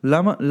הקריירה.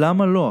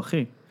 למה לא,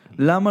 אחי?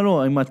 למה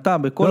לא? אם אתה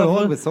בכל... לא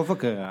רק בסוף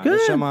הקריירה,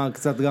 יש שם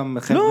קצת גם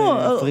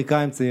חבר'ה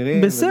אפריקאים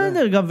צעירים.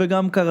 בסדר,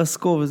 וגם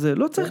קרסקו וזה,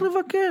 לא צריך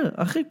לבקר.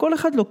 אחי, כל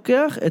אחד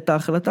לוקח את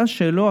ההחלטה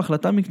שלו,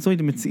 החלטה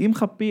מקצועית, מציעים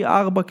לך פי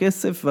 4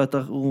 כסף,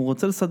 ואתה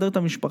רוצה לסדר את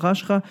המשפחה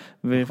שלך,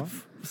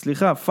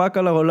 וסליחה, פאק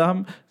על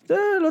העולם, זה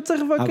לא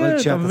צריך לבקר. אבל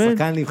כשאתה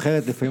שחקן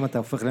נבחרת, לפעמים אתה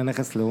הופך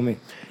לנכס לאומי.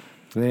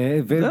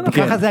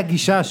 וככה זה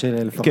הגישה של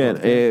לפחות. כן,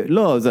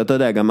 לא, אתה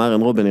יודע, גם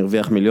אריאן רובן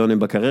הרוויח מיליונים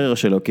בקריירה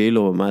שלו,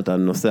 כאילו, מה אתה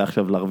נוסע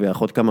עכשיו להרוויח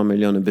עוד כמה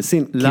מיליונים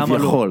בסין?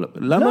 כביכול.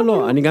 למה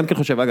לא? אני גם כן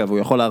חושב, אגב, הוא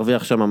יכול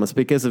להרוויח שם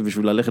מספיק כסף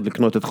בשביל ללכת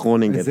לקנות את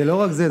חרונינגן. זה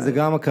לא רק זה, זה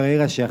גם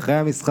הקריירה שאחרי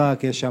המשחק,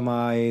 יש שם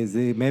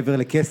מעבר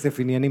לכסף,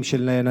 עניינים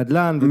של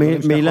נדל"ן.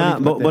 מילה,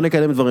 בוא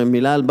נקדם דברים,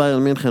 מילה על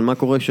בבאיירן מינכן, מה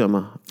קורה שם?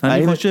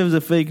 אני חושב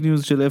זה פייק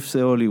ניוז של FC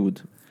הוליווד.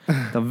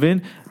 אתה מבין?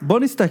 בוא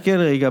נסתכל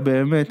רגע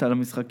באמת על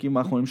המשחקים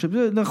האחרונים,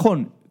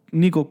 נכון,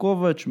 ניקו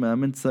קובץ',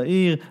 מאמן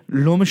צעיר,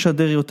 לא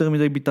משדר יותר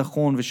מדי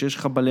ביטחון, ושיש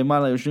לך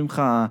בלמעלה, יושבים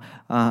לך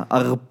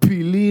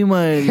הערפילים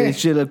האלה,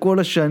 של כל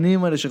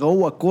השנים האלה,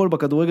 שראו הכל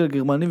בכדורגל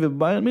הגרמני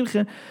ובבאיירן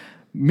מינכן,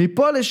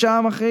 מפה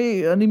לשם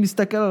אחרי, אני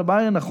מסתכל על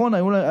בבאיירן, נכון,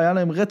 היה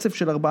להם רצף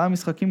של 4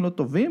 משחקים לא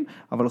טובים,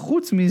 אבל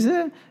חוץ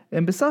מזה,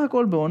 הם בסך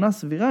הכל בעונה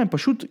סבירה, הם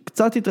פשוט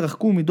קצת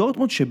התרחקו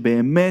מדורטמונד,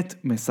 שבאמת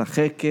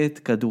משחקת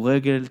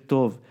כדורגל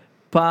טוב.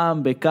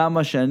 פעם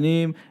בכמה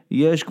שנים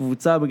יש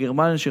קבוצה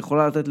בגרמניה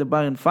שיכולה לתת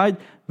לבאיירן פייט,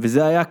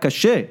 וזה היה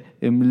קשה,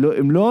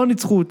 הם לא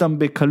ניצחו אותם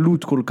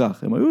בקלות כל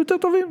כך, הם היו יותר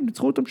טובים,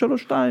 ניצחו אותם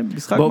 3-2,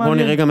 משחק מעניין. בוא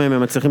נראה גם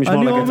הם מצליחים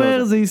לשמור על הקצר. אני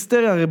אומר, זה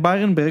היסטריה, הרי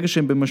ביירן ברגע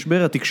שהם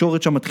במשבר,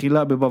 התקשורת שם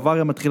מתחילה,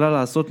 בבוואריה מתחילה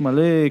לעשות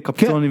מלא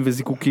קפצונים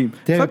וזיקוקים.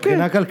 תראה,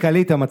 מבחינה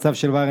כלכלית, המצב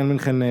של ביירן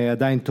מינכן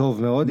עדיין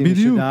טוב מאוד, אם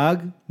שדאג,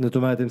 זאת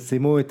אומרת, הם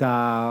סיימו את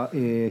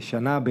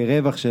השנה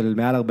ברווח של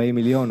מעל 40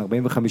 מיליון,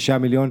 45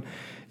 מיליון,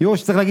 יורו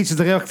שצריך להגיד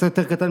שזה רווח קצת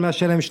יותר קטן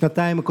מהשאלה להם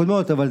שנתיים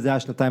הקודמות, אבל זה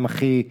השנתיים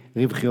הכי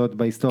רווחיות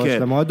בהיסטוריה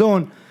של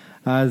המועדון,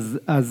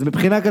 אז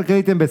מבחינה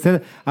כלכלית הם בסדר,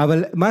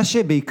 אבל מה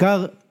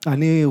שבעיקר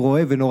אני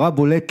רואה ונורא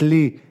בולט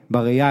לי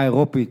בראייה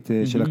האירופית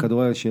של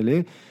הכדורגל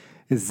שלי,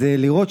 זה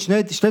לראות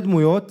שתי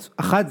דמויות,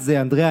 אחת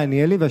זה אנדרי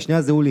אניאלי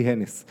והשנייה זה אולי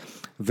הנס,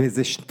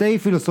 וזה שתי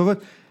פילוסופיות,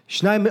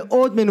 שניים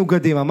מאוד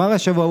מנוגדים, אמר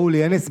השבוע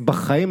אולי הנס,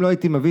 בחיים לא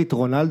הייתי מביא את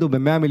רונלדו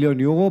ב100 מיליון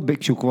יורו,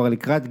 כשהוא כבר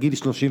לקראת גיל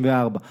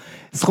 34,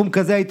 סכום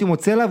כזה הייתי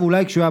מוצא לה,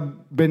 ואולי כשהוא היה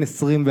בן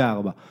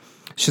 24,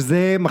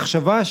 שזה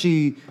מחשבה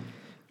שהיא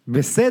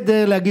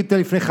בסדר להגיד אותה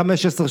לפני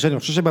 15 שנים, אני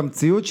חושב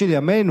שבמציאות של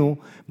ימינו,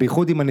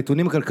 בייחוד עם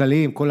הנתונים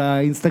הכלכליים, כל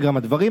האינסטגרם,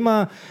 הדברים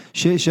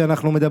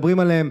שאנחנו מדברים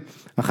עליהם,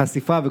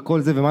 החשיפה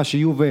וכל זה ומה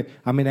שיהיו,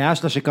 והמניה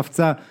שלה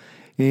שקפצה,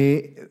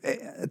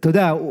 אתה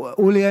יודע,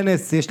 אולי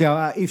אנס, יש לי,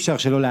 אי אפשר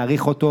שלא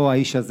להעריך אותו,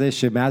 האיש הזה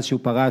שמאז שהוא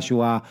פרש,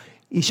 הוא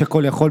האיש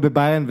הכל יכול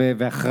בבאיירן,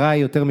 ואחראי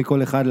יותר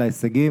מכל אחד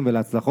להישגים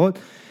ולהצלחות.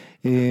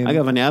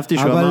 אגב, אני אהבתי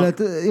שהוא אמר... אבל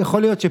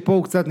יכול להיות שפה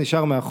הוא קצת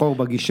נשאר מאחור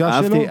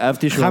בגישה שלו.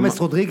 אהבתי שהוא אמר...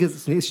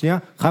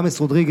 חמאס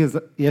רודריגז,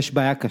 יש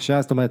בעיה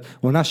קשה, זאת אומרת,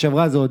 עונה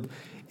שעברה זה עוד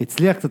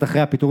הצליח קצת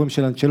אחרי הפיטורים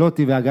של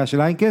אנצ'לוטי וההגעה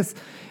של איינקס,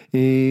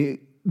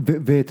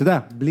 ואתה יודע,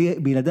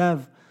 בלעדיו,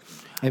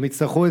 הם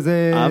יצטרכו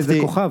איזה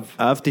כוכב.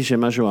 אהבתי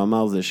שמה שהוא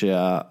אמר זה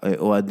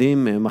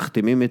שהאוהדים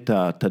מחתימים את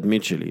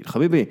התדמית שלי.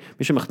 חביבי,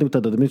 מי שמחתים את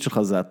התדמית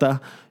שלך זה אתה,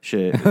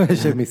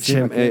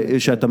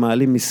 שאתה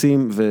מעלים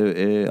מיסים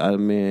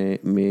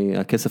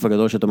מהכסף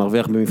הגדול שאתה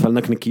מרוויח במפעל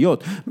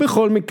נקניקיות.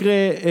 בכל מקרה,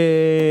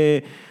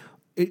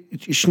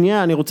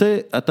 שנייה, אני רוצה,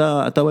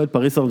 אתה אוהד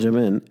פריס סן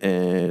ז'רמן,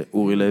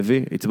 אורי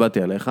לוי,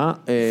 הצבעתי עליך.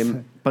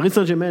 פריס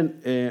סן ז'רמן,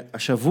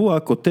 השבוע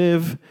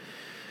כותב,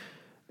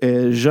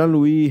 ז'אן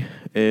לואי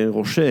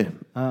רושה.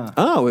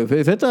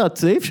 הבאת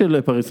צעיף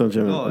של פריס סן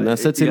ז'רמן,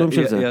 נעשה צילום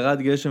של זה.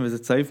 ירד גשם וזה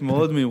צעיף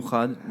מאוד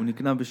מיוחד, הוא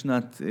נקנה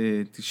בשנת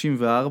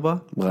 94.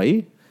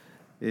 ראי?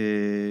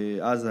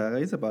 אז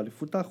הרי זה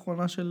באליפות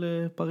האחרונה של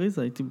פריז,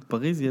 הייתי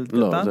בפריז, ילד קטן.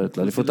 לא, זה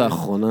האליפות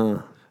האחרונה.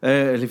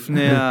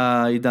 לפני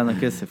העידן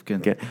הכסף, כן.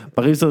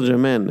 פריז סן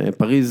ז'רמן,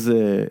 פריז,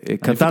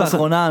 האליפות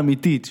האחרונה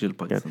האמיתית של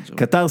פריז סן ז'רמן.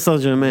 קטר סן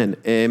ז'רמן,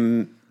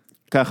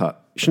 ככה,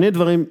 שני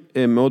דברים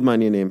מאוד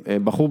מעניינים,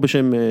 בחור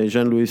בשם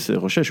ז'אן לואיס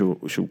רושה,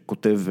 שהוא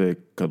כותב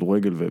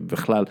כדורגל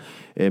ובכלל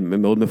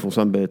מאוד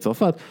מפורסם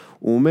בצרפת,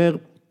 הוא אומר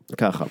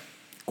ככה,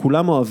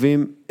 כולם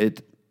אוהבים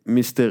את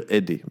מיסטר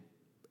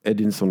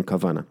אדינסון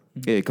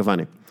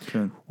קוואני,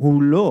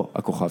 הוא לא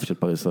הכוכב של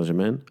פריז סן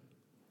ז'רמן,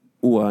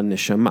 הוא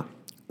הנשמה,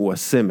 הוא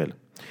הסמל,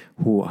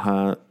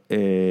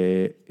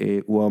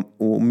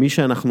 הוא מי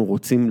שאנחנו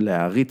רוצים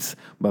להריץ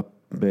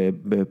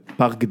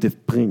בפארק דה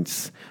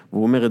פרינס,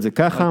 והוא אומר את זה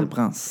ככה,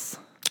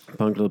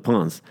 פארק דה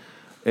פרינס,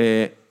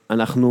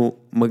 אנחנו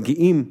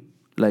מגיעים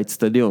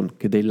לאצטדיון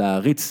כדי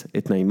להריץ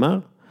את ניימר,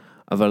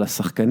 אבל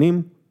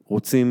השחקנים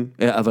רוצים,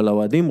 אבל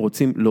האוהדים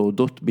רוצים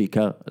להודות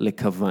בעיקר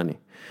לקוואני.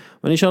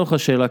 ואני אשאל לך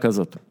שאלה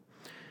כזאת,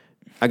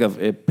 אגב,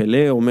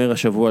 פלה אומר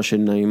השבוע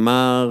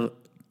שניימר,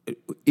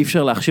 אי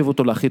אפשר להחשיב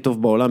אותו להכי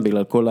טוב בעולם,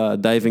 בגלל כל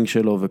הדייבינג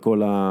שלו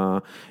וכל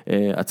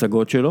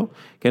ההצגות שלו,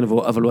 כן,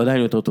 אבל הוא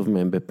עדיין יותר טוב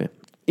מאמבפה.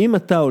 אם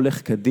אתה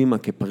הולך קדימה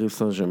כפריז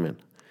סן ז'רמן,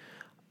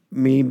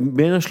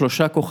 מבין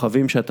השלושה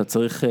כוכבים שאתה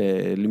צריך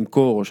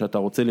למכור, או שאתה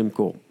רוצה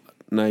למכור,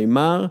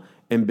 ניימר,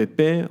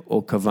 אמבפה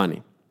או קוואני?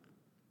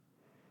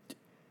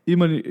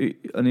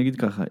 אני אגיד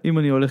ככה, אם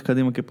אני הולך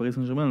קדימה כפריז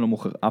סן ז'רמן, אני לא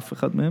מוכר אף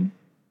אחד מהם,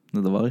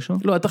 זה דבר ראשון.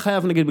 לא, אתה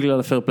חייב נגיד בגלל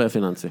הפייר פליי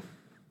הפיננסי.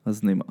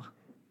 אז ניימר.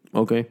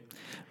 אוקיי.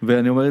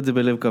 ואני אומר את זה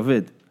בלב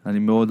כבד, אני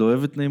מאוד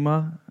אוהב את ניימר,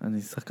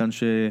 אני שחקן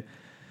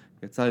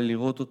שיצא לי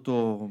לראות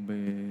אותו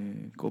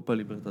בקופה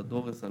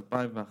ליברטדורס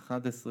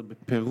 2011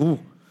 בפרו,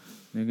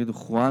 אני אגיד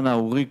חואנה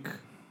אוריק,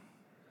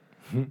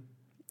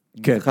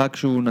 משחק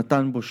שהוא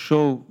נתן בו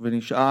שואו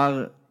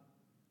ונשאר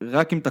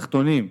רק עם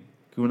תחתונים,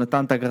 כי הוא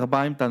נתן את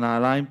הגרביים, את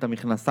הנעליים, את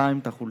המכנסיים,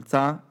 את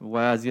החולצה, והוא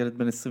היה אז ילד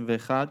בן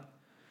 21,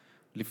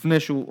 לפני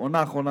שהוא עונה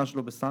האחרונה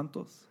שלו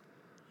בסנטוס,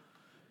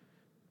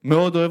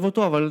 מאוד אוהב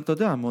אותו, אבל אתה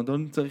יודע,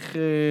 מועדון צריך,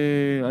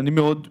 אני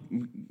מאוד,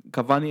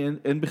 קוואני,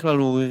 אין בכלל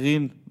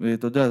עוררין,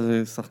 אתה יודע,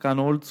 זה שחקן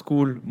אולד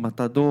סקול,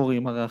 מתדור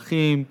עם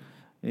ערכים,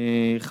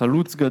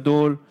 חלוץ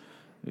גדול,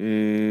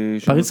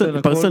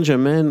 פריז סן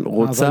ז'רמן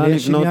רוצה לבנות... אבל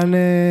יש עניין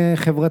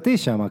חברתי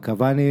שם,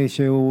 קוואני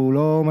שהוא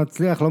לא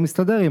מצליח, לא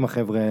מסתדר עם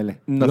החבר'ה האלה.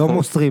 נכון. לא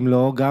מוסרים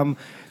לו, גם,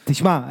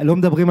 תשמע, לא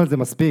מדברים על זה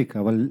מספיק,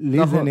 אבל לי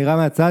נכון. זה נראה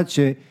מהצד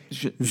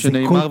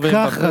שזה כל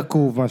כך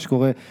רקוב מה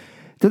שקורה.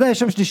 אתה יודע, יש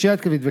שם שלישייה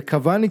התקבית,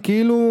 וקוואני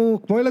כאילו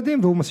כמו ילדים,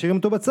 והוא משאירים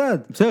אותו בצד.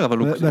 בסדר,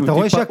 אבל ואתה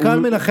רואה שהקהל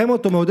מנחם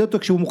אותו, מעודד אותו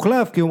כשהוא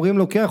מוחלף, כי אומרים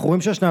לו, אנחנו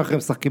רואים שהשניים אחרים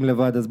משחקים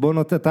לבד, אז בוא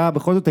נותן, אתה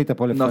בכל זאת היית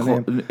פה לפניהם.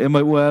 נכון,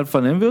 הוא היה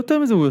לפניהם, ויותר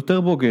מזה, הוא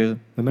יותר בוגר.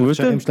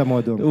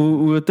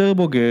 הוא יותר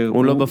בוגר.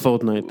 הוא לא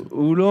בפורטנייט.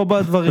 הוא לא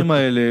בדברים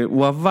האלה,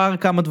 הוא עבר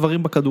כמה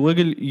דברים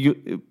בכדורגל,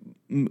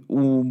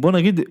 בוא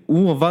נגיד,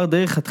 הוא עבר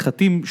דרך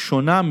חתחתים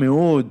שונה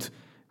מאוד,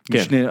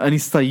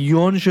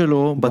 הניסיון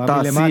שלו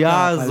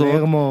בתעשייה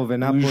הזאת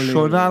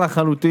שונה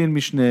לחלוטין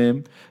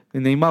משניהם.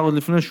 ניימר עוד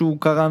לפני שהוא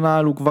קרא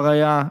נעל הוא כבר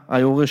היה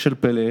היורש של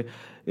פלה,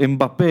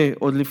 אמבפה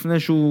עוד לפני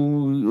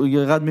שהוא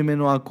ירד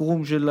ממנו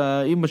הקרום של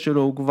האמא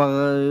שלו הוא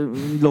כבר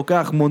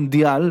לוקח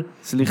מונדיאל,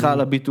 סליחה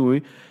על הביטוי,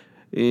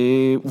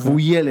 והוא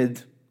ילד.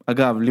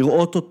 אגב,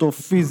 לראות אותו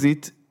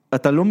פיזית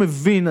אתה לא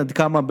מבין עד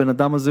כמה הבן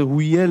אדם הזה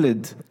הוא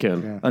ילד. כן.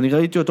 אני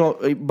ראיתי אותו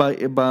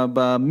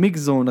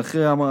במיקזון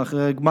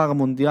אחרי גמר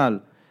המונדיאל.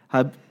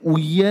 הוא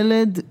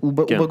ילד, הוא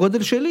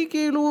בגודל שלי,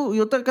 כאילו,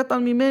 יותר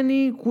קטן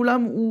ממני,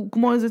 כולם, הוא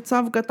כמו איזה צו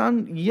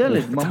קטן,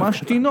 ילד,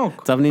 ממש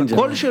תינוק. צו נינג'ה.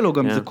 הקול שלו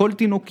גם, זה קול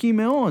תינוקי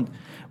מאוד.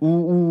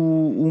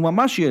 הוא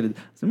ממש ילד.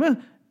 זאת אומרת,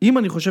 אם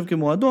אני חושב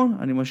כמועדון,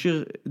 אני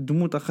משאיר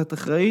דמות אחת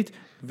אחראית,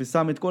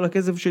 ושם את כל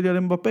הכסף שלי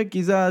עליהם בפה,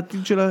 כי זה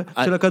העתיד של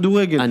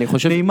הכדורגל.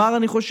 ניימר,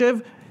 אני חושב,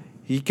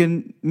 he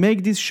can make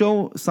this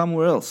show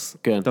somewhere else.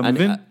 כן. אתה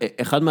מבין?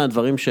 אחד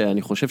מהדברים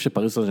שאני חושב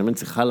שפריז סן ז'רמן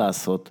צריכה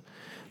לעשות,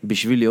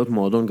 בשביל להיות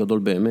מועדון גדול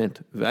באמת,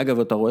 ואגב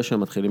אתה רואה שהם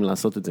מתחילים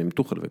לעשות את זה עם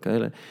תוכל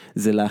וכאלה,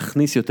 זה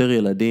להכניס יותר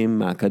ילדים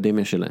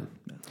מהאקדמיה שלהם.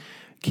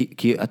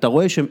 כי אתה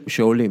רואה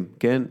שעולים,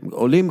 כן?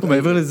 עולים...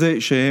 מעבר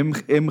לזה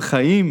שהם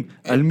חיים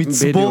על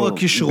מצבור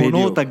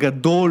הכישרונות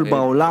הגדול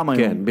בעולם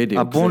היום. כן,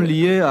 בדיוק. הבון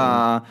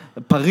ליה,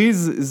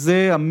 פריז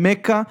זה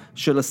המקה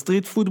של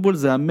הסטריט פוטבול,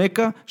 זה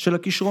המקה של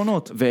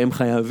הכישרונות. והם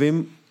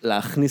חייבים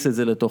להכניס את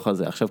זה לתוך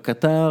הזה. עכשיו,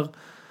 קטר...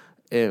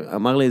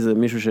 אמר לי איזה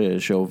מישהו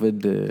שעובד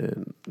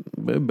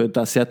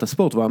בתעשיית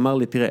הספורט, ואמר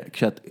לי, תראה,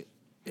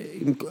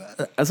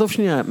 עזוב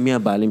שנייה מי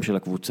הבעלים של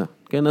הקבוצה,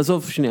 כן?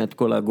 עזוב שנייה את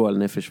כל הגועל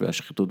נפש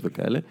והשחיתות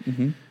וכאלה.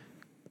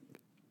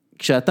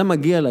 כשאתה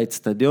מגיע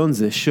לאצטדיון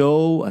זה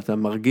שואו, אתה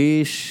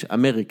מרגיש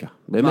אמריקה,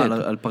 באמת. מה,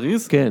 על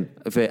פריז? כן,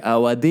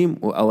 והאוהדים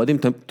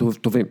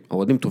טובים,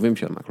 האוהדים טובים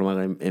שם, כלומר,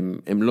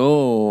 הם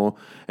לא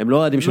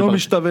אוהדים של... לא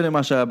משתווה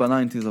למה שהיה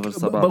בניינטיז, אבל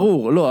סבבה.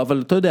 ברור, לא,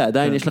 אבל אתה יודע,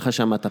 עדיין יש לך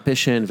שם את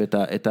הפשן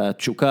ואת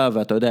התשוקה,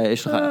 ואתה יודע,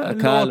 יש לך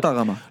הקהל... לא אותה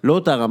רמה. לא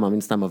אותה רמה,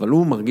 מן סתם, אבל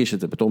הוא מרגיש את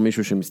זה בתור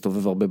מישהו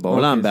שמסתובב הרבה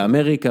בעולם,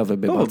 באמריקה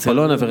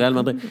ובברצלונה וריאל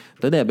מדריד.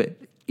 אתה יודע,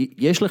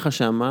 יש לך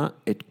שם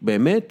את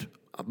באמת...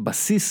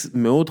 בסיס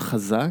מאוד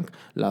חזק,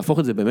 להפוך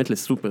את זה באמת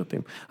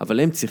לסופרטים, אבל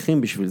הם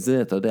צריכים בשביל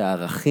זה, אתה יודע,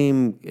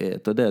 ערכים,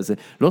 אתה יודע, זה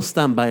לא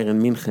סתם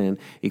בבאיירן מינכן,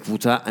 היא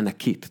קבוצה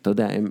ענקית, אתה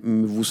יודע, הם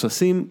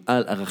מבוססים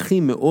על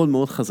ערכים מאוד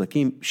מאוד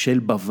חזקים של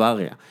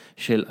בוואריה,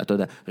 של, אתה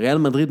יודע, ריאל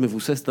מדריד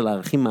מבוססת על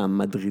הערכים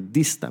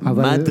המדרידיסטה,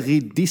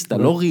 מדרידיסטה,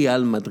 לא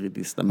ריאל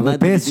מדרידיסטה, אבל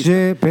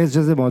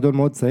פסג' זה מועדון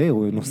מאוד צעיר,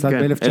 הוא נוסד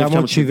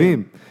ב-1970,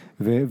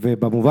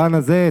 ובמובן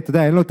הזה, אתה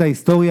יודע, אין לו את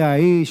ההיסטוריה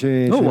ההיא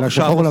של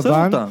השחור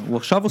לבן. הוא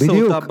עכשיו עושה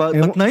אותה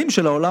בתנאים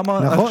של העולם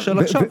של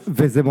עכשיו.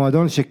 וזה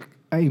מועדון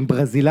שעם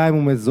ברזילאים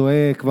הוא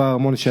מזוהה כבר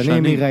המון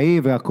שנים, עיראי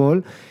והכל.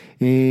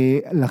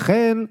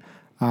 לכן,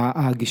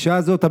 הגישה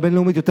הזאת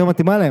הבינלאומית יותר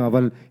מתאימה להם,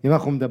 אבל אם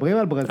אנחנו מדברים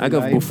על ברזילאים...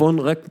 אגב, בופון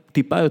רק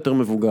טיפה יותר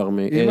מבוגר,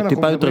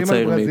 טיפה יותר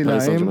צעיר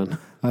מפריס סן ז'רמן.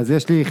 אז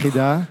יש לי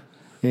יחידה,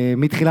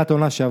 מתחילת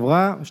העונה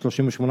שעברה,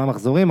 38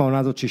 מחזורים, העונה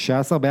הזאת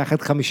 16,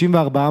 ביחד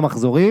 54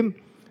 מחזורים,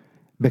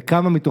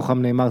 בכמה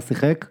מתוכם נאמר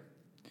שיחק?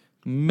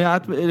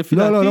 מעט, לפי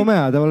דעתי. לא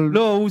מעט, אבל...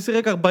 לא, הוא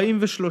שיחק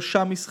 43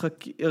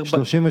 משחקים.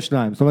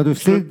 32, זאת אומרת, הוא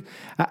הפסיד,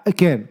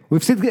 כן, הוא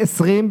הפסיד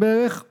 20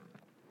 בערך,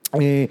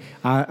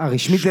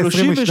 הרשמית זה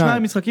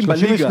 32 משחקים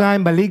בליגה.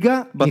 32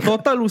 בליגה.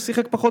 בטוטל הוא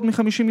שיחק פחות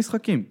מ-50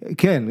 משחקים.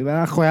 כן,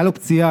 היה לו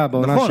פציעה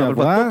בעונה שעברה.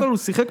 נכון, אבל בטוטל הוא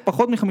שיחק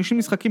פחות מ-50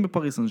 משחקים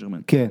בפריס סן ז'רמן.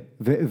 כן,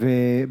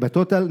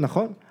 ובטוטל,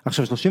 נכון.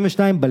 עכשיו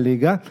 32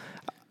 בליגה,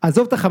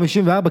 עזוב את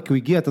ה-54, כי הוא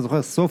הגיע, אתה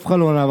זוכר, סוף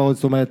חלון העברות,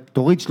 זאת אומרת,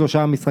 תוריד 3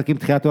 משחקים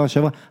תחילת העונה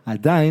שעברה,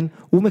 עדיין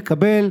הוא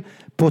מקבל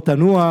פה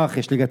תנוח,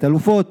 יש ליגת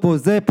אלופות, פה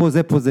זה, פה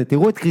זה, פה זה.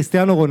 תראו את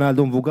קריסטיאנו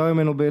רונלדו, מבוגר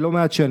ממנו בלא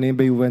מעט שנים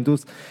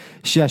ביובנטוס,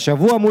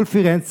 שהשבוע מול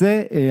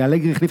פירנצה,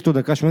 אלגרי החליף אותו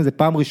דקה שמונה, זה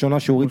פעם ראשונה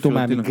שהוריד אותו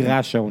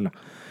מהמגרש העונה.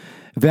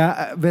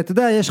 ואתה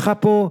יודע, יש לך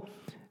פה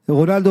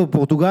רונלדו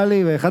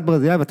פורטוגלי ואחד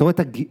ברזילאי, ואתה רואה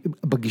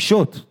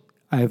בגישות,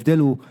 ההבדל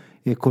הוא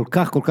כל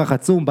כך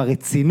עצום,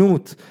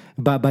 ברצינות,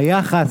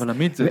 ביחס. אבל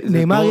עמית,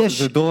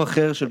 זה דור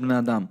אחר של בני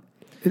אדם.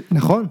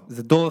 נכון.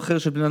 זה דור אחר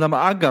של בני אדם.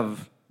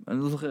 אגב, אני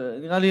לא זוכר,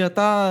 נראה לי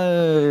אתה...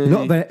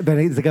 לא,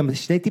 וזה גם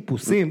שני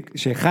טיפוסים,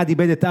 שאחד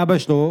איבד את אבא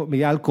שלו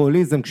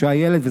מאלכוהוליזם כשהוא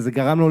היה ילד, וזה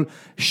גרם לו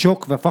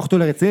שוק והפך אותו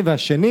לרציני,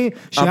 והשני,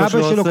 שאבא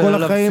שלו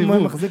כל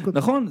החיים מחזיק אותו.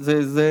 נכון,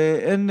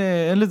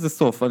 אין לזה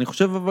סוף. אני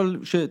חושב אבל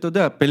שאתה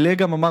יודע, פלא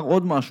גם אמר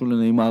עוד משהו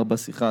לנאמר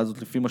בשיחה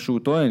הזאת, לפי מה שהוא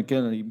טוען,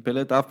 כן,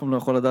 פלא אף פעם לא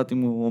יכול לדעת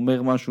אם הוא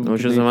אומר משהו. או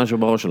שזה משהו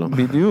בראש שלו.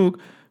 בדיוק,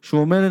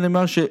 שהוא אומר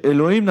לנאמר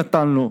שאלוהים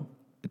נתן לו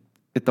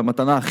את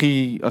המתנה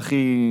הכי,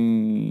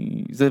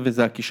 זה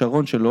וזה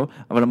הכישרון שלו,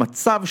 אבל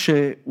המצב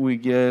שהוא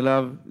הגיע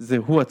אליו, זה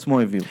הוא עצמו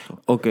הביא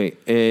אותו. אוקיי,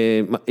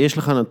 יש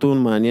לך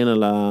נתון מעניין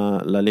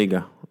על הליגה,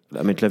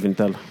 עמית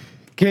לוינטל.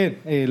 כן,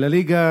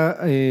 לליגה,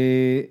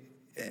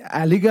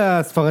 הליגה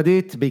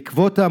הספרדית,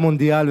 בעקבות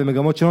המונדיאל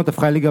ומגמות שונות,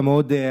 הפכה ליגה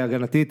מאוד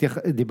הגנתית,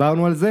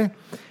 דיברנו על זה,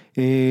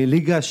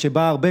 ליגה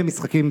שבה הרבה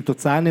משחקים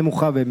תוצאה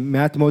נמוכה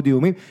ומעט מאוד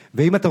איומים,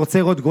 ואם אתה רוצה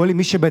לראות גולים,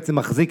 מי שבעצם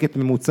מחזיק את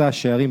ממוצע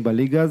השערים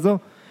בליגה הזו,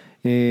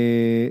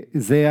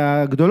 זה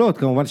הגדולות,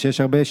 כמובן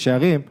שיש הרבה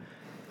שערים,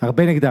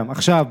 הרבה נגדם.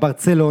 עכשיו,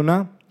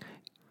 ברצלונה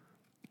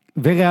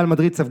וריאל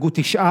מדריד ספגו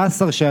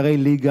 19 שערי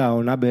ליגה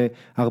העונה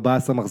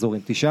ב-14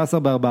 מחזורים, 19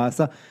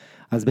 ב-14,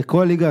 אז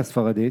בכל ליגה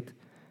הספרדית,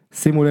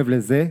 שימו לב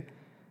לזה,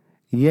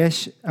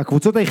 יש,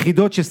 הקבוצות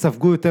היחידות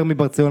שספגו יותר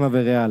מברצלונה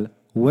וריאל,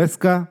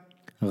 ווסקה,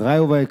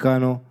 ראיו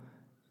ואיקנו,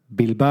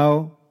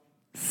 בילבאו,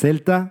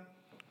 סלטה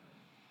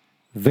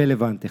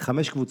ולבנטה,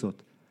 5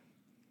 קבוצות.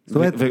 זאת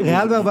אומרת,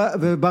 ריאל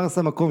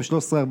וברסה מקום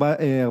 13,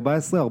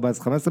 14,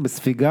 14, 15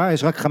 בספיגה,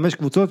 יש רק 5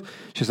 קבוצות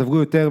שספגו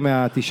יותר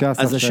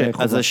מה-19 שערי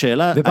חובה. אז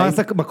השאלה...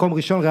 וברסה מקום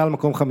ראשון, ריאל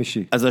מקום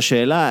חמישי. אז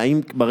השאלה,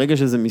 האם ברגע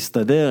שזה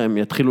מסתדר, הם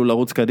יתחילו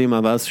לרוץ קדימה,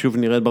 ואז שוב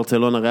נראה את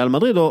ברצלונה, ריאל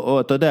מדריד, או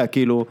אתה יודע,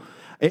 כאילו,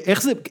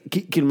 איך זה,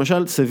 כי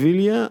למשל,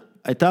 סביליה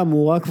הייתה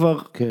אמורה כבר,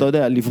 אתה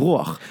יודע,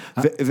 לברוח.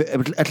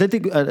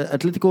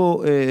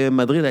 ואתלטיקו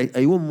מדריד,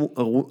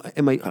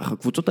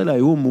 הקבוצות האלה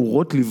היו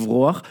אמורות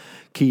לברוח,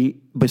 כי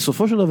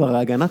בסופו של דבר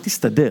ההגנה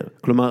תסתדר.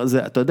 כלומר,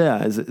 אתה יודע,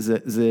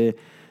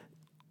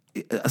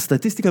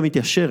 הסטטיסטיקה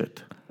מתיישרת,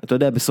 אתה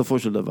יודע, בסופו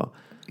של דבר.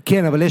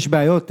 כן, אבל יש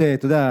בעיות,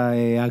 אתה יודע,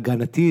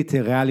 הגנתית,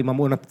 ריאל עם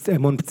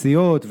המון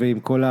פציעות, ועם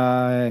כל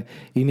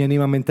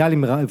העניינים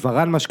המנטליים,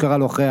 ורן מה שקרה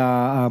לו אחרי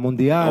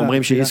המונדיאל.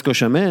 אומרים שאיסקו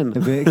שמן.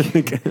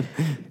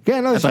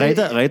 כן, לא.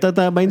 ראית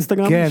אותה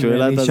באינסטגרם? כן,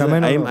 אני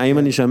שמן או לא. האם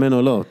אני שמן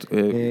או לא?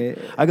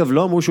 אגב,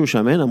 לא אמרו שהוא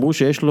שמן, אמרו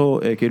שיש לו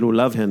כאילו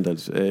love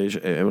handles,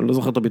 אני לא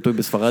זוכר את הביטוי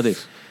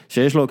בספרדית,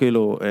 שיש לו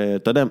כאילו,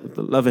 אתה יודע,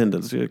 love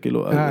handles,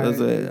 כאילו,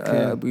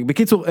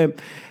 בקיצור,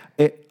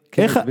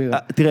 איך,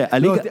 תראה,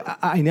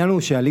 העניין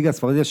הוא שהליגה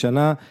הספרדית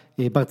השנה,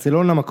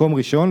 ברצלונה מקום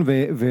ראשון,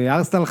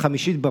 וארסנל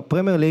חמישית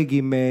בפרמייר ליג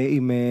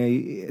עם,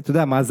 אתה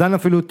יודע, מאזן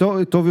אפילו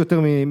טוב יותר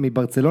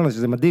מברצלונה,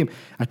 שזה מדהים.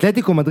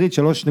 אתלטיקו מדריד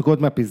 3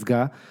 נקודות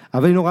מהפסגה,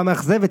 אבל היא נורא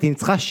מאכזבת, היא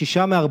ניצחה 6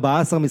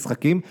 מ-14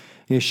 משחקים,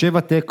 7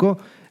 טקו,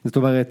 זאת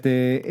אומרת,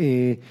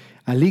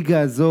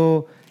 הליגה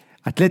הזו,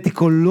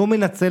 אתלטיקו לא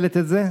מנצלת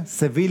את זה,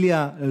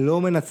 סביליה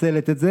לא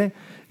מנצלת את זה,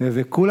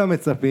 וכולם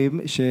מצפים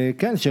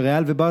שכן,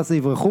 שריאל וברסה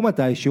יברחו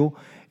מתישהו,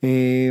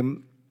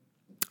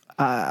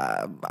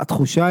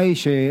 התחושה היא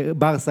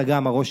שברסה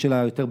גם הראש שלה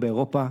יותר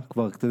באירופה,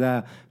 כבר, אתה יודע,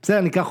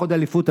 בסדר, ניקח עוד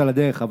אליפות על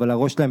הדרך, אבל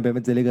הראש שלהם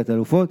באמת זה ליגת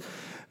אלופות,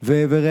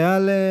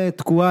 וריאל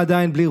תקועה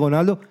עדיין בלי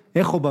רונלדו,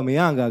 איך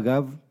אובמיאנג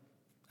אגב,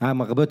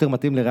 הרבה יותר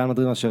מתאים לריאל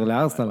מדריד מאשר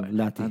לארסנל,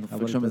 לדעתי.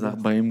 נופל שם איזה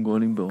 40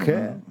 גולים בעונה.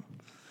 כן,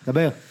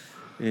 דבר.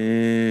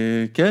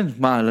 כן,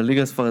 מה,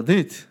 לליגה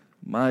הספרדית?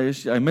 מה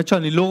יש? האמת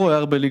שאני לא רואה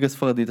הרבה ליגה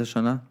ספרדית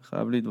השנה,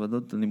 חייב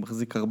להתוודות, אני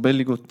מחזיק הרבה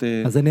ליגות.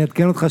 אז אני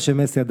אעדכן אותך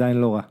שמסי עדיין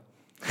לא רע.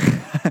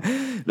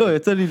 לא,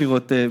 יצא לי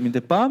לראות מדי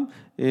פעם.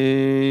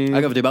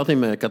 אגב, דיברתי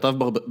עם כתב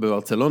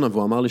בברצלונה,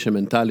 והוא אמר לי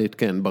שמנטלית,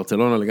 כן,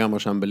 ברצלונה לגמרי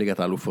שם בליגת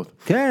האלופות.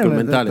 כן,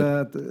 מנטלית.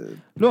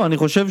 לא, אני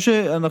חושב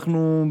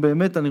שאנחנו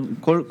באמת,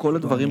 כל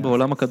הדברים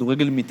בעולם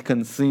הכדורגל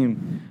מתכנסים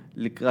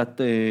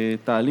לקראת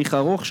תהליך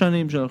ארוך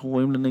שנים שאנחנו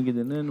רואים לנגד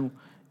עינינו.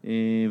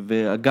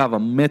 ואגב,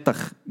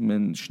 המתח,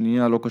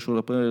 שנייה לא קשור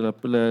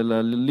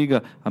לליגה,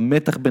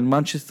 המתח בין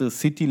מנצ'סטר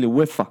סיטי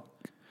לוופא,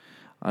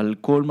 על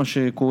כל מה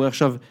שקורה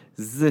עכשיו,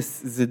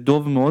 זה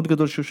דוב מאוד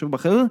גדול שיושב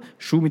בחדר,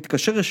 שהוא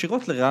מתקשר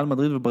ישירות לריאל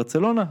מדריד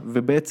וברצלונה,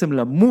 ובעצם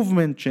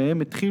למובמנט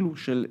שהם התחילו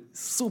של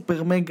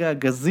סופר מגה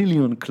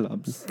גזיליון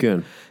קלאבס. כן.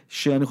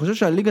 שאני חושב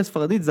שהליגה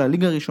הספרדית זה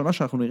הליגה הראשונה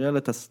שאנחנו נראה על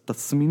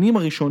התסמינים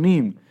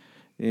הראשונים,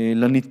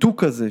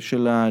 לניתוק הזה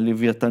של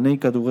הלוויתני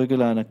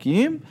כדורגל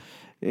הענקיים,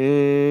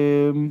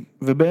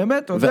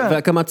 ובאמת, אתה יודע,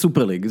 והקמת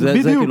סופרליג, זה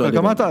בדיוק, כאילו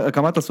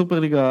הקמת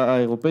הסופרליג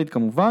האירופאית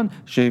כמובן,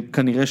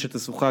 שכנראה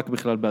שתשוחק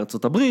בכלל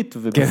בארצות הברית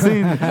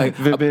ובסין,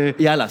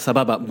 יאללה,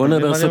 סבבה, בוא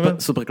נדבר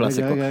סופר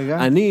קלאסיקו.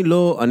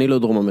 אני לא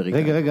דרום אמריקה.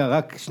 רגע,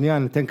 רק שנייה,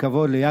 ניתן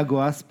כבוד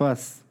ליאגו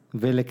אספס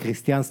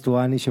ולקריסטיאן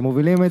סטואני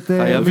שמובילים את...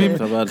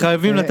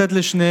 חייבים לתת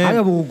לשניהם.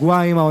 אגב,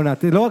 אורוגוואי עם העונה,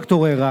 לא רק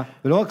טוררה,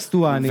 ולא רק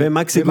סטואני.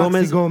 ומקסי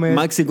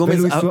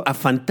גומז,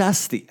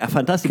 הפנטסטי,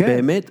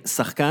 באמת,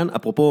 שחקן,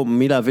 אפרופו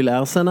מי להביא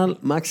לארסנל,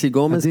 מקסי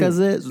גומז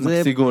כזה,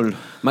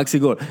 מקסי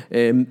גול.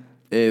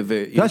 אתה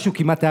יודע שהוא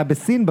כמעט היה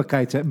בסין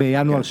בקיץ,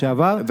 בינואר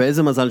שעבר.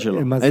 ואיזה מזל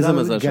שלו.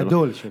 מזל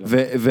גדול שלו.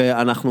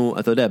 ואנחנו,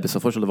 אתה יודע,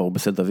 בסופו של דבר הוא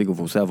בסלטה ויגו,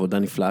 והוא עושה עבודה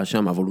נפלאה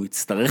שם, אבל הוא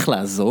יצטרך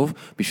לעזוב,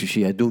 בשביל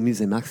שידעו מי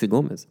זה מקסי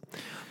גומז.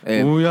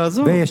 הוא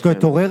יעזוב. ויש לו את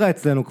טוררה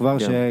אצלנו כבר,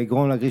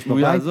 שיגרום להגריש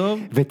בבית.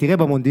 ותראה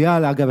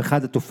במונדיאל, אגב,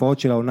 אחד התופעות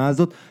של העונה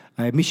הזאת,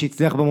 מי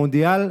שהצליח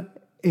במונדיאל,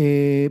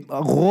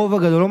 הרוב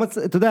הגדול,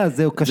 אתה יודע,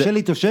 זה קשה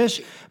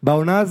להתאושש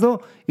בעונה הזו,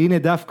 הנה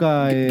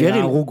דווקא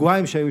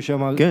האורוגוואים שהיו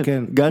שם,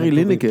 כן, גרי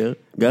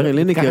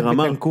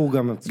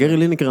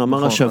ליניקר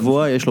אמר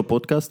השבוע, יש לו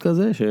פודקאסט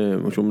כזה,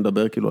 שהוא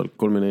מדבר כאילו על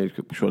כל מיני,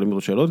 שואלים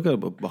לו שאלות כאלה,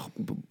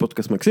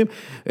 פודקאסט מקסים,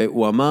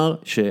 הוא אמר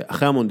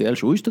שאחרי המונדיאל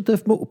שהוא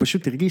השתתף בו, הוא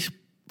פשוט הרגיש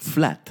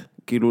פלט,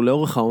 כאילו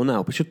לאורך העונה,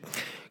 הוא פשוט...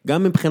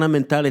 גם מבחינה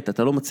מנטלית,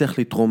 אתה לא מצליח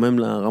להתרומם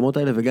לרמות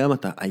האלה, וגם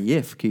אתה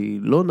עייף, כי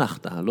לא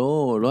נחת,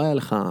 לא היה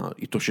לך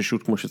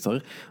התאוששות כמו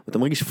שצריך, ואתה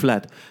מרגיש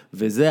פלט,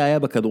 וזה היה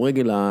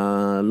בכדורגל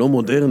הלא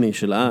מודרני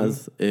של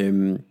אז,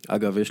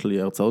 אגב, יש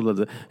לי הרצאות על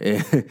זה,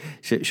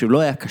 שהוא לא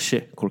היה קשה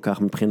כל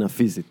כך מבחינה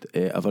פיזית,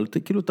 אבל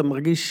כאילו אתה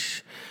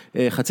מרגיש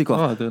חצי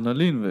כוח.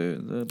 אדרנלין,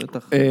 וזה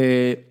בטח...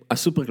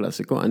 הסופר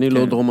קלאסיקו, אני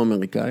לא דרום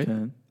אמריקאי,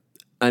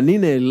 אני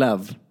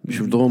נעלב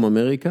בשביל דרום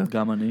אמריקה,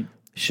 גם אני.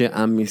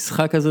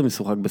 שהמשחק הזה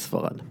משוחק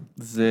בספרד.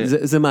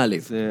 זה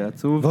מעליב. זה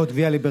עצוב. ועוד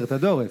ויה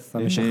ליברטדורס,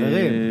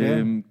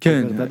 המשחררים,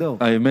 כן,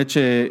 האמת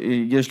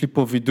שיש לי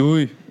פה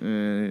וידוי,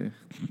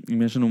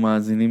 אם יש לנו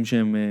מאזינים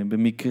שהם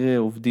במקרה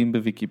עובדים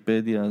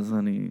בוויקיפדיה, אז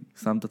אני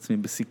שם את עצמי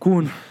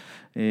בסיכון.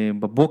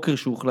 בבוקר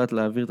שהוחלט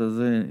להעביר את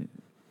זה,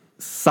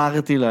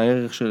 סרתי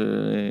לערך של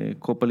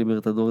קופה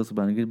ליברטדורס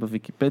באנגלית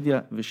בוויקיפדיה,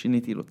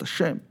 ושיניתי לו את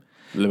השם.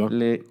 למה?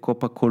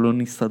 לקופה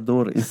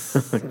קולוניסדורס.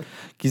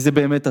 כי זה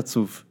באמת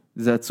עצוב.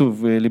 זה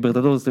עצוב,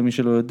 ליברטדורס, למי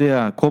שלא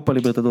יודע, קופה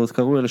ליברטדורס,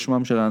 קראו על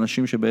שמם של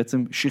האנשים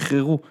שבעצם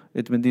שחררו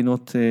את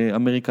מדינות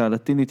אמריקה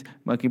הלטינית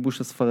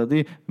מהכיבוש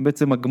הספרדי,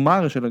 ובעצם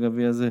הגמר של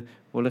הגביע הזה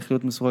הולך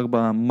להיות משוחק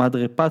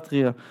במדרה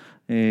פטריה,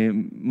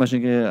 מה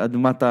שנקרא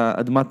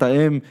אדמת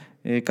האם,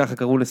 ככה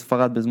קראו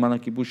לספרד בזמן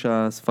הכיבוש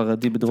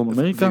הספרדי בדרום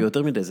אמריקה.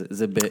 ויותר מדי,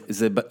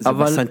 זה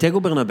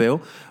בסנטיאגו ברנבאו,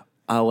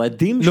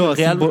 האוהדים של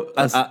ריאל,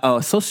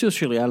 הסוציוס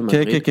של ריאל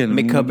מדריד,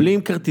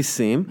 מקבלים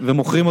כרטיסים,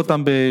 ומוכרים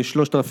אותם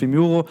ב3,000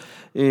 יורו,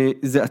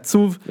 זה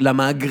עצוב.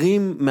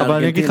 למאגרים מארגנטינה. אבל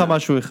אני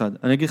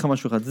אגיד לך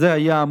משהו אחד, זה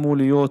היה אמור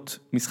להיות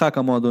משחק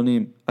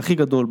המועדונים הכי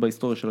גדול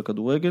בהיסטוריה של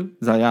הכדורגל,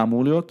 זה היה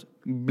אמור להיות,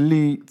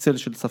 בלי צל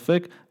של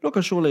ספק, לא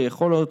קשור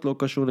ליכולות, לא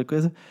קשור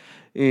לכזה,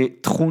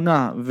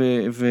 תכונה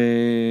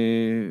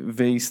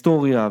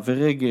והיסטוריה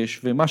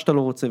ורגש ומה שאתה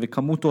לא רוצה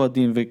וכמות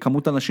אוהדים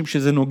וכמות אנשים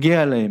שזה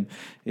נוגע להם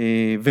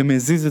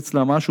ומזיז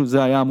אצלה משהו,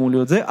 זה היה אמור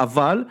להיות זה,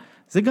 אבל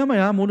זה גם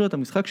היה אמור להיות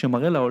המשחק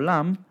שמראה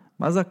לעולם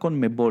מה זה הקון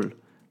מבול,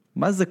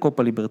 מה זה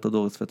קופה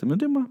ליברטדורס, ואתם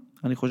יודעים מה?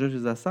 אני חושב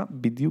שזה עשה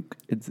בדיוק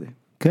את זה.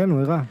 כן, הוא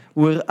הראה.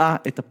 הוא הראה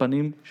את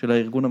הפנים של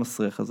הארגון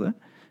המסריח הזה,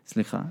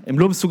 סליחה, הם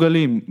לא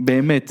מסוגלים,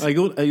 באמת. זה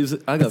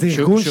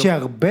ארגון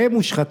שהרבה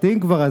מושחתים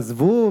כבר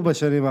עזבו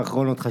בשנים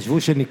האחרונות,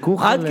 חשבו שניקו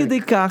חלק. עד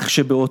כדי כך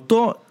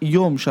שבאותו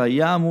יום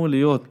שהיה אמור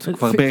להיות,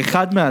 כבר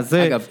באחד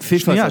מהזה, אגב,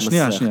 פיפה זה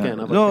מסריח, כן.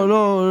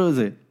 לא,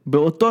 זה.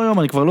 באותו יום,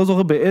 אני כבר לא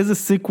זוכר באיזה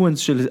סיקוונס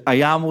של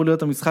היה אמור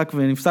להיות המשחק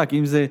ונפסק,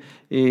 אם זה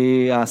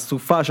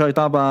הסופה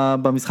שהייתה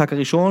במשחק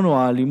הראשון, או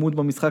האלימות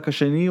במשחק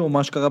השני, או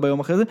מה שקרה ביום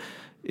אחרי זה,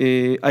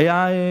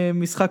 היה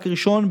משחק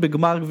ראשון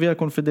בגמר גביע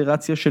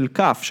הקונפדרציה של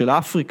קאף, של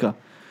אפריקה.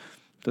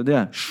 אתה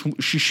יודע,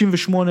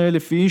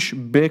 68,000 איש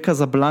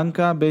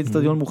בקזבלנקה,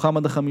 באצטדיון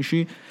מוחמד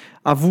החמישי,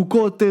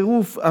 אבוקות,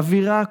 טירוף,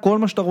 אווירה, כל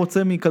מה שאתה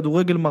רוצה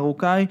מכדורגל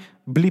מרוקאי,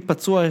 בלי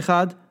פצוע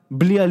אחד,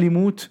 בלי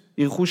אלימות,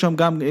 אירחו שם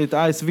גם את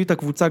AS ויטה,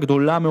 קבוצה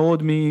גדולה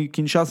מאוד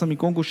מקינשאסה,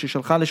 מקונגו,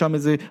 ששלחה לשם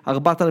איזה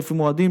 4,000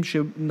 מועדים,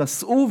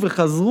 שנסעו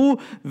וחזרו,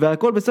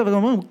 והכל בסדר, ואתם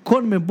אומרים,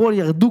 כל מבול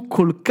ירדו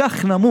כל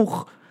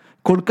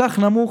כך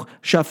נמוך,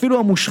 שאפילו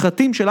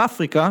המושחתים של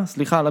אפריקה,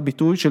 סליחה על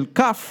הביטוי, של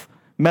קאף,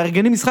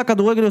 מארגנים משחק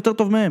כדורגל יותר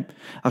טוב מהם.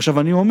 עכשיו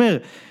אני אומר,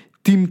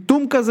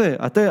 טמטום כזה,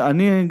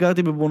 אני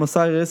גרתי בבונוס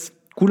איירס,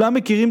 כולם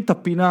מכירים את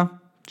הפינה,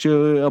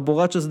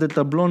 שהבורצ'ס דל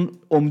טבלון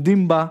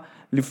עומדים בה,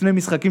 לפני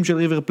משחקים של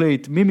ריבר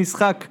פלייט,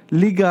 ממשחק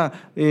ליגה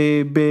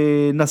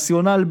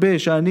בנציונל ב,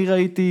 שאני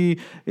ראיתי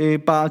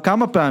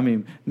כמה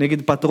פעמים,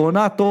 נגד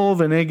פטרונטו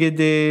ונגד,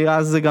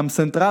 אז גם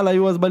סנטרל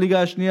היו אז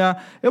בליגה השנייה,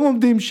 הם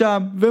עומדים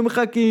שם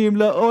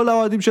ומחכים או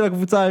לאוהדים של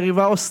הקבוצה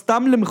היריבה, או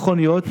סתם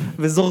למכוניות,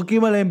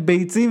 וזורקים עליהם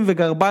ביצים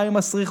וגרביים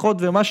מסריחות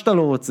ומה שאתה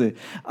לא רוצה.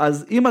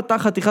 אז אם אתה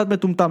חתיכת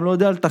מטומטם, לא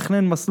יודע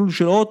לתכנן מסלול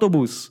של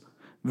אוטובוס,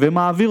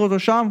 ומעביר אותו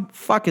שם,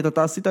 פאק את,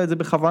 אתה עשית את זה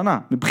בכוונה,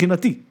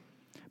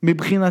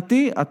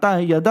 מבחינתי, אתה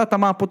ידעת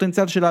מה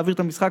הפוטנציאל של להעביר את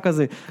המשחק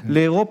הזה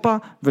לאירופה,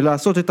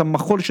 ולעשות את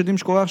המחול שדים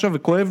שקורה עכשיו,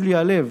 וכואב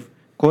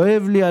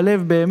לי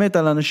הלב באמת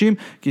על אנשים,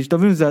 כי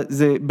שתבינו,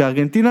 זה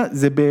בארגנטינה,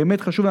 זה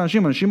באמת חשוב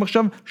לאנשים, אנשים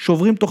עכשיו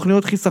שוברים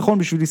תוכניות חיסכון,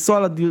 בשביל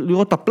לנסוע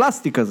לראות את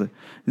הפלסטיק הזה,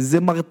 זה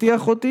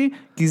מרתיח אותי,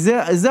 כי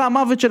זה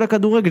המוות של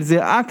הכדורגל, זה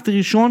אקט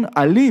ראשון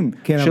אלים,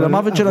 של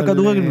המוות של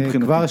הכדורגל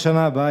מבחינתי. כבר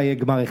השנה הבאה יהיה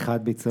גמר אחד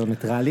ביצור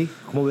ניטרלי,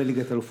 כמו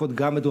בליגת אלופות,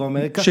 גם בדרום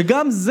אמריקה.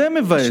 שגם זה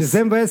מבאס.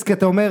 שזה מבאס, כי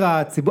אתה אומר,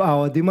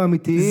 האוהדים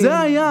האמיתיים, זה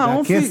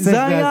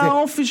היה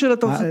האופי של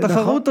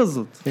התחרות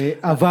הזאת.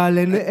 אבל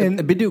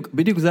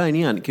בדיוק זה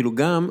העניין, כאילו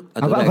גם,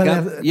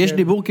 יש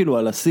דיבור כאילו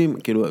על לשים,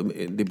 כאילו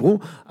דיברו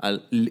על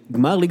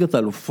גמר ליגת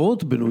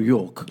האלופות בניו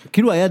יורק,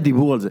 כאילו היה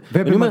דיבור על זה.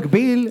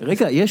 ובמקביל,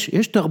 רגע,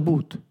 יש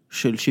תרבות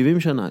של 70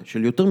 שנה,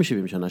 של יותר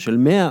מ-70 שנה, של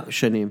 100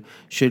 שנים,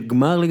 של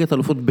גמר ליגת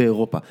האלופות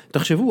באירופה.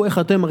 תחשבו איך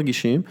אתם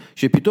מרגישים,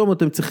 שפתאום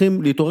אתם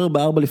צריכים להתעורר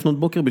ב4 לפנות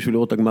בוקר, בשביל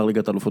לראות הגמר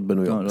ליגת האלופות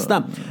בניו יורק.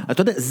 סתם,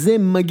 אתה יודע, זה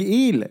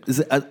מגעיל,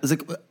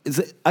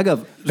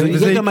 אגב, זה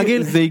יהיה גם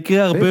מגעיל. זה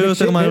יקרה הרבה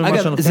יותר מהר ממה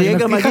שאנחנו. זה יהיה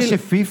גם מגעיל.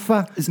 שפיפה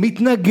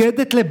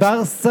מתנגדת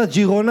לברסה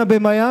ג'ירונה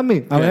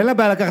במיימי, אבל אין לה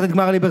בעיה לקחת את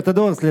גמר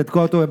ליברטדורס,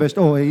 לתקוע אותו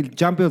או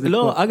צ'אמפיונס.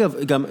 לא, אגב,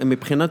 גם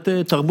מבחינת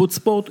תרבות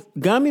ספורט,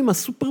 גם אם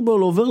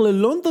הסופרבול עובר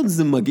ללונדון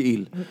זה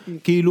מגעיל.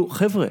 כאילו,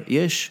 חבר'ה,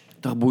 יש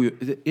תרבות,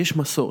 יש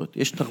מסורת,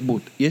 יש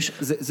תרבות,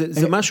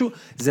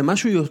 זה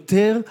משהו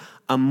יותר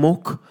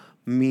עמוק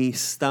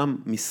מסתם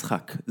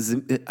משחק.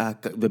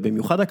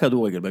 ובמיוחד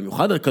הכדורגל,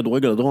 במיוחד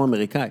הכדורגל הדרום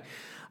האמריקאי,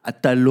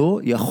 אתה לא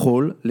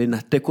יכול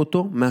לנתק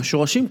אותו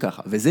מהשורשים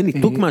ככה, וזה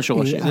ניתוק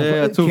מהשורשים.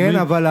 כן,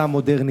 אבל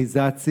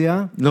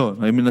המודרניזציה... לא,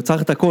 אני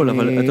מנצח את הכל,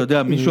 אבל אתה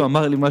יודע, מישהו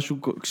אמר לי משהו,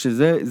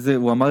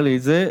 הוא אמר לי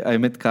את זה,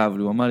 האמת כאב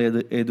לי, הוא אמר לי,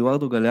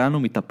 אדוארדו גלאנו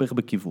מתהפך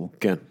בקברו.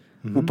 כן.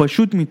 הוא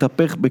פשוט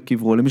מתהפך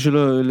בקברו, למי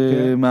שלא,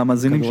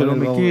 מהמאזינים שלא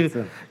מכיר,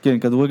 כן,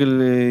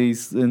 כדורגל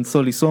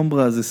אנסולי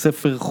סומברה, זה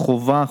ספר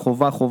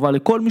חובה,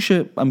 לכל מי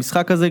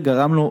שהמשחק הזה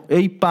גרם לו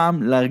אי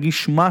פעם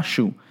להרגיש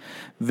משהו,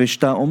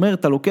 ושאתה אומר,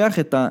 אתה לוקח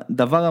את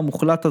הדבר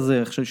המוחלט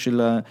הזה,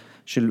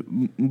 של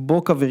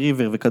בוקה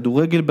וריבר,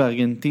 וכדורגל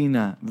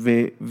בארגנטינה,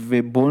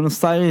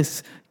 ובואנוס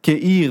איירס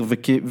כעיר,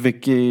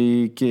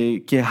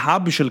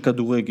 וכהאב של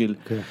כדורגל,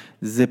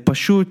 זה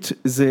פשוט,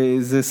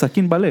 זה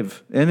סכין בלב,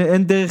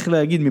 אין דרך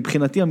להגיד,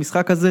 מבחינתי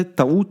המשחק הזה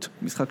טעות,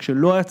 משחק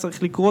שלא היה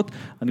צריך לקרות,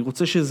 אני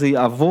רוצה שזה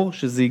יעבור,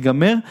 שזה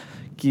ייגמר,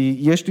 כי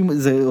יש לי,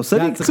 זה עושה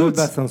לי קצוץ. זה צריך להיות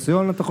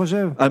באסנסיון, אתה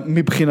חושב?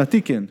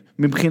 מבחינתי כן,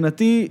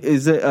 מבחינתי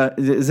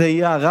זה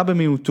יהיה הרע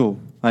במיעוטו,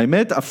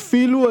 האמת,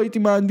 אפילו הייתי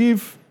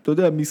מעדיף, אתה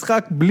יודע,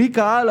 משחק בלי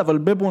קהל, אבל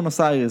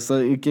בבואנוס איירס,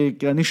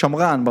 כי אני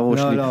שמרן בראש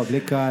לי. לא, בלי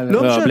קהל.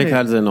 לא, בלי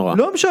קהל זה נורא.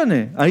 לא משנה,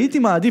 הייתי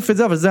מעדיף את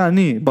זה, אבל זה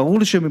אני. ברור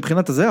לי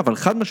שמבחינת הזה, אבל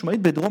חד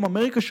משמעית בדרום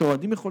אמריקה,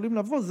 שאוהדים יכולים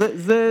לבוא,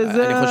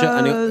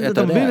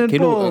 אתה יודע,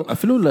 כאילו,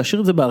 אפילו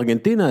להשאיר את זה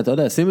בארגנטינה, אתה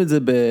יודע, שים את זה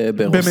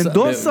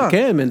במנדוסה.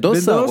 כן,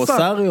 מנדוסה,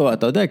 רוסריו,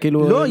 אתה יודע,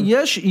 כאילו... לא,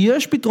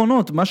 יש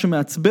פתרונות, מה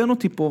שמעצבן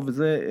אותי פה,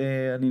 וזה,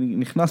 אני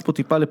נכנס פה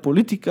טיפה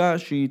לפוליטיקה,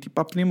 שהיא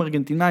טיפה פנים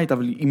ארגנטינאית,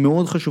 אבל היא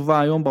מאוד חשובה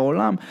היום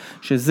בעולם,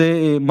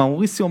 שזה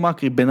מוריניו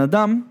מקרי, בן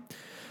אדם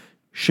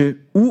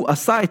שהוא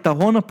עשה את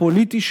ההון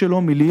הפוליטי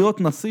שלו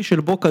מלהיות נשיא של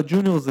בוקה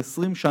ג'וניורס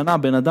 20 שנה,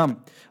 בן אדם.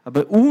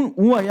 אבל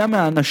הוא היה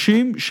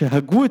מהאנשים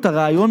שהגו את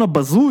הרעיון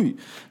הבזוי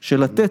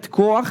של לתת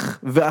כוח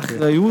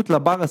ואחריות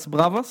לברס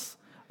ברוס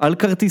על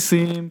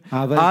כרטיסים,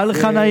 על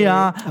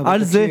חנייה,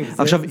 על זה.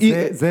 עכשיו,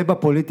 זה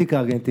בפוליטיקה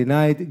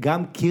הארגנטינאית,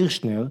 גם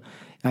קירשנר,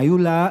 היו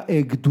לה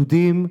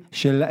גדודים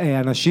של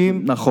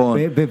אנשים. נכון.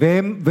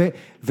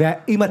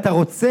 ואם אתה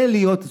רוצה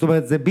להיות, זאת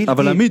אומרת, זה בלתי.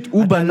 אבל עמית,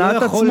 הוא בנה את עצמו. אתה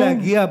לא יכול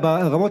להגיע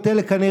ברמות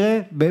האלה כנראה,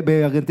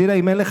 בארגנטינה,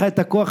 אם אין לך את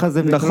הכוח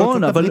הזה,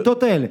 נכון, אבל...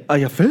 הבריתות האלה.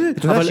 יפה,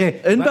 אבל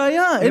אין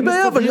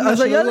בעיה, אבל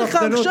אז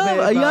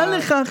היה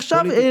לך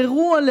עכשיו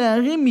אירוע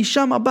להרים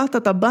משם הבאת,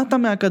 אתה באת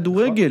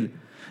מהכדורגל.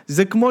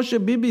 זה כמו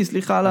שביבי,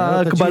 סליחה על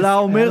ההקבלה,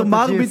 אומר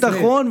מר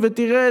ביטחון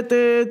ותראה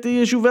את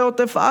יישובי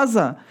עוטף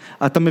עזה.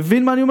 אתה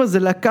מבין מה אני אומר? זה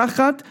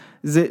לקחת,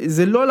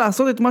 זה לא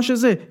לעשות את מה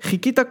שזה.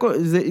 חיכית,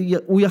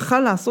 הוא יכל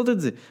לעשות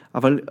את זה.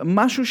 אבל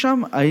משהו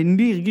שם,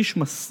 אני הרגיש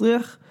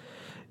מסריח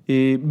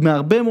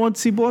מהרבה מאוד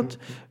סיבות,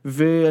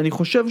 ואני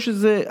חושב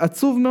שזה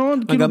עצוב מאוד,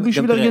 כאילו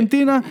בשביל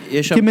ארגנטינה,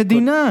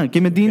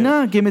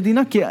 כמדינה,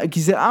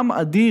 כי זה עם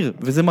אדיר,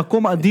 וזה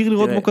מקום אדיר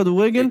לראות בו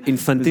כדורגל,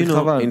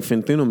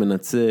 אינפנטינו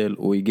מנצל,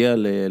 הוא הגיע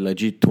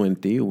ל-G20,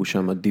 הוא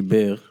שם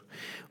דיבר,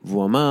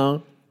 והוא אמר,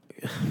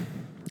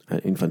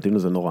 אינפנטינו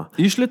זה נורא.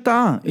 איש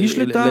לטעה.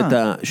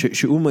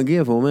 שהוא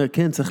מגיע ואומר,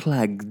 כן, צריך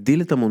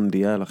להגדיל את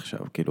המונדיאל עכשיו,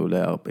 כאילו,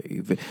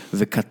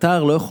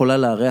 וקטר לא יכולה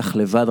לארח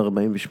לבד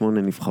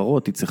 48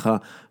 נבחרות, היא צריכה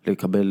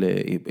לקבל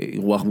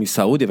אירוח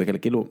מסעודיה,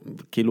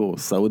 וכאילו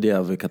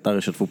סעודיה וקטר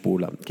ישתפו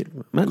פעולה.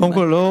 קודם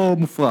כל לא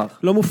מופרך.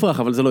 לא מופרך,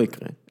 אבל זה לא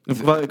יקרה.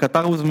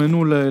 קטר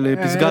הוזמנו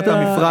לפסגת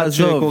המפרץ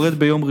שקורית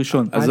ביום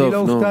ראשון. אני לא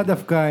אופתע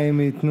דווקא אם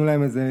ייתנו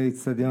להם איזה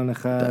אצטדיון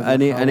אחד.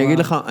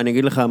 אני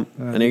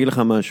אגיד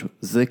לך משהו,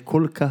 זה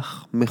כל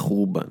כך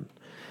מחורבן,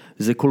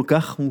 זה כל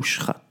כך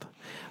מושחת.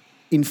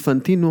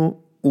 אינפנטינו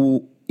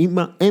הוא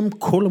עם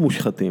כל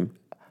המושחתים,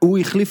 הוא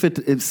החליף את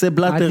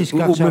סבלטר,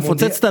 הוא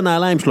מפוצץ את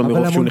הנעליים שלו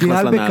מרוב שהוא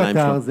נכנס לנעליים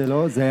שלו. אבל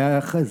המונדיאל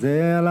בקטר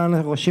זה על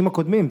הראשים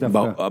הקודמים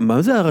דווקא.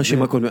 מה זה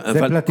הראשים הקודמים? זה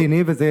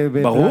פלטיני וזה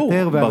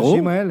בלטר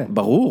והראשים האלה.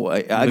 ברור.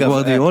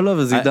 וגוארדיולה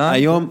וזידן.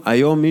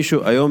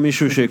 היום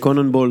מישהו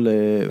שקוננבול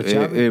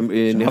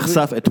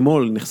נחשף,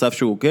 אתמול נחשף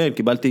שהוא, כן,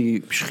 קיבלתי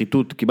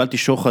שחיתות, קיבלתי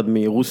שוחד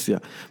מרוסיה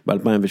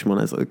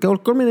ב-2018.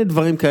 כל מיני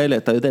דברים כאלה,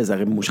 אתה יודע, זה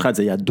הרי מושחת,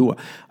 זה ידוע.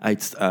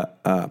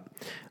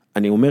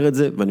 אני אומר את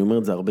זה, ואני אומר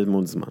את זה הרבה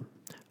מאוד זמן.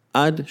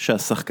 עד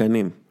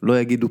שהשחקנים לא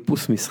יגידו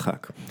פוס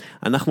משחק,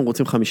 אנחנו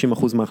רוצים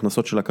 50%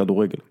 מההכנסות של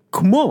הכדורגל,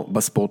 כמו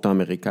בספורט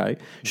האמריקאי,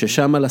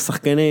 ששם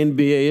לשחקני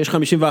NBA יש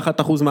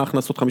 51%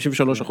 מההכנסות, 53%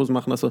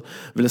 מההכנסות,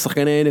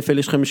 ולשחקני NFL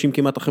יש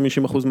כמעט 50%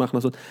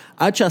 מההכנסות,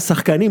 עד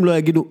שהשחקנים לא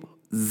יגידו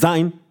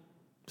זין,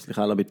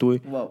 סליחה על הביטוי,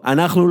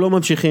 אנחנו לא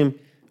ממשיכים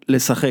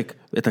לשחק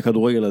את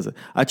הכדורגל הזה,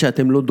 עד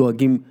שאתם לא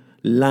דואגים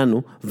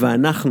לנו,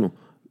 ואנחנו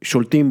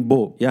שולטים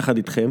בו יחד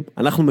איתכם,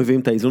 אנחנו מביאים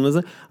את האיזון הזה,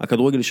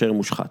 הכדורגל יישאר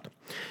מושחת.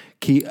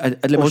 כי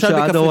או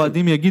שעד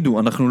האוהדים יגידו,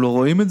 אנחנו לא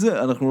רואים את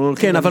זה, אנחנו לא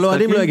הולכים כן, אבל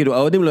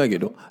האוהדים לא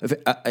יגידו.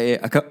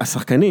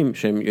 השחקנים,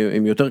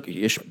 שהם יותר,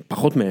 יש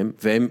פחות מהם,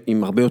 והם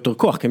עם הרבה יותר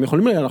כוח, כי הם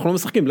יכולים להגיד, אנחנו לא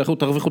משחקים, לכו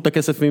תרוויחו את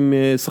הכסף עם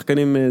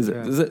שחקנים,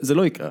 זה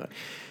לא יקרה.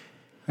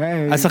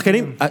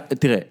 השחקנים,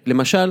 תראה,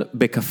 למשל,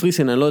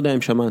 בקפריסין, אני לא יודע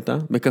אם שמעת,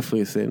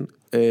 בקפריסין,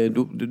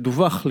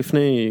 דווח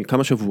לפני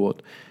כמה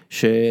שבועות,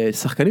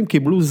 ששחקנים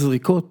קיבלו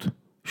זריקות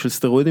של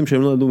סטרואידים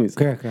שהם לא ידעו מזה.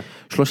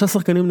 3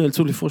 שחקנים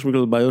נאלצו לפרוש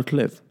בגלל בעיות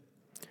לב.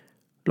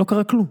 לא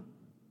קרה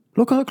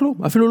כלום,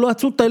 אפילו לא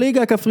עצו את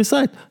הליגה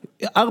הקפריסאית,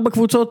 4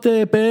 קבוצות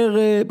פאר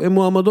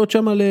מועמדות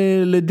שם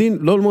לדין,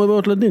 לא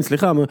מועמדות לדין,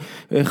 סליחה,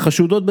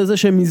 חשודות בזה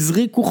שהם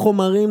הזריקו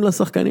חומרים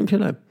לשחקנים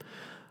שלהם.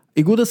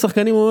 איגוד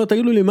השחקנים אומר,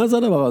 תגידו לי, מה זה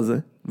הדבר הזה?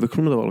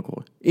 וכלום דבר לא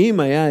קורה. אם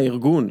היה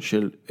ארגון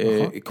של,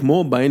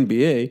 כמו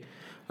ב-NBA,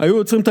 היו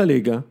יוצרים את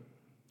הליגה,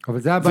 אבל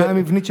זה הבעיה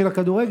המבנית של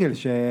הכדורגל,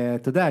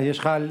 שאתה יודע, יש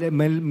לך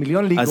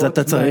מיליון ליגות.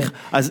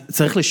 אז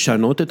צריך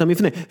לשנות את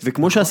המבנה,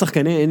 וכמו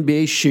שהשחקני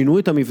NBA שינו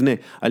את המבנה,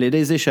 על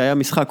ידי זה שהיה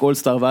משחק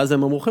אולסטאר, ואז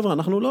הם אמרו, חבר'ה,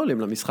 אנחנו לא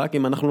עולים למשחק,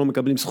 אם אנחנו לא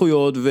מקבלים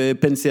זכויות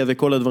ופנסיה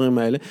וכל הדברים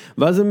האלה,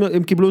 ואז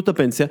הם קיבלו את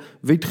הפנסיה,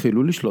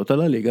 והתחילו לשלוט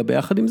על הליגה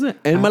ביחד עם זה,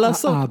 אין מה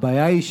לעשות.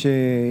 הבעיה היא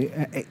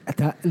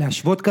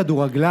להשוות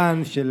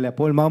כדורגלן של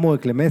הפועל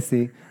מרמורק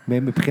למסי,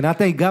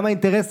 מבחינת גם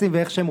האינטרסים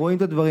ואיך שהם רואים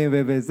את הדברים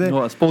וזה.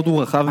 לא, הספורט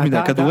הוא רחב מדי,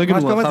 הכדורגל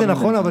הוא רחב מדי. זה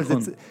נכון, אבל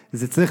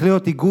זה צריך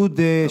להיות איגוד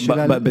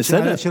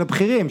של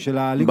הבכירים, של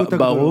הליגות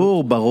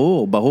הגדולות.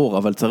 ברור,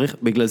 אבל צריך,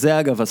 בגלל זה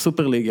אגב,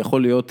 הסופר ליג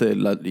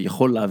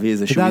יכול להביא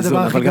איזשהו איזון. אתה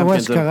יודע, הדבר הכי גרוע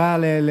שקרה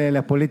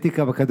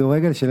לפוליטיקה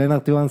בכדורגל של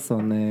לנארד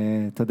יוהנסון,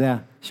 אתה יודע,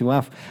 שהוא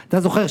אף. אתה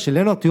זוכר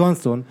שלנארד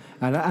יוהנסון,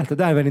 אתה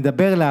יודע, ואני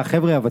אדבר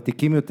לחבר'ה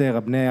הוותיקים יותר,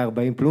 הבני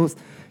 40 פלוס,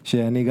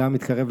 שאני גם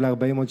מתקרב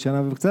ל-40 עוד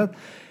שנה וקצת,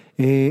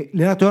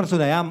 לנארד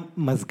יוהנסון היה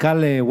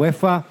מזכ"ל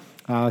וויפה,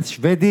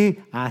 השוודי,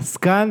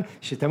 העסקן,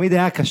 שתמיד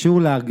היה קשור,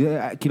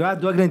 כאילו היה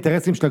דואג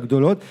לאינטרסים של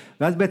הגדולות,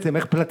 ואז בעצם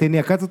איך פלטיני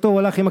עקץ אותו, הוא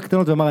הלך עם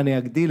הקטנות ואמר, אני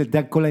אגדיל,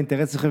 אדאג כל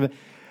האינטרסים שלכם,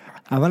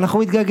 אבל אנחנו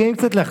מתגעגעים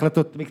קצת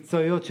להחלטות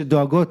מקצועיות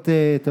שדואגות,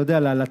 אתה יודע,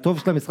 לטוב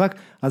של המשחק,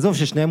 עזוב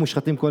ששניהם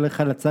מושחתים כל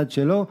אחד לצד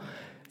שלו,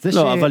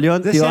 לא, אבל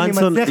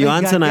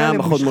יוהנסון היה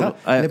פחות מאוד.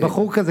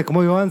 לבחור כזה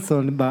כמו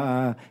יוהנסון,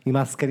 עם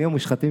העסקנים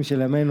המושחתים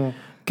של ימינו.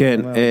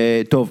 כן,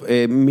 טוב,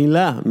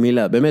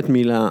 מילה, באמת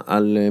מילה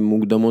על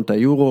מוקדמות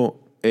היורו.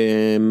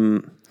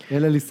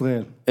 אל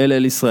ישראל.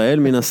 אל ישראל,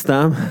 מן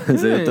הסתם,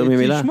 זה יותר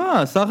ממילה.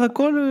 תשמע, סך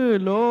הכל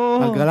לא...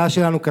 הגרלה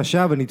שלנו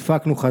קשה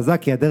ונדפקנו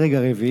חזק, כי הדרג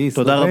הרביעי,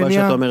 תודה רבה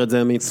שאתה אומר את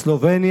זה, עמית.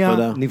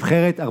 סלובניה,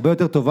 נבחרת הרבה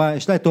יותר טובה,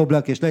 יש לה את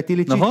אובלק, יש לה את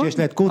איליצ'יץ', יש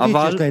לה את קורטיץ',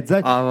 יש לה את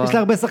זייט, יש לה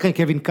הרבה שחקנים,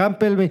 קווין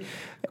קמפל.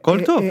 הכל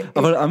טוב,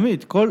 אבל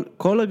עמית,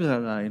 כל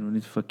הגרלה היינו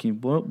נדפקים,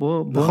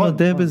 בוא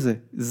נודה בזה.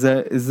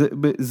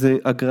 זה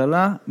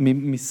הגרלה,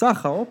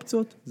 מסך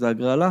האופציות, זה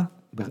הגרלה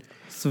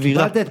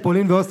סבירה. קיבלת את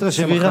פולין ואוסטריה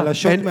שהן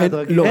חלשות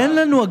מהדרגים. אין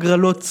לנו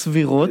הגרלות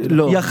סבירות,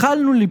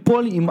 יכלנו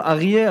ליפול עם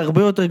אריה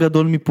הרבה יותר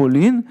גדול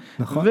מפולין,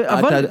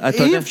 אבל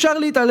אי אפשר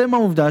להתעלם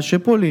מהעובדה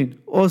שפולין,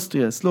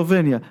 אוסטריה,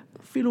 סלובניה,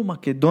 אפילו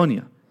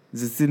מקדוניה,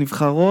 זה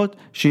נבחרות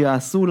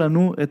שיעשו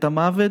לנו את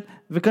המוות,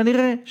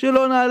 וכנראה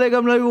שלא נעלה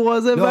גם ליורו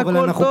הזה, והכל טוב. לא,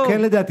 אבל אנחנו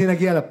כן לדעתי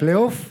נגיע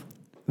לפלייאוף,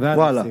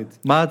 וואלה,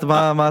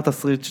 מה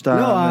התסריט שאתה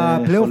לא,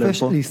 הפלייאוף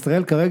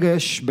לישראל כרגע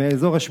יש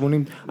באזור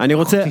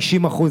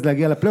ה-80-90%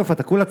 להגיע לפלייאוף,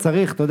 אתה כולה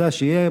צריך, אתה יודע,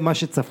 שיהיה מה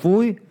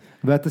שצפוי,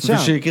 ואתה שם.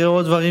 ושיקרה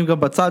עוד דברים גם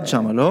בצד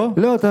שם, לא?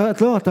 לא,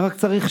 אתה רק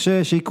צריך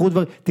שיקרו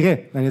דברים. תראה,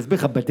 אני אסביר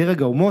לך,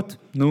 בדרג האומות,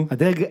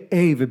 הדרג A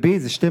ו-B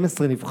זה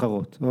 12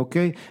 נבחרות,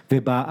 אוקיי?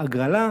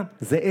 ובהגרלה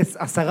זה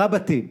 10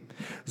 בתים.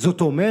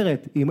 זאת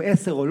אומרת, עם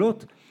 10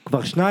 עולות,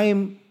 כבר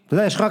 2, אתה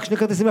יודע, יש לך רק 2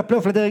 כרטיסים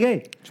לפלייאוף לדרג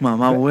A. תשמע,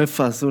 מה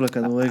וופא עשו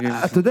לכדורגל?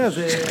 אתה יודע,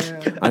 זה...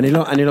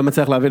 אני לא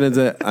מצליח להבין את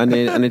זה,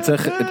 אני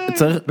צריך...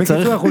 בקיצור,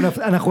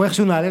 אנחנו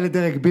איכשהו נעלה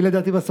לדרג B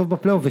לדעתי בסוף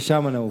בפלייאוף,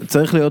 ושם נעוף.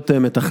 צריך להיות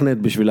מתכנת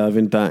בשביל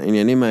להבין את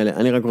העניינים האלה,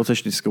 אני רק רוצה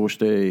שתזכרו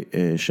 2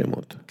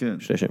 שמות. כן.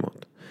 2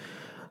 שמות.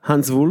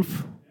 הנס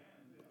וולף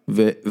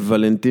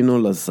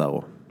וולנטינו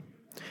לזארו.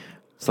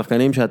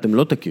 שחקנים שאתם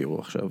לא תכירו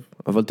עכשיו,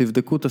 אבל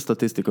תבדקו את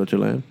הסטטיסטיקות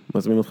שלהם,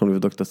 מזמין אתכם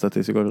לבדוק את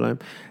הסטטיסטיקות שלהם,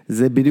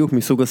 זה בדיוק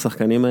מסוג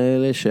השחקנים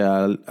האלה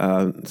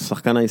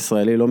שהשחקן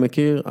הישראלי לא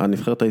מכיר,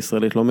 הנבחרת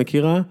הישראלית לא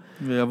מכירה,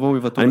 ויבואו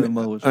יבטאו להם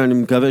בראש. אני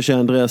מקווה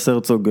שאנדריאס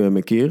הרצוג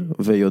מכיר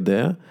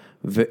ויודע,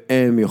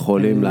 והם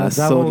יכולים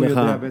לעשות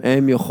לך,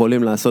 הם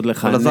יכולים לעשות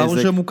לך נזק. לזארו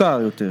שמוכר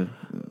יותר.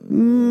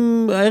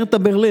 ארתה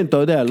ברלין, אתה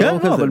יודע, כן,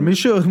 לא, אבל מי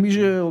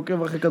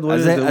שעוקב אחרי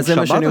כדורגל, זה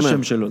הוא שבת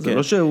השם שלו, זה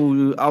לא שהוא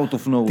out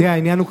of nowhere. תראה,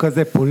 העניין הוא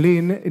כזה,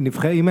 פולין,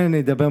 אם אני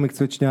נדבר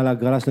מקצועית שנייה על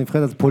ההגרלה של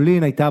הנבחרת, אז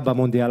פולין הייתה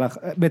במונדיאל,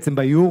 בעצם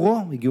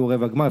ביורו, הגיעו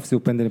רבע גמר,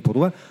 הפסיעו פנדל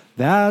לפורטוגל,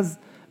 ואז,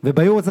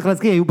 וביורו צריך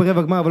להזכיר, היו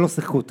ברבע גמר, אבל לא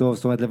שיחקו טוב,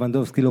 זאת אומרת,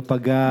 לבנדובסקי לא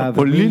פגע.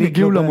 פולין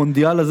הגיעו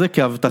למונדיאל הזה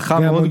כהבטחה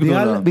מאוד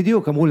גדולה.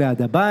 בדיוק, אמרו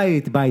ליד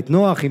הבית, בית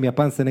נוח, עם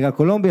יפן, סנגל,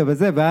 קולומביה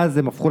וזה, ואז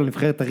הם הפכו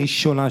לנבחרת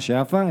הראשונה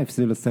שעפה,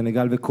 הפסידו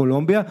לסנגל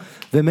וקולומביה,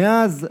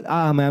 ומאז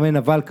המאמן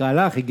הוולקה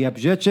הלך, הגיע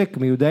בז'צ'ק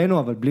מיודענו,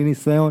 אבל בלי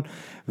ניסיון,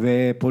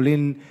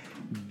 ופולין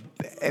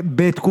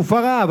בתקופה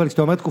רעה, אבל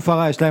כשאתה אומר תקופה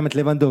רעה, יש להם את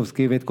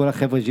לבנדובסקי ואת כל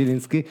החבר'ה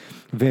ז'ילינסקי,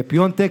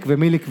 ופיונטק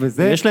ומיליק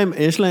וזה.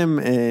 יש להם,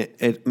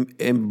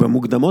 הם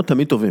במוקדמות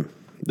תמיד טובים.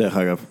 דרך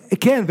אגב.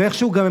 כן,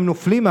 ואיכשהו גם הם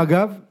נופלים,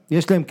 אגב,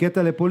 יש להם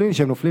קטע לפולין,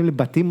 שהם נופלים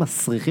לבתים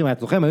מסריחים, אתה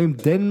זוכר, הם היו עם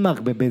דנמרק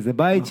באיזה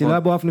בית, שלא היה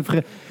בו אף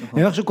נבחרת,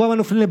 הם איכשהו כל הזמן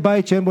נופלים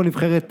לבית, שאין בו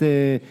נבחרת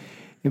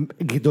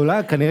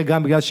גדולה, כנראה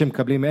גם בגלל שהם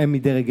מקבלים הם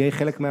מדרג A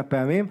חלק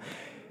מהפעמים,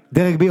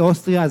 דרג B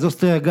אוסטריה, אז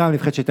אוסטריה גם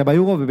נבחרת שהייתה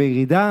ביורו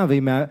ובירידה,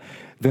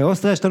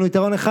 ואוסטריה יש לנו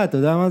יתרון אחד, אתה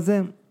יודע מה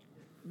זה?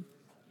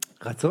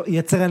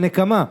 יצר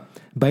הנקמה,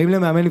 באים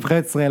למאמן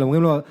נבחרת ישראל,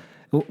 אומרים לו,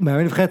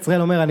 מאמן נבחרת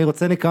ישראל אומר, אני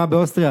רוצה נקמה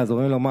באוסטריה, אז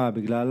אומרים לו, מה,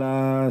 בגלל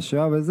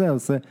השואה וזה,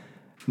 עושה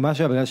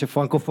משהו, בגלל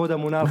שפרנקופודה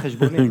מונה על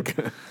חשבונים.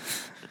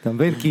 אתה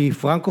מבין? כי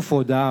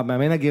פרנקופודה,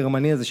 המאמן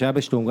הגרמני הזה שהיה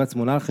בשטרומגרץ,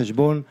 מונה על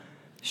חשבון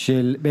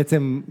של,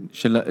 בעצם...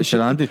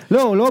 של אנדי?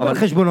 לא על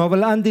חשבונו,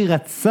 אבל אנדי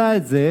רצה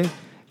את זה,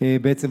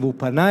 בעצם, והוא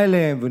פנה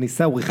אליהם,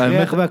 וניסה, הוא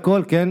רכרח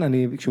והכל, כן,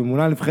 כשהוא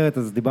מונה על נבחרת,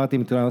 אז דיברתי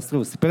עם עיתונאי אוסטרי,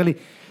 הוא סיפר לי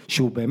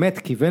שהוא באמת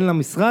כיוון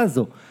למשרה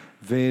הזו,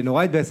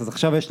 ונורא התבאס, אז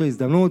עכשיו יש לו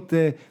הזדמנות,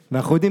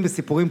 ואנחנו יודעים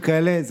בסיפורים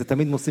כאלה, זה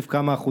תמיד מוסיף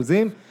כמה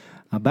אחוזים,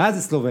 הבאה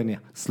זה סלובניה,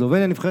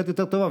 סלובניה נבחרת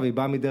יותר טובה, והיא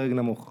באה מדרג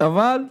נמוך.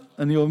 אבל,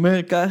 אני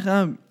אומר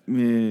ככה,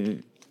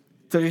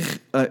 צריך,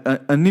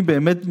 אני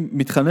באמת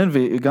מתחנן,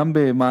 וגם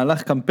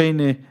במהלך קמפיין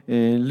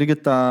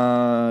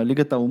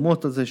ליגת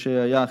האומות הזה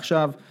שהיה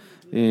עכשיו,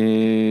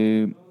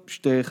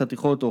 2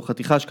 חתיכות או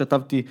חתיכה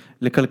שכתבתי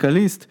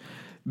לכלכליסט,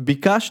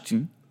 ביקשתי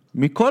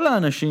מכל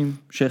האנשים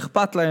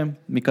שאכפת להם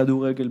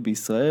מכדורגל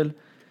בישראל,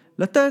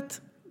 לתת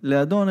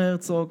לאדון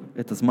הרצוג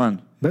את הזמן.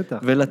 בטח.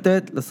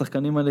 ולתת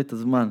לשחקנים האלה את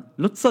הזמן.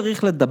 לא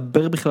צריך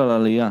לדבר בכלל על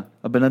עלייה.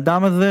 הבן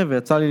אדם הזה,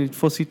 ויצא לי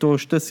לתפוס איתו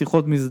 2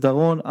 שיחות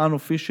מסדרון,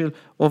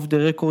 unofficial, off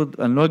the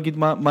record, אני לא אגיד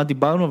מה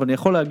דיברנו, אבל אני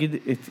יכול להגיד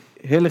את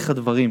הלך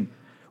הדברים.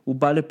 הוא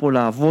בא לפה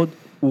לעבוד,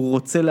 הוא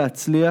רוצה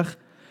להצליח,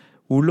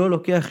 הוא לא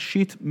לוקח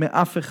שיט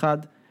מאף אחד,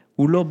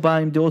 הוא לא בא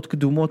עם דעות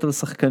קדומות על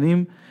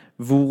שחקנים,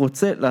 והוא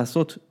רוצה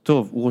לעשות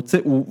טוב, הוא רוצה,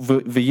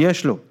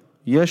 ויש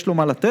לו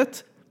מה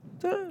לתת,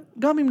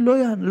 גם אם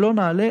לא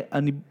נעלה,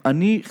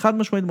 אני חד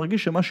משמעית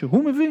מרגיש שמה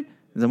שהוא מביא,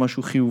 זה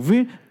משהו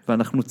חיובי,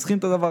 ואנחנו צריכים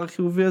את הדבר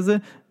החיובי הזה,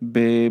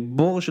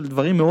 בבור של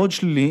דברים מאוד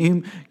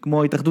שליליים,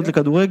 כמו ההתאחדות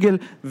לכדורגל,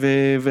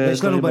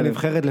 יש לנו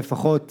בנבחרת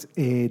לפחות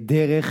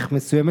דרך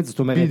מסוימת, זאת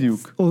אומרת,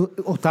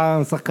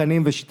 אותם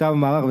שחקנים ושיטה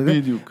במערך וזה,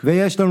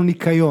 ויש לנו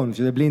ניקיון,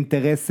 שזה בלי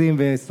אינטרסים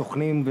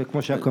וסוכנים,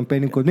 וכמו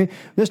שהקמפיינים קודמים,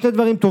 יש שני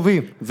דברים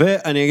טובים.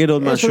 ואני אגיד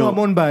עוד משהו, יש לנו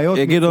המון בעיות.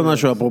 אגיד עוד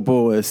משהו,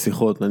 אפרופו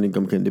שיחות, אני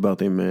גם כן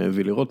דיברתי עם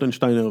וילי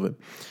רוטנשטיינר,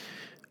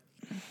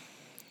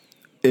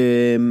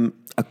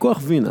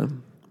 הכוח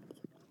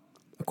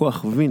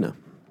וינה,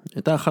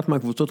 הייתה אחת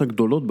מהקבוצות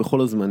הגדולות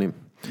בכל הזמנים.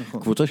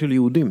 קבוצה של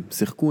יהודים,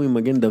 שיחקו עם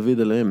מגן דוד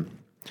עליהם.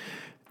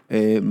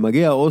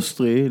 מגיע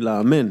האוסטרי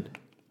לאמן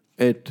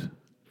את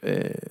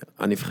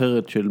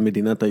הנבחרת של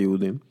מדינת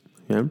היהודים,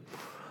 כן?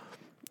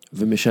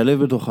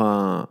 ומשלב בתוך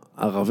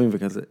הערבים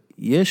וכזה.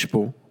 יש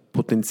פה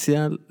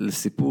פוטנציאל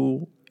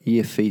לסיפור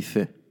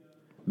יפהפה.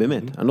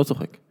 באמת, אני לא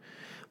צוחק.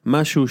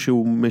 משהו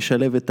שהוא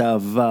משלב את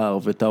העבר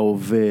ואת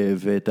ההווה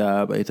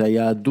ואת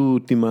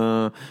היהדות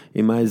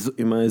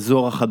עם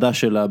האזור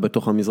החדש שלה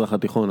בתוך המזרח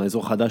התיכון,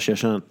 האזור חדש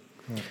ישן.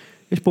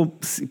 יש פה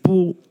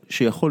סיפור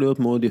שיכול להיות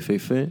מאוד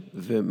יפהפה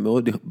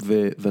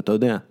ואתה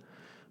יודע,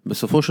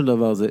 בסופו של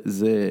דבר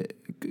זה,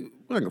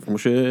 כמו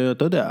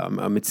שאתה יודע,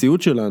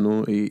 המציאות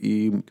שלנו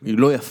היא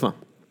לא יפה.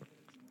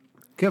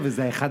 כן,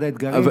 וזה אחד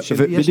האתגרים,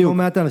 יש לא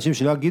מעט אנשים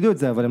שלא יגידו את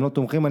זה, אבל הם לא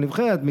תומכים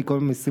בנבחרת מכל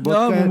מסיבות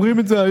כאלה. הם אומרים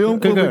את זה היום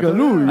פה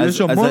בגלוי,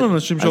 יש המון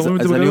אנשים שאומרים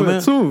את זה בגלוי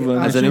עצוב.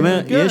 אז אני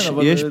אומר,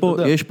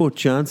 יש פה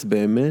צ'אנס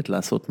באמת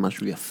לעשות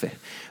משהו יפה.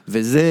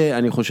 וזה,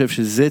 אני חושב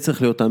שזה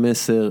צריך להיות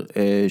המסר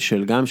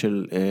גם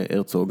של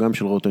הרצוג, גם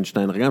של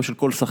רוטנשטיינר, גם של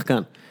כל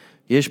שחקן.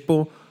 יש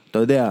פה, אתה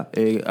יודע,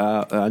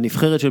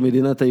 הנבחרת של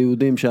מדינת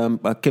היהודים,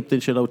 שהקפטן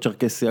שלה הוא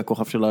צ'רקסי,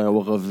 הכוכב שלה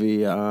הוא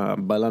ערבי,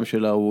 הבלם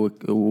שלה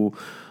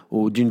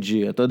הוא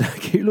ג'ינג'י, אתה יודע,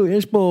 כאילו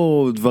יש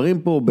פה דברים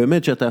פה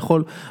באמת שאתה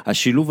יכול,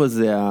 השילוב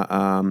הזה,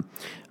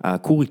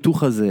 הכור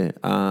היתוך הזה,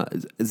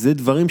 זה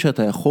דברים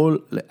שאתה יכול,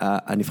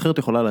 הנבחרת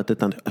יכולה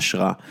לתת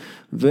השראה,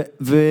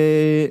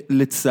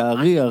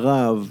 ולצערי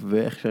הרב,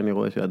 ואיך שאני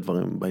רואה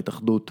שהדברים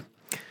בהתאחדות,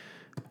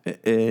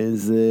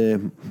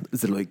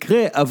 זה לא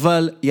יקרה,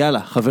 אבל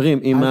יאללה, חברים,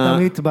 אל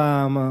תמיד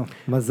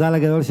במזל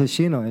הגדול של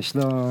שינו, יש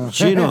לו...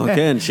 שינו,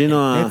 כן,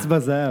 שינו... אצבע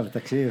זהב,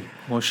 תקשיב.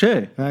 משה.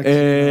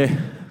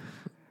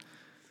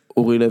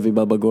 אורי לוי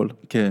באבגול.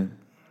 כן.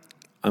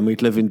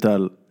 עמית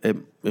לוינטל,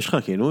 יש לך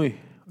כינוי?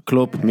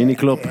 קלופ, מיני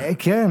קלופ.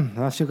 כן,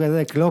 משהו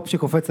כזה, קלופ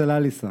שקופץ על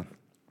אליסון.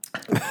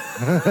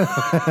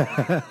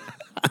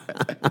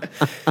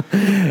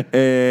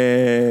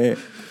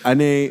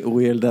 אני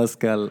אוריאל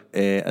דסקל,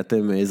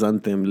 אתם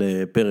האזנתם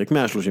לפרק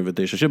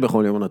 139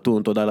 שבכל יום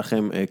נתון, תודה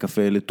לכם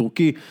קפה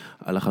לטורקי,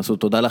 על החסות,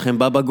 תודה לכם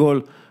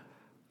באבגול,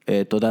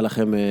 תודה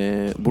לכם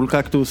בול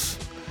קקטוס,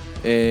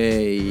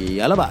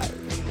 יאללה ביי.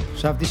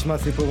 עכשיו תשמע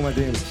סיפור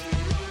מדהים.